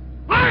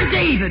 Our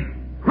David,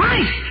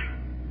 Christ.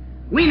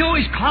 We know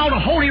he's called a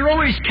holy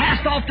roller. He's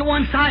cast off to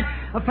one side,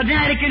 a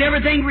fanatic and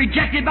everything,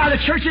 rejected by the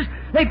churches.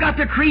 They've got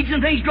their creeds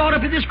and things drawn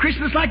up at this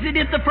Christmas like they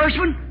did the first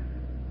one.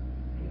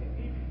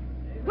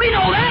 We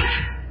know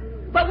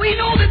that, but we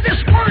know that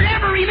this word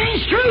ever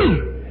remains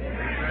true,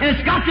 and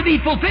it's got to be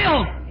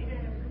fulfilled.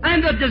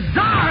 And the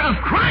desire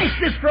of Christ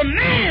is for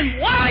men,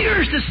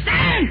 warriors, to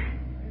stand.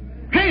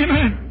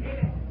 Amen.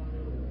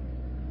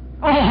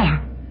 Oh,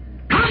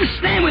 come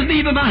stand with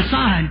me by my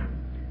side.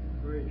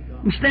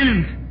 I'm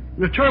standing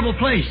in a terrible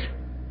place.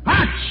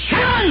 I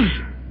challenge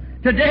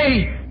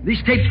today,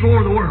 these tapes go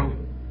over the world.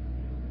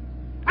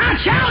 I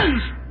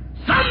challenge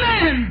some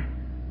man,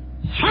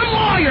 some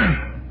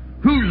warrior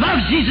who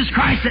loves Jesus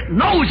Christ, that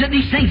knows that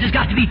these things has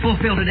got to be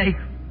fulfilled today.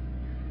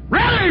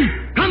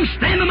 Brethren, come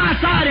stand by my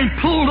side and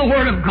pull the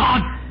Word of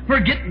God.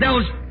 Forget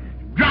those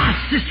dry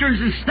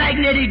cisterns and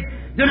stagnated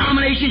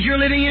denominations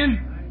you're living in.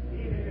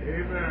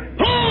 Amen.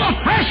 Pull the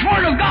fresh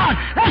Word of God.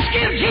 Let's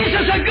give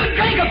Jesus a good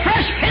drink of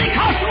fresh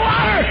Pentecostal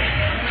water.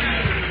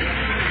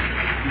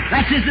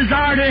 That's His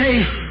desire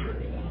today.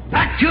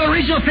 Back to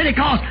original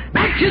Pentecost.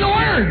 Back to the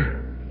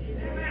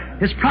Word.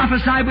 It's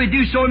prophesied we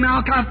do so in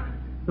Malachi,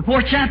 the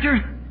 4th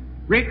chapter.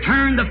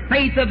 Return the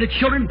faith of the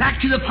children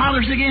back to the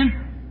fathers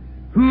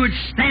again. Who would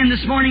stand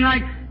this morning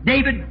like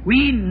David?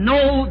 We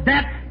know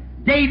that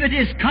David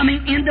is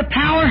coming into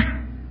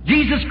power.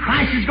 Jesus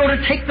Christ is going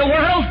to take the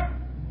world.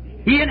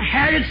 He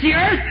inherits the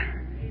earth.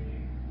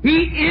 He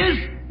is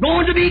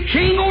going to be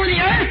king over the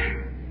earth.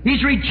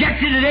 He's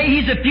rejected today.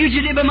 He's a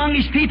fugitive among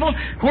his people.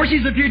 Of course,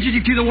 he's a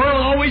fugitive to the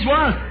world, always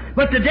was.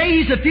 But today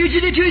he's a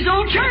fugitive to his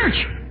own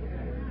church.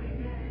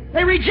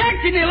 They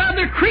reject Him. They love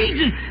their creeds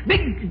and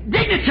big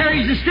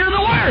dignitaries instead of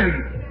the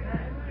Word.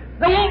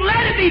 They won't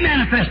let it be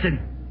manifested.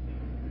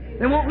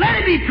 They won't let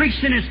it be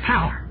preached in its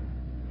power.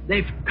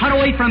 They've cut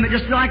away from it,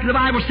 just like the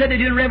Bible said they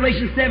did in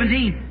Revelation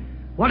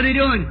 17. What are they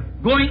doing?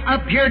 Going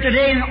up here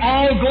today and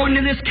all going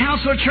to this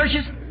council of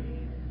churches?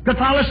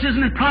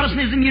 Catholicism and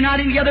Protestantism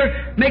uniting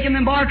together, making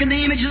them bark in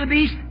the image of the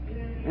beast?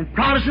 And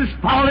Protestants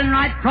following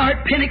right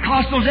part,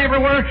 Pentecostals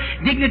everywhere,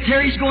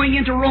 dignitaries going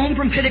into Rome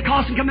from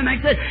Pentecost and coming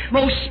back to that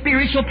most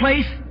spiritual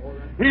place.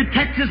 And in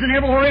Texas and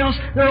everywhere else,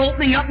 they're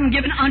opening up and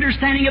giving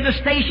understanding of the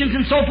stations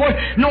and so forth,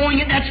 knowing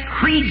that that's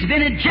creed's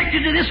been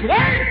injected to this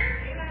Word.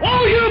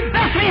 Oh, you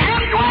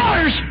Bethlehem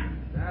dwellers!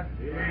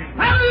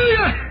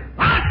 Hallelujah!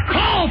 I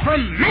call for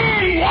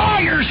man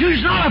warriors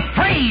who's not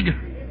afraid.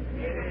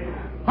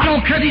 I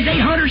don't care if he's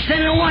 800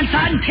 standing on one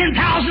side and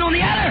 10,000 on the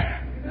other.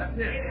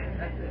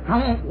 I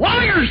want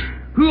warriors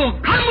who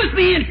will come with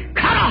me and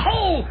cut a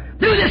hole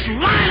through this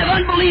line of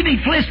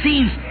unbelieving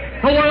Philistines.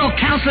 The World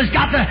Council has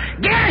got the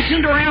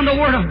garrisoned around the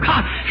Word of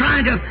God,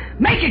 trying to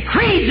make it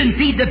creeds and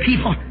feed the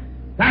people.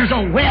 There's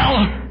a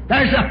well,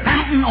 there's a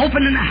fountain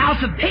open in the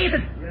house of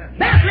David.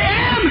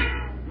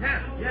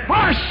 Bethlehem! For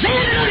our sin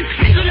and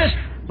uncleanness,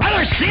 but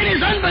our sin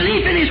is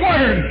unbelief in His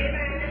Word.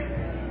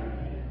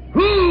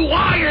 Who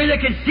warrior that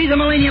can see the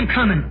millennium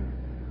coming?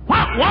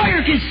 What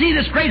warrior can see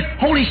this great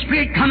Holy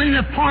Spirit coming in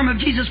the form of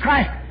Jesus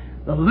Christ?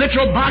 The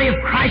literal body of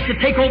Christ to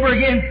take over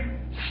again.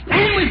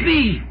 Stand with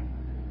me.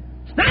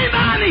 Stand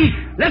by me.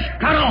 Let's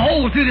cut a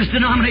hole through this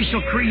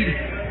denominational creed.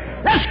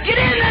 Let's get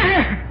in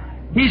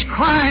there. He's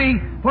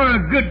crying for a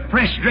good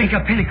fresh drink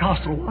of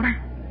Pentecostal water.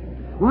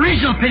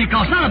 Original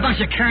Pentecost, not a bunch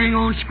of carrying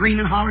on,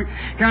 screaming, hollering.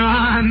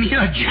 I mean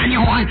a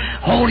genuine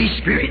Holy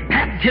Spirit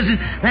baptism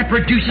that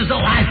produces the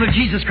life of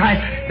Jesus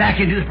Christ back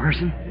into the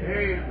person.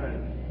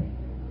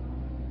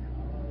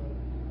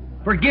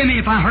 Forgive me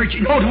if I hurt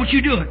you. No, don't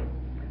you do it.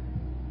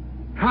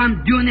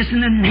 I'm doing this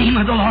in the name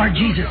of the Lord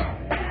Jesus.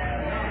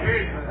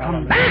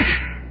 Come back.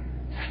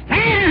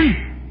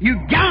 Stand, you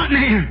gallant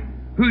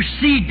man who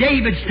see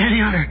David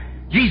standing under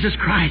Jesus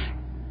Christ.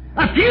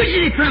 A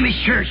fugitive from his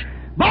church,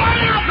 born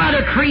out by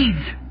the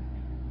creeds.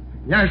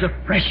 There's a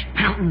fresh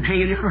fountain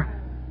hanging there.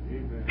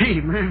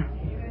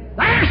 Amen.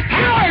 There's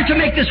power to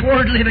make this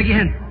Word live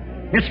again.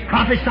 It's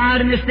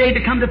prophesied in this day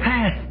to come to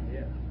pass.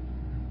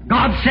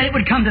 God said it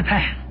would come to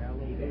pass.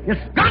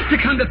 It's got to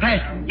come to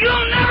pass.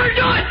 You'll never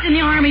do it in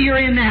the army you're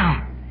in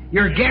now.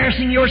 You're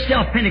garrisoning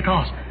yourself,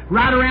 Pentecost,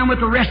 right around with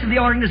the rest of the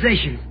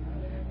organizations,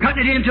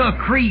 cutting it into a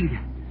creed.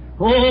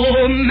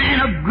 Oh,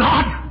 man of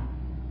God,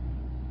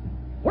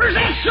 where's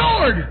that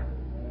sword?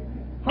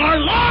 Our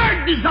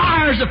Lord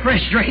desires a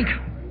fresh drink.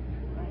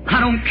 I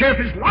don't care if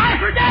it's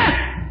life or death.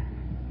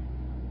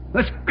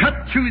 Let's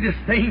cut through this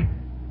thing.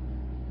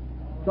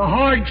 So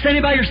hard,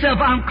 standing by yourself,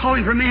 I'm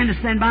calling for man to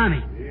stand by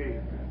me.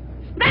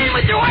 Stand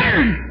with your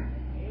Word.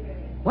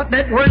 What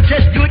that Word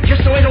says, do it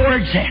just the way the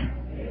Word said.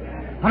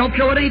 I don't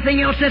care what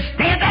anything else says,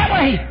 stand that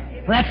way.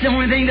 Well, that's the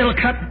only thing that'll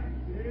cut.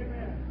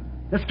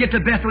 Let's get to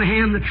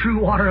Bethlehem, the true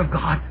water of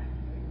God.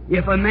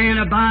 If a man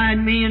abide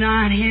in me and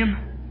I in him,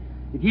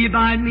 if ye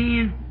abide in me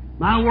and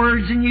my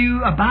words in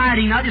you,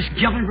 abiding, not just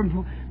jumping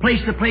from place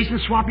to place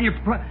and swapping your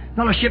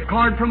fellowship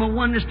card from a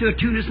oneness to a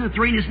two-ness and a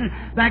three-ness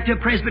and back to a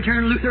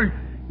Presbyterian Lutheran.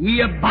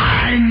 Ye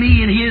abide in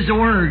me and His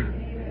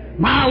Word.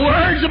 My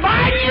words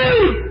abide in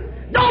you.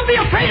 Don't be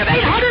afraid of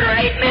 800 or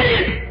 8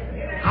 million.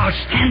 I'll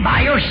stand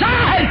by your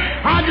side.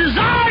 I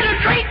desire to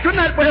drink from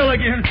that well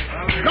again.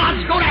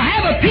 God's going to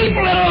have a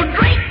people that will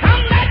drink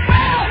from that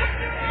well.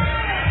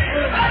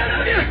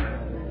 Hallelujah.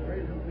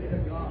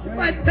 You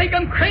might think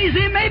I'm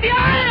crazy, maybe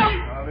I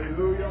am.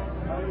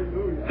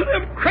 But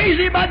I'm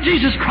crazy about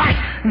Jesus Christ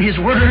and His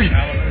Word. If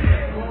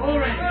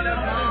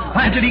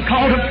I have to be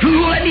called a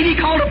fool, let me be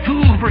called a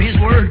fool for His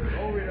Word.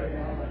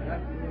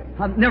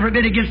 I've never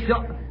been against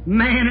the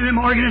man in them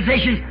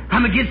organizations.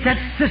 I'm against that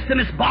system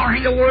that's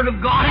barring the Word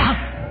of God out.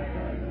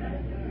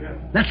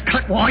 Let's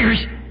cut warriors.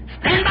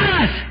 Stand by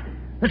us.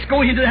 Let's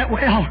go into that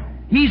well.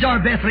 He's our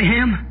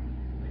Bethlehem.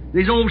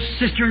 These old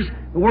cisterns,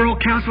 the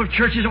World Council of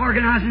Churches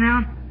organizing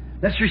now.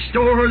 Let's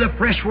restore the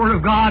fresh Word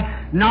of God,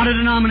 not a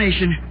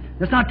denomination.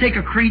 Let's not take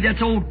a creed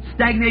that's old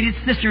stagnated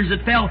cisterns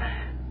that fell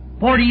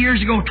 40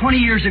 years ago, 20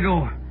 years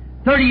ago,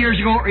 30 years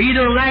ago, or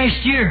either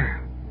last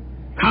year.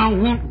 I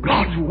want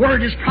God's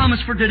Word as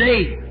promised for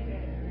today.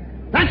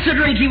 That's the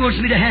drink He wants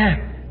me to have.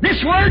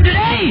 This Word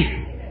today.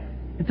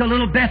 It's a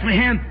little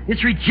Bethlehem.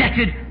 It's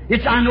rejected.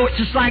 I know it's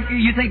just like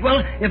you think,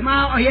 well,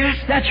 yes,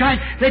 that's right.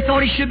 They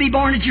thought He should be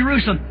born in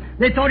Jerusalem.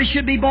 They thought He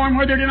should be born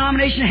where their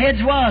denomination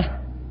heads was.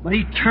 But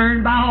He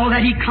turned by all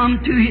that. He come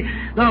to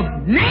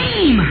the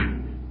name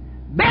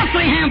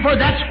Bethlehem, for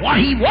that's what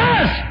He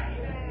was.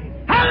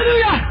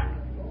 Hallelujah!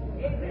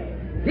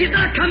 He's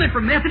not coming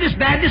for Methodist,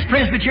 Baptist,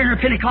 Presbyterian, or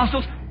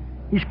Pentecostals.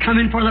 He's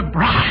coming for the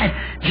bride,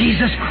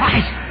 Jesus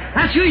Christ.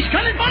 That's who He's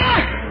coming for.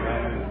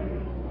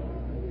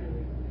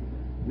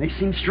 It may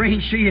seem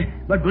strange to you,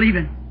 but believe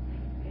it.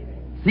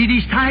 See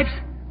these types?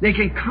 They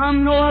can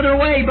come no other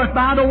way but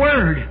by the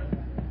Word.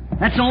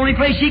 That's the only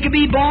place He could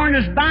be born,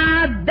 is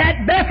by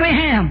that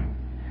Bethlehem.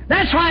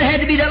 That's why it had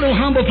to be that little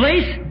humble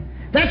place.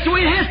 That's the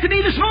way it has to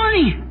be this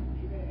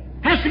morning.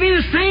 Has to be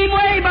the same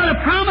way by the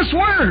promised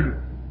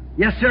Word.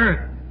 Yes,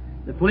 sir.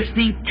 The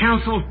Philistine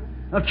Council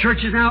of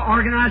churches now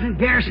organizing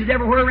garrisons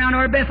everywhere around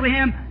our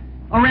Bethlehem.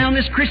 Around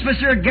this Christmas,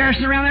 there are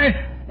garrisons around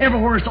there.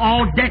 Everywhere it's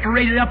all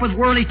decorated up with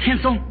worldly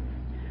tinsel.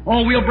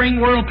 Oh, we'll bring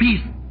world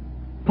peace.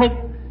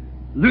 Pope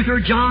Luther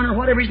John, or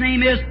whatever his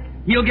name is,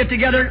 he'll get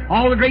together,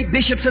 all the great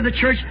bishops of the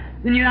church,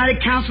 the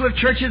United Council of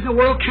Churches, the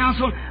World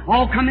Council,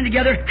 all coming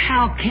together.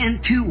 How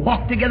can two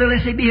walk together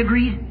unless they be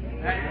agreed?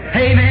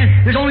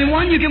 Amen. There's only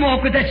one you can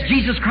walk with, that's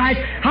Jesus Christ.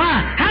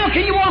 How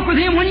can you walk with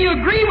Him when you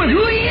agree with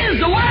who He is,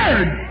 the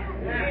Word?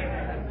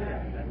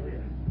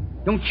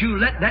 Don't you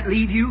let that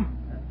leave you.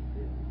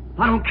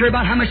 I don't care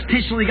about how much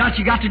tinsel they got.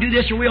 You got to do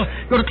this, or we'll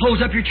go to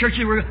close up your church.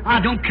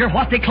 I don't care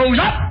what they close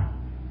up.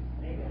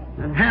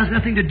 It has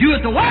nothing to do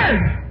with the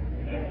Word.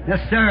 Yes,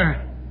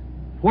 sir.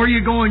 Where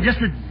you're going, just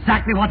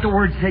exactly what the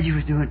Word said you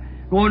was doing.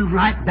 Going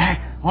right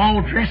back,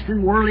 all dressed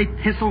in worldly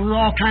tinsel with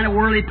all kind of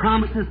worldly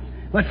promises.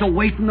 But it's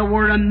away from the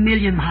Word a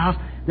million miles.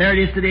 There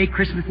it is today,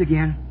 Christmas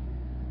again.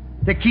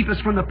 To keep us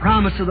from the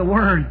promise of the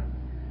Word.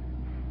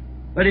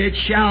 But it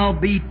shall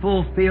be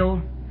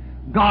fulfilled.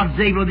 God's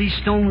able, these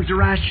stones to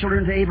rise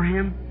children to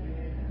Abraham.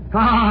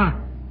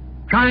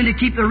 Trying to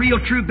keep the real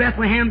true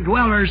Bethlehem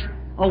dwellers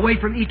away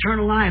from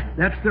eternal life.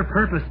 That's their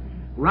purpose.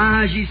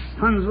 Rise, ye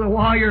sons of the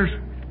warriors.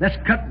 Let's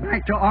cut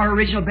back to our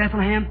original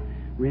Bethlehem.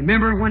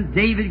 Remember when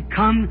David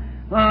come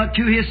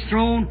to his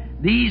throne,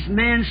 these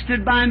men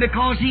stood by him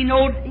because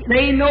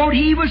they knowed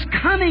he was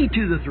coming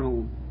to the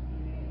throne.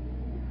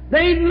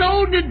 They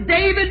knowed that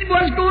David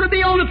was going to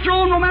be on the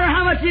throne no matter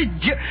how much he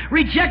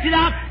rejected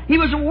out. He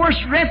was the worst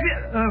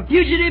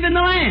fugitive in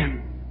the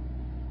land.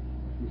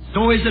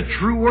 So is the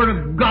true Word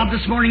of God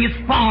this morning. It's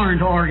foreign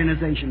to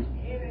organizations.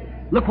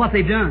 Look what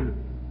they've done.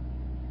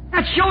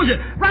 That shows it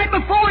right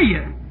before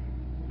you.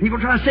 People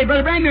try to say,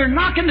 Brother Branham, you're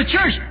knocking the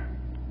church.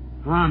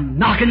 I'm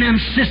knocking them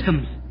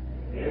systems.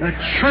 The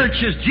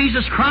church is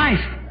Jesus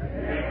Christ,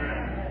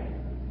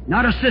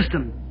 not a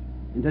system.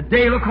 And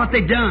today, look what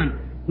they've done.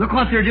 Look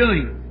what they're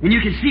doing. And you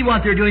can see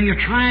what they're doing.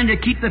 They're trying to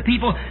keep the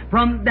people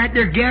from that.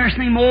 They're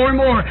garrisoning more and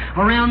more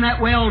around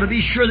that well to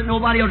be sure that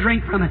nobody will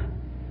drink from it.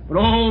 But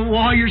oh,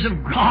 warriors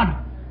of God,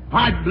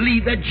 I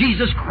believe that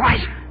Jesus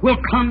Christ will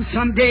come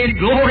someday in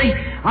glory.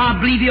 I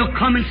believe He'll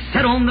come and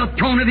sit on the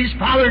throne of His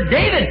father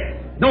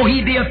David. Though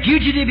he be a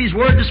fugitive, His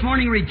Word this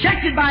morning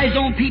rejected by His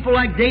own people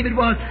like David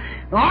was.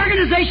 The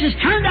organizations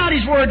turned out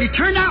His Word. They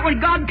turned out when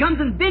God comes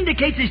and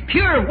vindicates His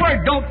pure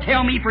Word. Don't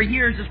tell me for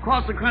years it's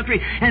across the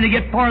country and they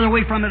get farther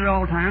away from it at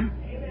all time.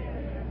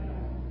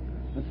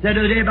 I said the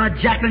other day about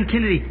Jacqueline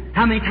Kennedy,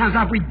 how many times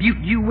I've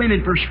rebuked you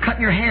women for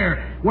cutting your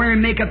hair,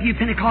 wearing makeup, you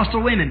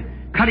Pentecostal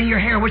women, cutting your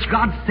hair, which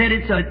God said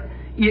it's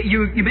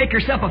you make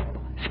yourself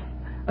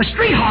a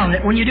street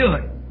harlot when you do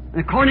it.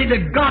 And according to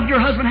God, your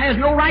husband has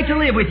no right to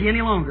live with you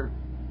any longer.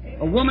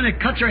 A woman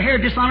that cuts her hair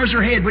dishonors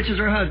her head, which is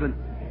her husband.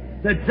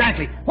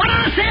 Exactly. What do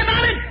I say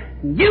about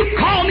it? You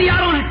call me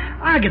out on it.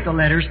 I get the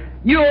letters.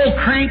 You old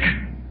crank.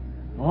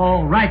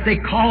 All right, they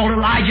called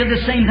Elijah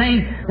the same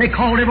thing. They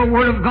called every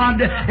word of God,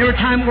 every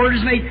time a word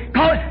is made.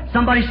 Call it.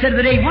 Somebody said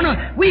today,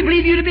 we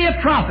believe you to be a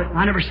prophet.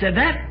 I never said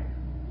that.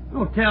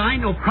 Don't tell, I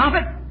ain't no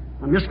prophet.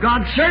 I'm just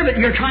God's servant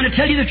here trying to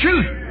tell you the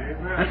truth.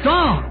 That's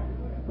all.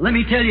 Let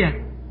me tell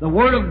you, the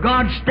Word of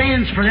God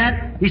stands for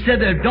that. He said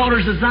the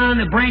daughters of Zion,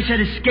 the branch that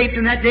escaped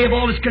in that day of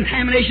all its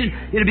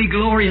contamination, it'll be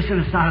glorious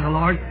in the sight of the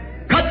Lord.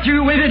 Cut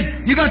through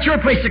women. You got your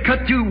place to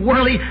cut through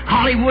worldly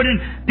Hollywood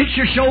and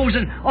picture shows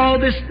and all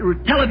this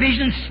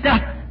television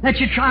stuff that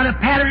you try to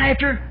pattern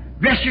after.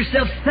 Dress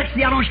yourself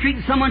sexy out on the street,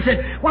 and someone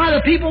said, why,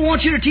 the people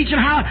want you to teach them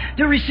how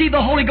to receive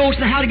the Holy Ghost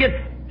and how to get...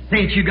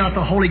 Say that you got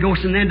the Holy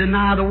Ghost and then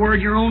deny the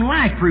Word. Your own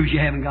life proves you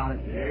haven't got it.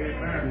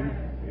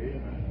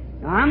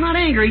 Now, I'm not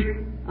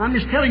angry. I'm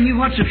just telling you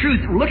what's the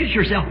truth. Look at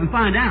yourself and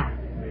find out.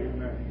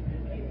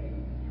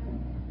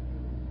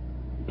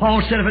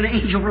 Paul said if an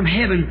angel from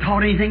heaven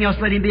taught anything else,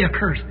 let him be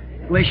accursed.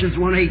 Galatians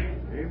 1:8.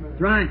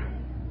 That's right.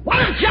 What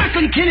if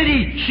Jacqueline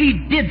Kennedy, she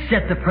did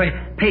set the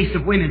pace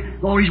of women.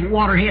 All these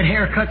waterhead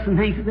haircuts and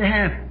things that they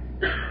have.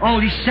 All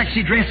these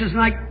sexy dresses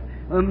like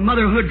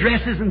motherhood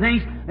dresses and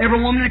things. Every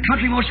woman in the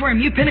country wants to wear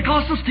them. You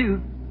Pentecostals too.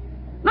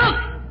 Look,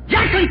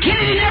 Jacqueline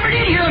Kennedy never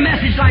did hear a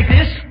message like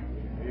this.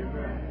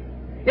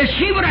 If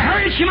she would have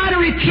heard it, she might have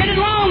repented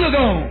long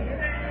ago.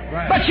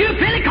 Right. But you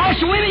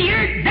Pentecostal women,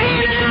 you're day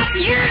in and out,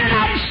 year in and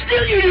out, and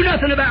still you do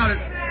nothing about it.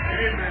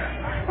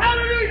 Amen.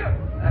 Hallelujah!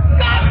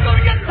 God's going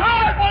to get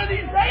tired one of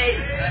these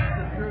days.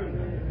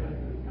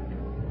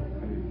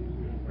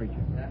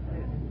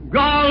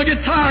 God will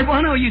get tired. Well,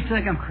 I know you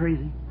think I'm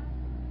crazy.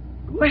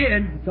 Go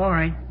ahead. It's all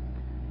right.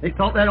 They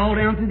thought that all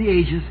down through the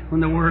ages when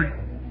the Word.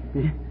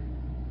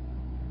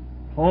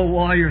 Oh,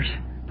 warriors,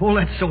 pull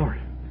that sword.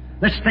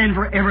 Let's stand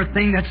for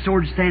everything that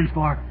sword stands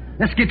for.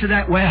 Let's get to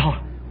that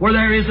well where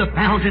there is a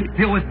fountain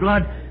filled with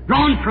blood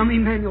drawn from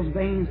Emmanuel's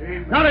veins.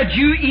 Not a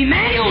Jew,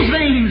 Emmanuel's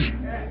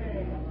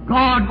veins.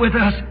 God with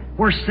us.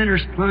 where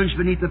sinners plunge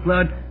beneath the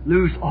flood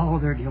lose all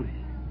their guilt.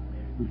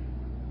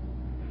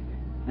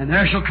 And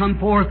there shall come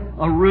forth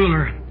a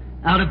ruler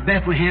out of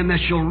Bethlehem that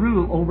shall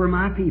rule over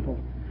my people.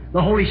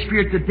 The Holy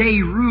Spirit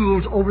today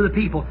rules over the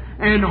people,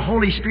 and the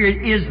Holy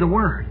Spirit is the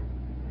Word.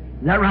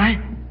 Is that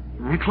right?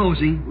 I'm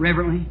closing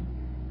reverently.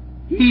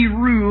 He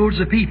rules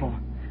the people.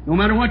 No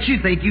matter what you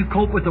think, you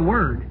cope with the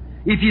Word.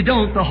 If you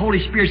don't, the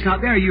Holy Spirit's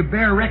not there. You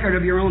bear record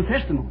of your own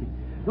testimony.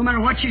 No matter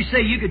what you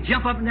say, you could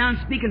jump up and down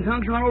and speak in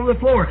tongues right over the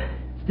floor.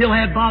 Still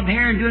have bobbed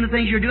hair and doing the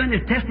things you're doing.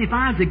 It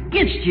testifies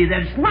against you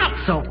that it's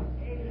not so.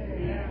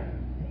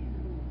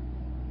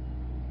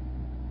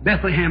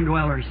 Bethlehem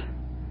dwellers,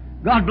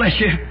 God bless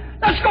you.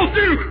 Let's go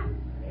through.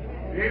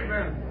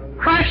 Amen.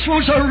 Christ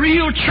wants a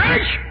real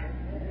church.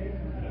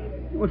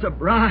 He wants a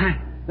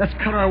bride. Let's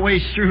cut our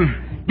ways through.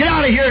 Get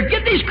out of here.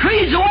 Get these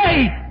creeds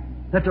away,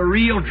 that the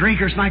real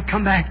drinkers might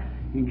come back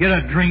and get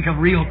a drink of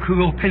real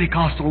cool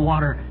Pentecostal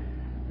water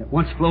that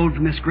once flowed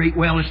from this great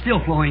well is still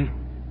flowing.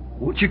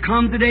 Won't you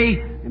come today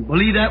and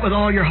believe that with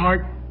all your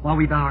heart while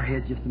we bow our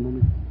heads just a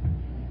moment?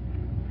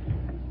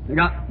 I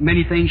got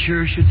many things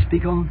sure should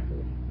speak on.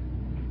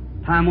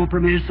 Time won't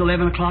permit us.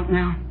 11 o'clock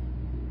now.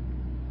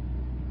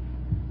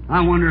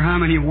 I wonder how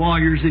many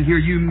warriors in here,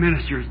 you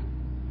ministers,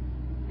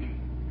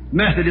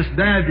 Methodist,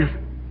 Baptist,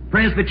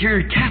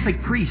 Presbyterian,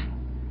 Catholic priest,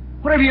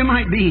 whatever you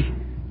might be,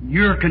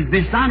 you're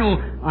convinced. I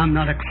know I'm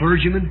not a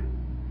clergyman.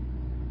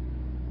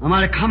 I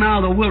might have come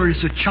out of the wilderness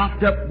and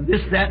chopped up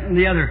this, that, and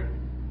the other.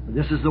 But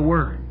this is the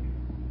Word.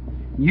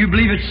 You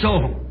believe it's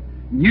so.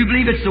 You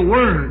believe it's the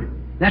Word.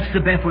 That's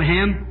the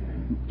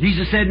Bethlehem.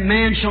 Jesus said,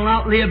 man shall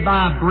not live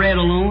by bread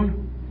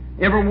alone,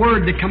 every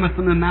word that cometh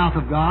from the mouth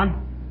of God.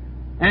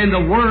 And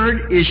the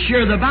Word is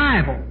sure the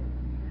Bible.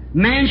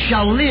 Man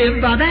shall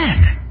live by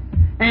that.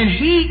 And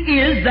He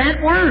is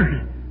that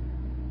Word.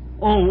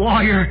 Oh,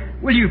 warrior,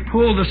 will you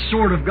pull the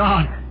sword of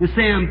God and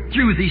say, I'm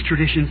through with these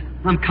traditions.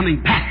 I'm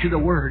coming back to the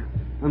Word.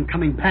 I'm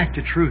coming back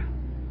to truth.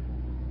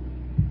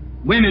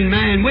 Women,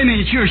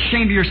 that you're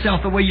ashamed of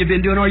yourself the way you've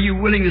been doing, are you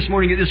willing this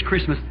morning at this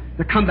Christmas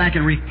to come back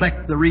and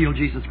reflect the real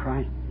Jesus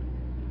Christ?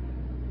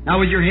 Now,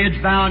 with your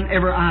heads bowed and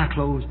every eye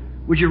closed,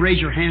 would you raise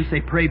your hand and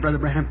say, pray, Brother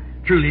Branham,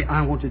 truly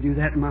I want to do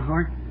that in my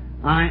heart.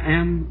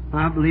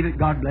 I believe it.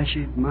 God bless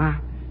you. My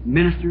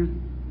ministers,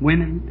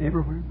 women,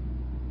 everywhere.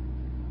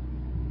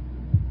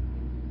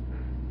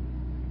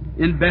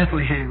 In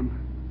Bethlehem,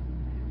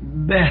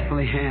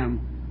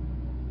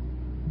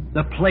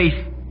 the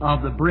place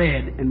of the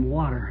bread and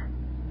water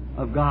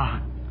of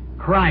God.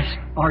 Christ,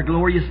 our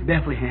glorious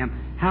Bethlehem.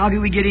 How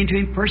do we get into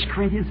Him? 1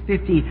 Corinthians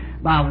 15.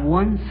 By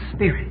one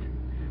Spirit,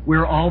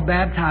 we're all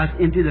baptized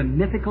into the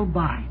mythical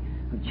body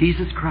of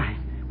Jesus Christ.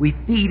 We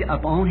feed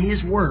upon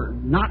His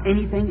Word, not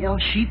anything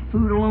else, sheep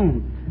food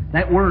alone.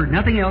 That Word,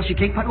 nothing else. You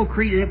can't put no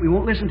creed in it. We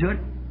won't listen to it.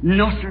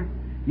 No, sir.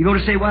 You're going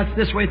to say, well, it's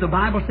this way. The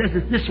Bible says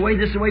it's this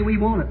is the way we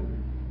want it.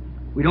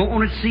 We don't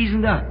want it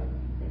seasoned up.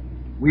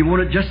 We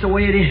want it just the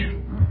way it is.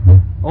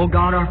 Oh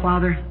God, our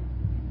Father,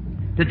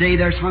 today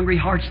there's hungry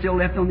hearts still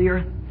left on the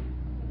earth.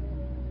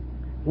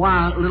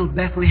 Why, little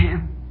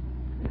Bethlehem,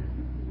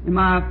 in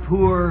my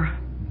poor,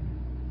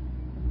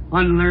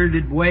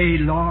 unlearned way,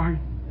 Lord,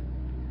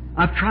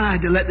 I've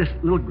tried to let this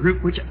little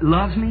group which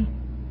loves me,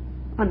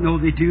 I know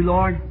they do,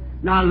 Lord,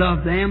 and I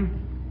love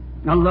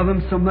them. I love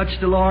them so much,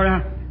 the Lord,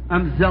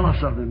 I'm zealous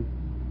of them.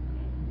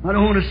 I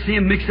don't want to see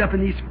them mixed up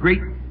in these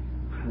great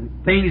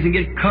things and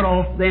get cut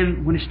off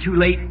then when it's too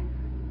late.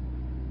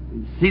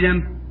 And see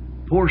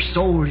them poor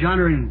souls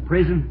yonder in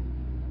prison.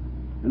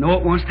 I know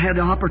it wants to have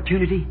the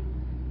opportunity.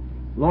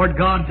 Lord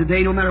God,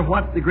 today, no matter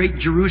what the great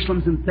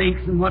Jerusalems and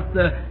thinks and what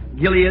the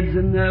Gileads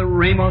and the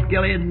Ramoth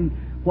Gilead and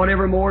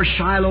whatever more,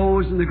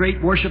 Shilohs and the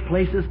great worship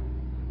places,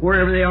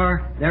 wherever they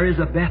are, there is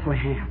a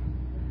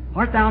Bethlehem.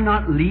 Art thou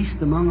not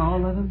least among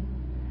all of them?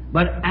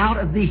 But out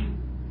of thee,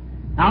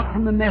 out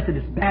from the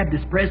Methodist,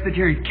 Baptist,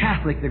 Presbyterian,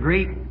 Catholic, the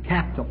great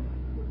capital,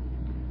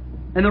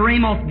 and the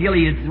Ramoth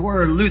Gileads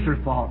where Luther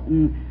fought,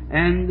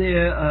 and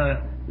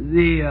the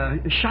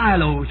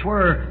Shilohs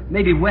where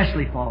maybe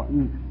Wesley fought,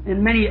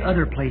 and many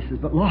other places.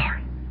 But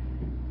Lord,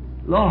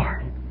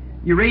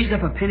 you raised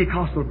up a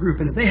Pentecostal group,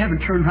 and if they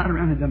haven't turned right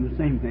around and done the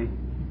same thing,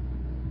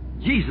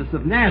 Jesus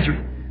of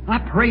Nazareth, I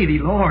pray Thee,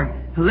 Lord,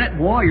 to let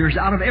warriors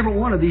out of every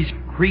one of these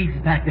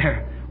creeds back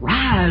there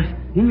rise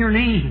in Your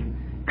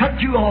name. Cut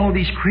through all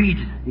these creeds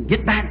and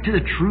get back to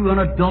the true,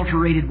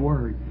 unadulterated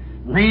Word.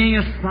 Laying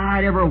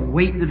aside every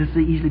weight that is so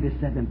easily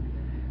beset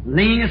them.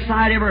 Laying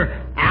aside every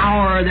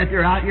hour that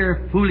they're out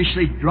here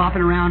foolishly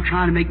dropping around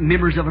trying to make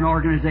members of an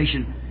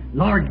organization.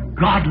 Lord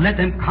God, let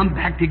them come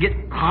back to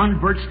get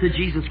converts to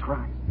Jesus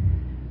Christ.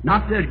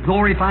 Not to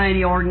glorify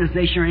any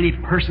organization or any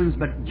persons,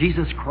 but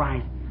Jesus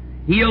Christ.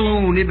 He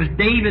alone. It was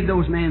David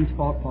those men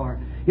fought for.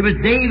 It was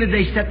David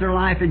they set their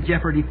life in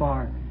jeopardy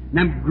for. And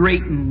them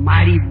great and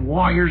mighty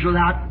warriors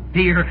without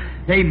fear,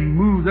 they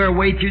moved their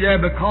way through there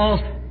because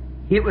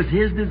it was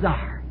His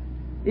desire.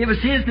 It was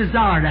His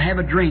desire to have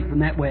a drink from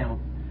that well.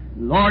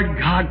 Lord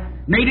God,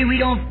 maybe we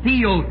don't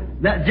feel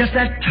that just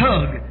that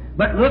tug,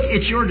 but look,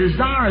 it's Your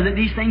desire that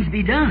these things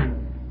be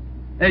done.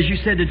 as you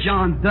said to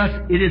John, thus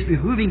it is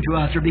behooving to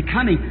us, or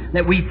becoming,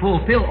 that we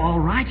fulfill all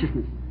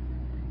righteousness.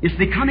 It's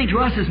becoming to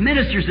us as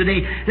ministers today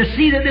to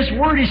see that this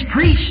Word is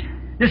preached,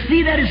 to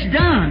see that it's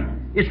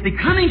done. It's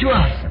becoming to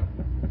us,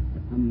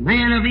 a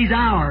man of these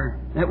hours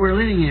that we're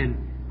living in.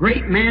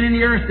 Great man in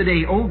the earth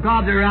today. Oh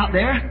God, they're out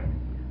there.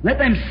 Let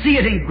them see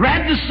it and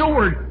grab the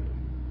sword.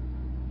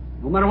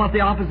 No matter what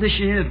the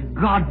opposition is, if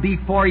God be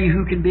for you,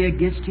 who can be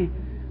against you?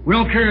 We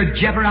don't care of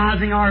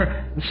jeopardizing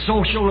our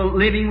social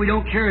living. We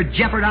don't care of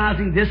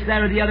jeopardizing this,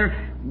 that, or the other.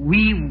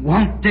 We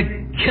want to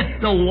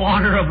get the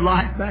water of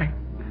life back.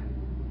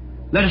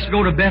 Let us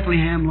go to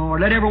Bethlehem,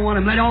 Lord. Let every one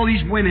of them, let all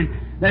these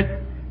women,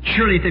 that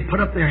surely if they put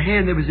up their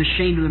hand, they was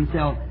ashamed of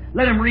themselves.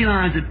 Let them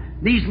realize that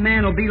these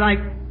men will be like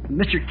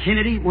Mr.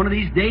 Kennedy one of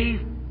these days.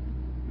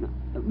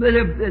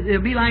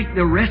 They'll be like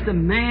the rest of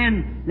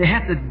man. They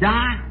have to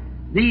die.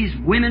 These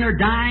women are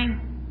dying.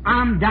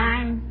 I'm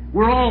dying.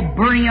 We're all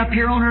burning up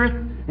here on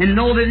earth. And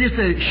know that it's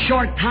a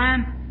short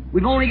time.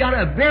 We've only got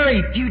a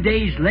very few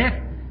days left.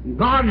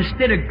 God,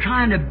 instead of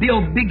trying to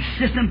build big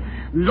systems,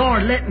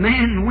 Lord, let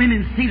man and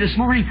women see this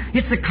morning,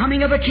 it's the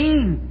coming of a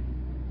king.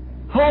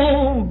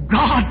 Oh,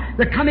 God,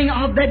 the coming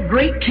of that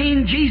great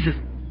King Jesus.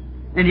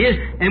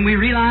 And we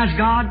realize,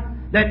 God,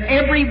 that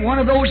every one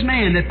of those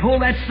men that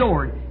pulled that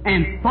sword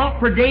and fought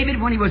for David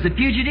when he was a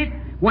fugitive,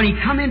 when he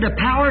come into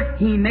power,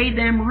 he made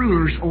them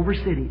rulers over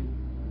cities.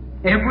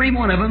 Every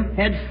one of them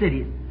had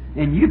cities.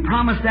 And you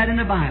promised that in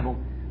the Bible,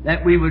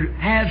 that we would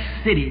have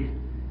cities.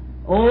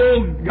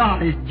 Oh,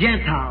 God, as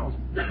Gentiles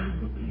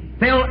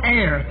fell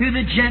heir through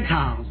the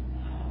Gentiles,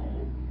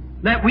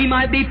 that we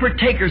might be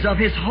partakers of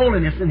His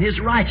holiness and His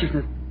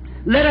righteousness.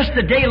 Let us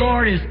today,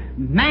 Lord, as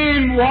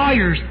man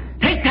warriors,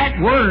 take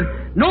that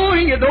word,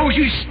 knowing that those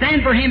who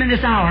stand for Him in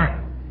this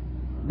hour,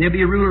 they'll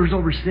be rulers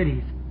over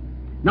cities.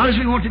 Not as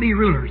we want to be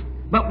rulers,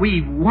 but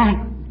we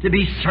want to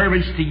be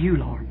servants to You,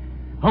 Lord.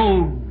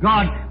 Oh,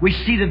 God, we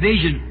see the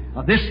vision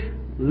of this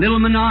little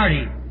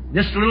minority,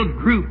 this little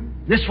group,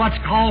 this what's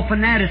called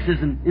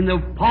fanaticism.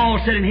 Paul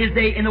said in his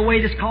day, in the way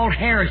that's called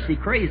heresy,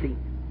 crazy.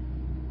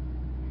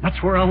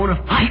 That's where I want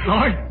to fight,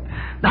 Lord.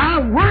 Thy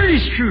word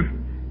is truth,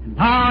 and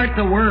Thou art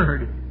the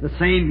Word, the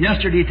same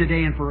yesterday,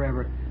 today, and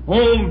forever.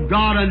 Oh,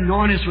 God,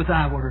 anoint us with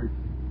Thy word,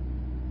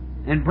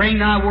 and bring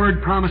Thy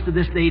word promised to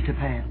this day to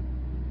pass.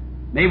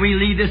 May we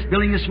leave this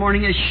building this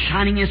morning as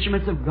shining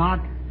instruments of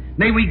God.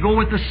 May we go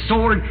with the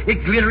sword,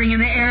 it glittering in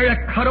the air,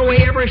 to cut away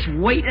every its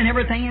weight and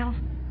everything else,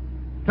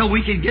 till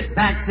we can get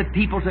back the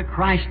people to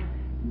Christ,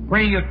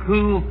 bring a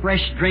cool,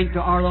 fresh drink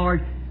to our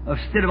Lord.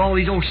 Instead of all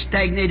these old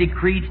stagnated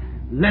creeds,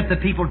 let the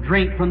people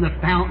drink from the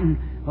fountain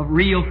of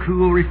real,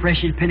 cool,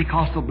 refreshing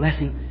Pentecostal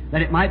blessing,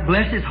 that it might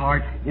bless his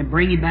heart and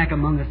bring him back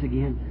among us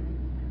again.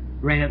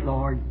 Grant it,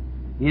 Lord.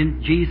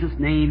 In Jesus'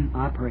 name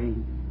I pray.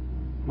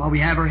 While we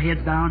have our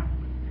heads down,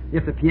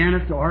 if the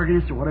pianist or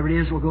organist or whatever it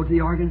is will go to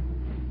the organ,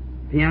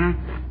 piano,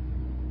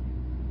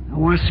 I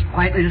want us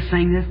quietly to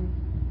sing this.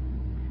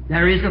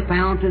 There is a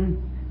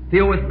fountain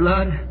filled with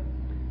blood,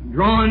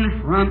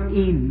 drawn from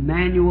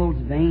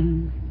Emmanuel's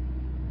veins.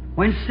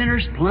 When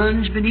sinners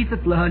plunge beneath the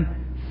flood,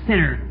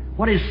 sinner,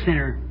 what is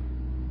sinner?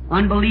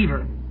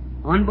 Unbeliever.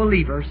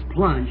 Unbelievers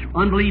plunge.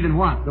 Unbelieve in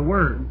what? The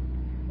Word.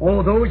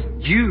 Oh, those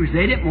Jews,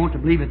 they didn't want to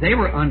believe it. They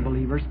were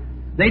unbelievers.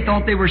 They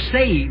thought they were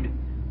saved.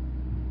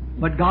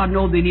 But God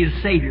knew they needed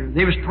a Savior.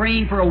 They was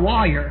praying for a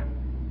warrior.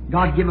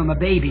 God give them a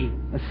baby,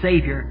 a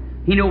Savior.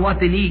 He knew what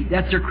they need.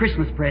 That's their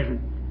Christmas present.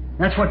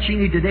 That's what you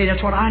need today.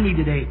 That's what I need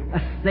today. A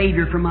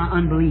Savior from my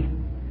unbelief.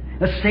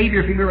 A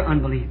Savior from your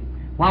unbelief.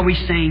 While we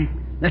sing,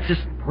 let's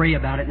just pray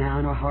about it now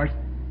in our hearts.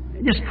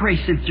 Just pray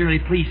sincerely,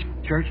 please,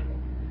 church.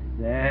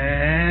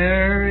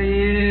 There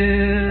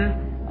is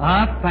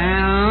a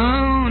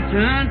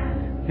fountain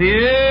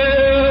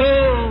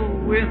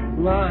filled with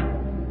blood,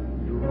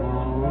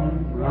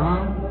 drawn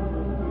from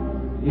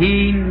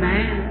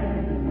Emmanuel's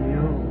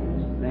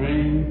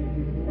veins.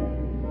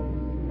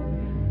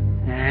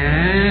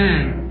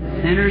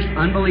 And sinners,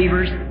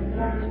 unbelievers,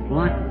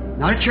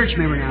 not a church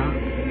member now.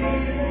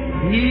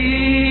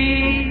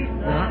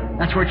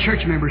 That's where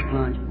church members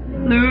plunge.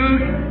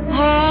 Lose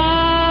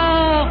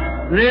all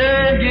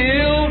their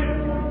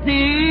guilty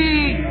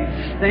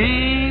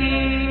stain.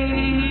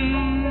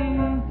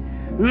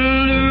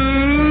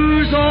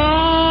 Lose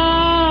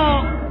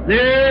all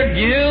their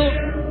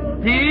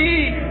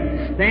guilty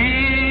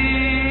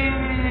stain.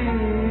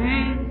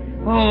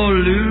 Oh,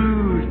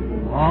 lose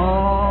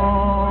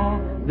all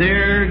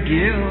their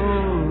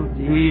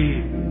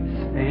guilty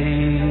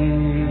stain.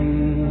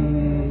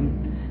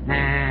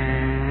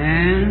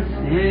 And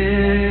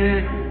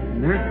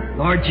sinner,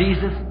 Lord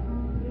Jesus,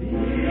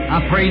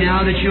 I pray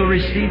now that You'll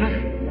receive us.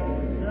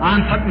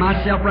 I'm putting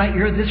myself right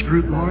here in this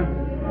group, Lord.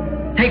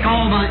 Take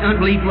all my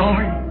unbelief,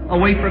 Lord,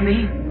 away from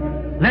me.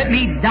 Let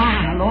me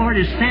die, Lord,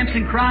 as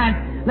Samson cried.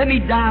 Let me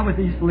die with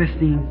these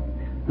Philistines.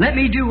 Let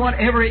me do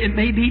whatever it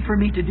may be for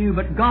me to do,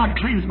 but God,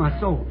 cleanse my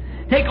soul.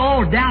 Take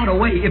all doubt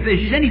away. If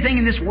there's anything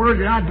in this Word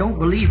that I don't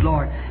believe,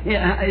 Lord,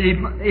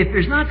 if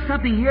there's not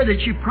something here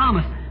that You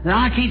promised, that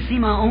I can't see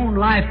my own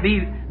life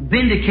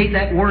vindicate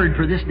that Word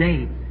for this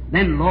day,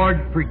 then,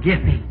 Lord,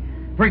 forgive me.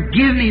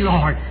 Forgive me,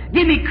 Lord.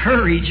 Give me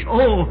courage.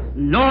 Oh,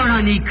 Lord,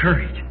 I need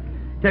courage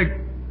to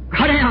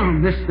cut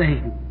down this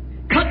thing.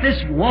 Cut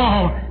this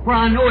wall where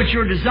I know it's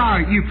your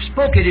desire. You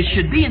spoke it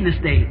should be in this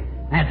day.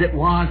 As it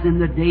was in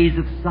the days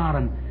of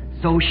Sodom,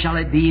 so shall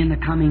it be in the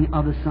coming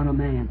of the Son of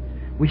Man.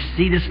 We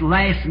see this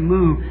last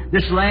move,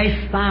 this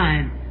last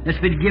sign that's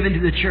been given to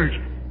the church.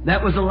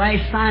 That was the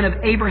last sign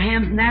of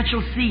Abraham's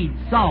natural seed,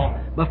 Saul,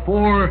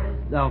 before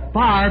the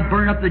fire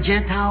burned up the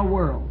Gentile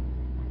world.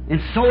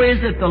 And so is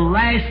it the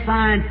last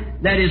sign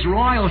that his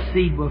royal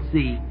seed will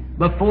see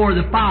before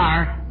the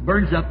fire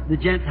burns up the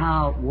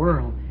Gentile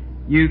world.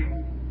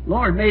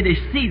 Lord, may they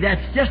see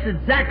that's just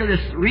exactly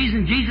the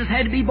reason Jesus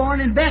had to be born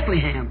in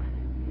Bethlehem.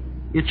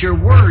 It's your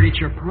word, it's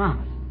your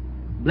promise.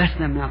 Bless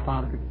them now,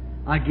 Father.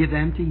 I give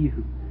them to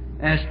you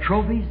as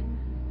trophies.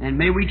 And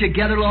may we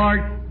together,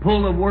 Lord,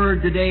 pull the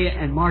word today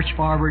and march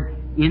forward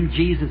in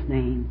Jesus'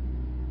 name.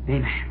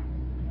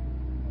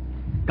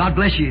 Amen. God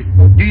bless you.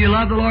 Do you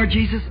love the Lord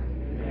Jesus?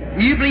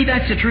 Do you believe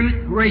that's the truth?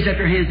 Raise up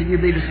your hands if you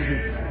believe it's the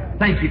truth.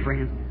 Thank you,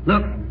 friends.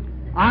 Look,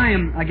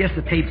 I guess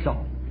the tape's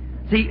off.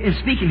 See, in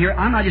speaking here,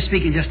 I'm not just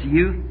speaking just to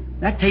you.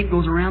 That tape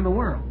goes around the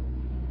world.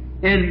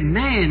 And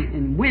men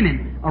and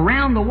women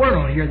around the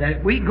world hear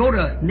that. We go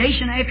to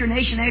nation after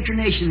nation after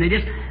nation.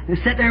 They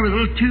sit there with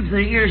little tubes in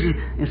their ears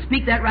and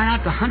speak that right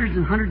out to hundreds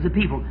and hundreds of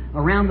people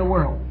around the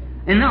world.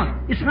 And no,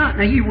 it's not.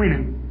 Now, you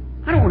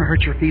women, I don't want to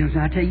hurt your feelings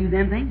when I tell you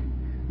them things.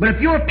 But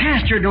if your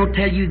pastor don't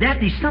tell you that,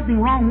 there's something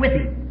wrong with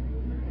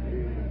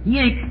him. He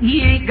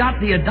ain't got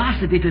the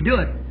audacity to do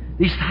it.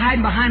 He's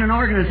hiding behind an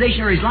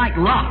organization, or he's like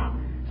Lot,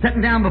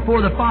 sitting down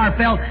before the fire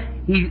fell.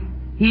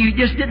 He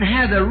just didn't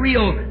have the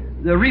real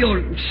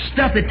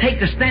stuff that take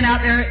to stand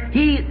out there.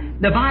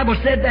 The Bible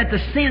said that the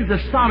sins of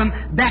Sodom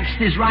vexed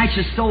his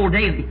righteous soul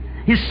daily.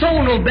 His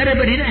soul knew better,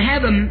 but he didn't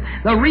have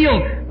the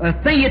real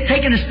thing it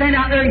taken to stand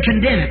out there and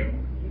condemn it.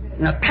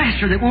 And a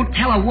pastor that won't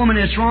tell a woman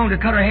it's wrong to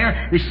cut her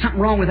hair, there's something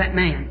wrong with that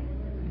man.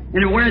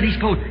 And to wear these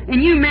clothes.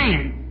 And you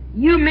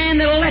man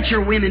that'll let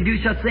your women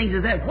do such things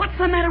as that, what's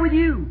the matter with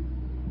you?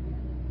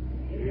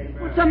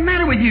 What's the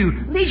matter with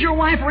you? Lead your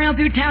wife around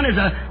through town as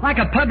like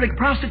a public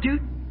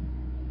prostitute?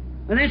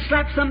 And then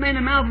slap some man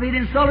in the mouth if he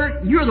didn't insult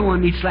her? You're the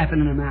one needs slapping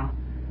in the mouth.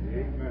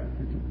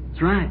 Amen.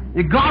 That's right.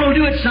 And God will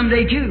do it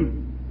someday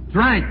too. That's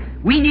right.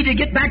 We need to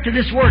get back to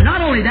this word.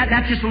 Not only that,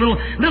 that's just a little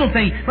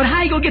thing. But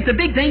how you go get the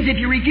big things if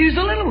you refuse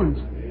the little ones?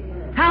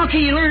 How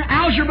can you learn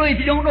algebra if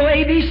you don't know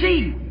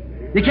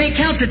ABC? You can't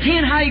count to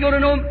 10. How you going to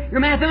know your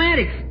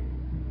mathematics?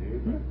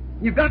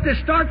 You've got to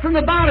start from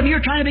the bottom.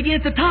 You're trying to begin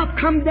at the top.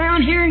 Come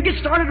down here and get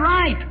started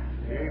right.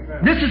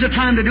 Amen. This is the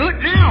time to do it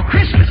now.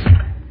 Christmas.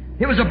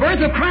 It was the birth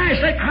of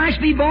Christ. Let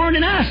Christ be born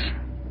in us.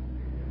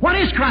 What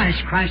is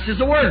Christ? Christ is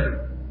the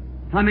Word.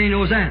 How many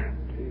knows that?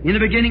 In the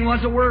beginning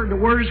was the Word. The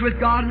Word is with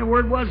God, and the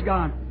Word was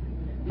God.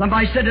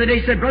 Somebody said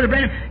today, Brother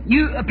Branham,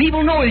 you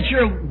people know that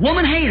you're a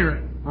woman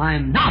hater. I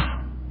am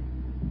not.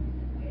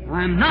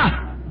 I am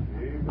not.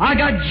 I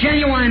got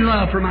genuine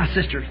love for my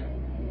sisters.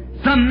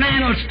 Some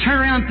man will turn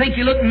around and think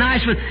you look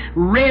nice with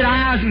red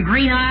eyes and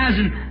green eyes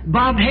and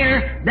bobbed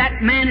hair.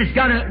 That man has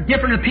got a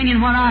different opinion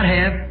than what I'd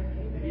have.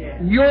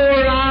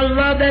 I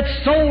love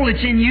that soul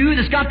that's in you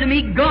that's got to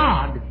meet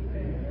God.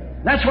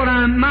 That's what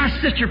I'm, my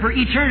sister for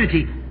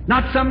eternity.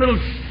 Not some little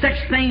sex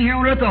thing here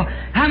on earth.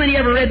 How many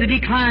ever read The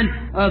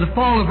Decline of the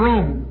Fall of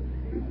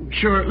Rome?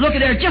 Sure. Look at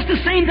there. Just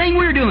the same thing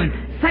we're doing.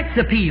 Sex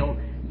appeal.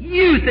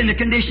 Youth in the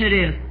condition it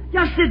is.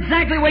 Just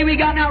exactly the way we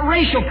got now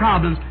racial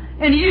problems.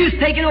 And youth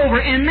taking over.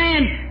 And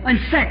man and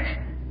sex.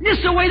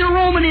 Just the way the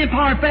Roman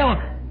Empire fell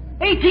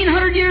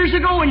 1,800 years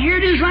ago. And here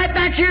it is right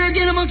back here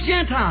again amongst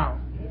Gentiles.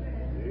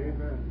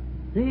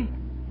 See?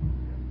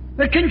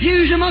 The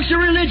confusion amongst the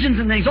religions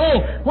and things.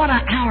 Oh, what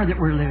an hour that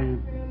we're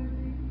living in.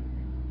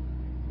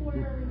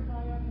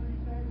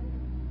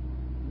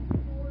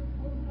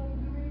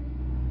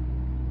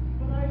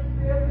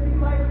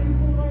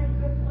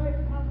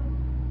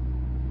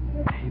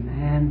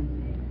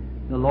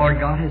 Amen. The Lord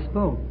God has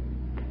spoken.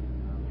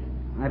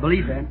 I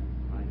believe that.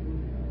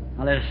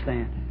 Now let us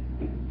stand.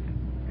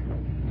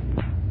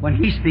 When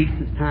He speaks,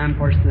 it's time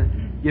for us to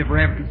give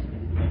reverence.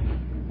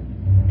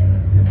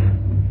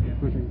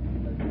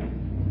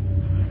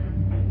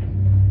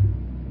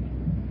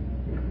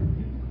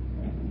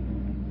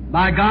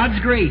 By God's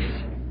grace,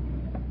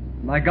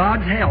 by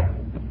God's help,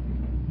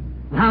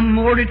 I'm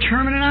more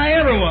determined than I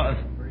ever was.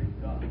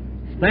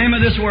 Stand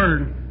with this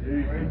word.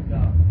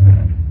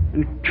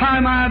 And try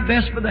my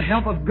best with the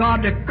help of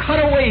God to cut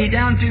away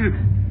down to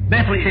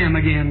Bethlehem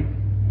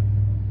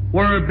again,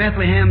 where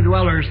Bethlehem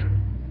dwellers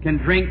can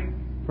drink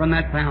from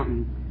that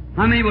fountain.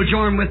 How many will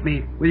join with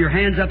me with your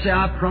hands up? Say,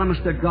 I promise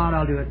to God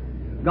I'll do it.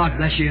 God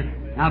bless you.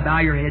 Now bow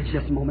your heads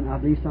just a moment. I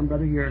believe some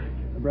brother here,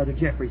 Brother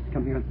Jeffries,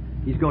 come here.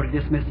 He's going to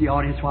dismiss the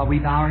audience while we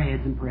bow our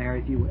heads in prayer,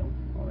 if you will.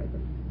 All right,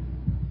 brother.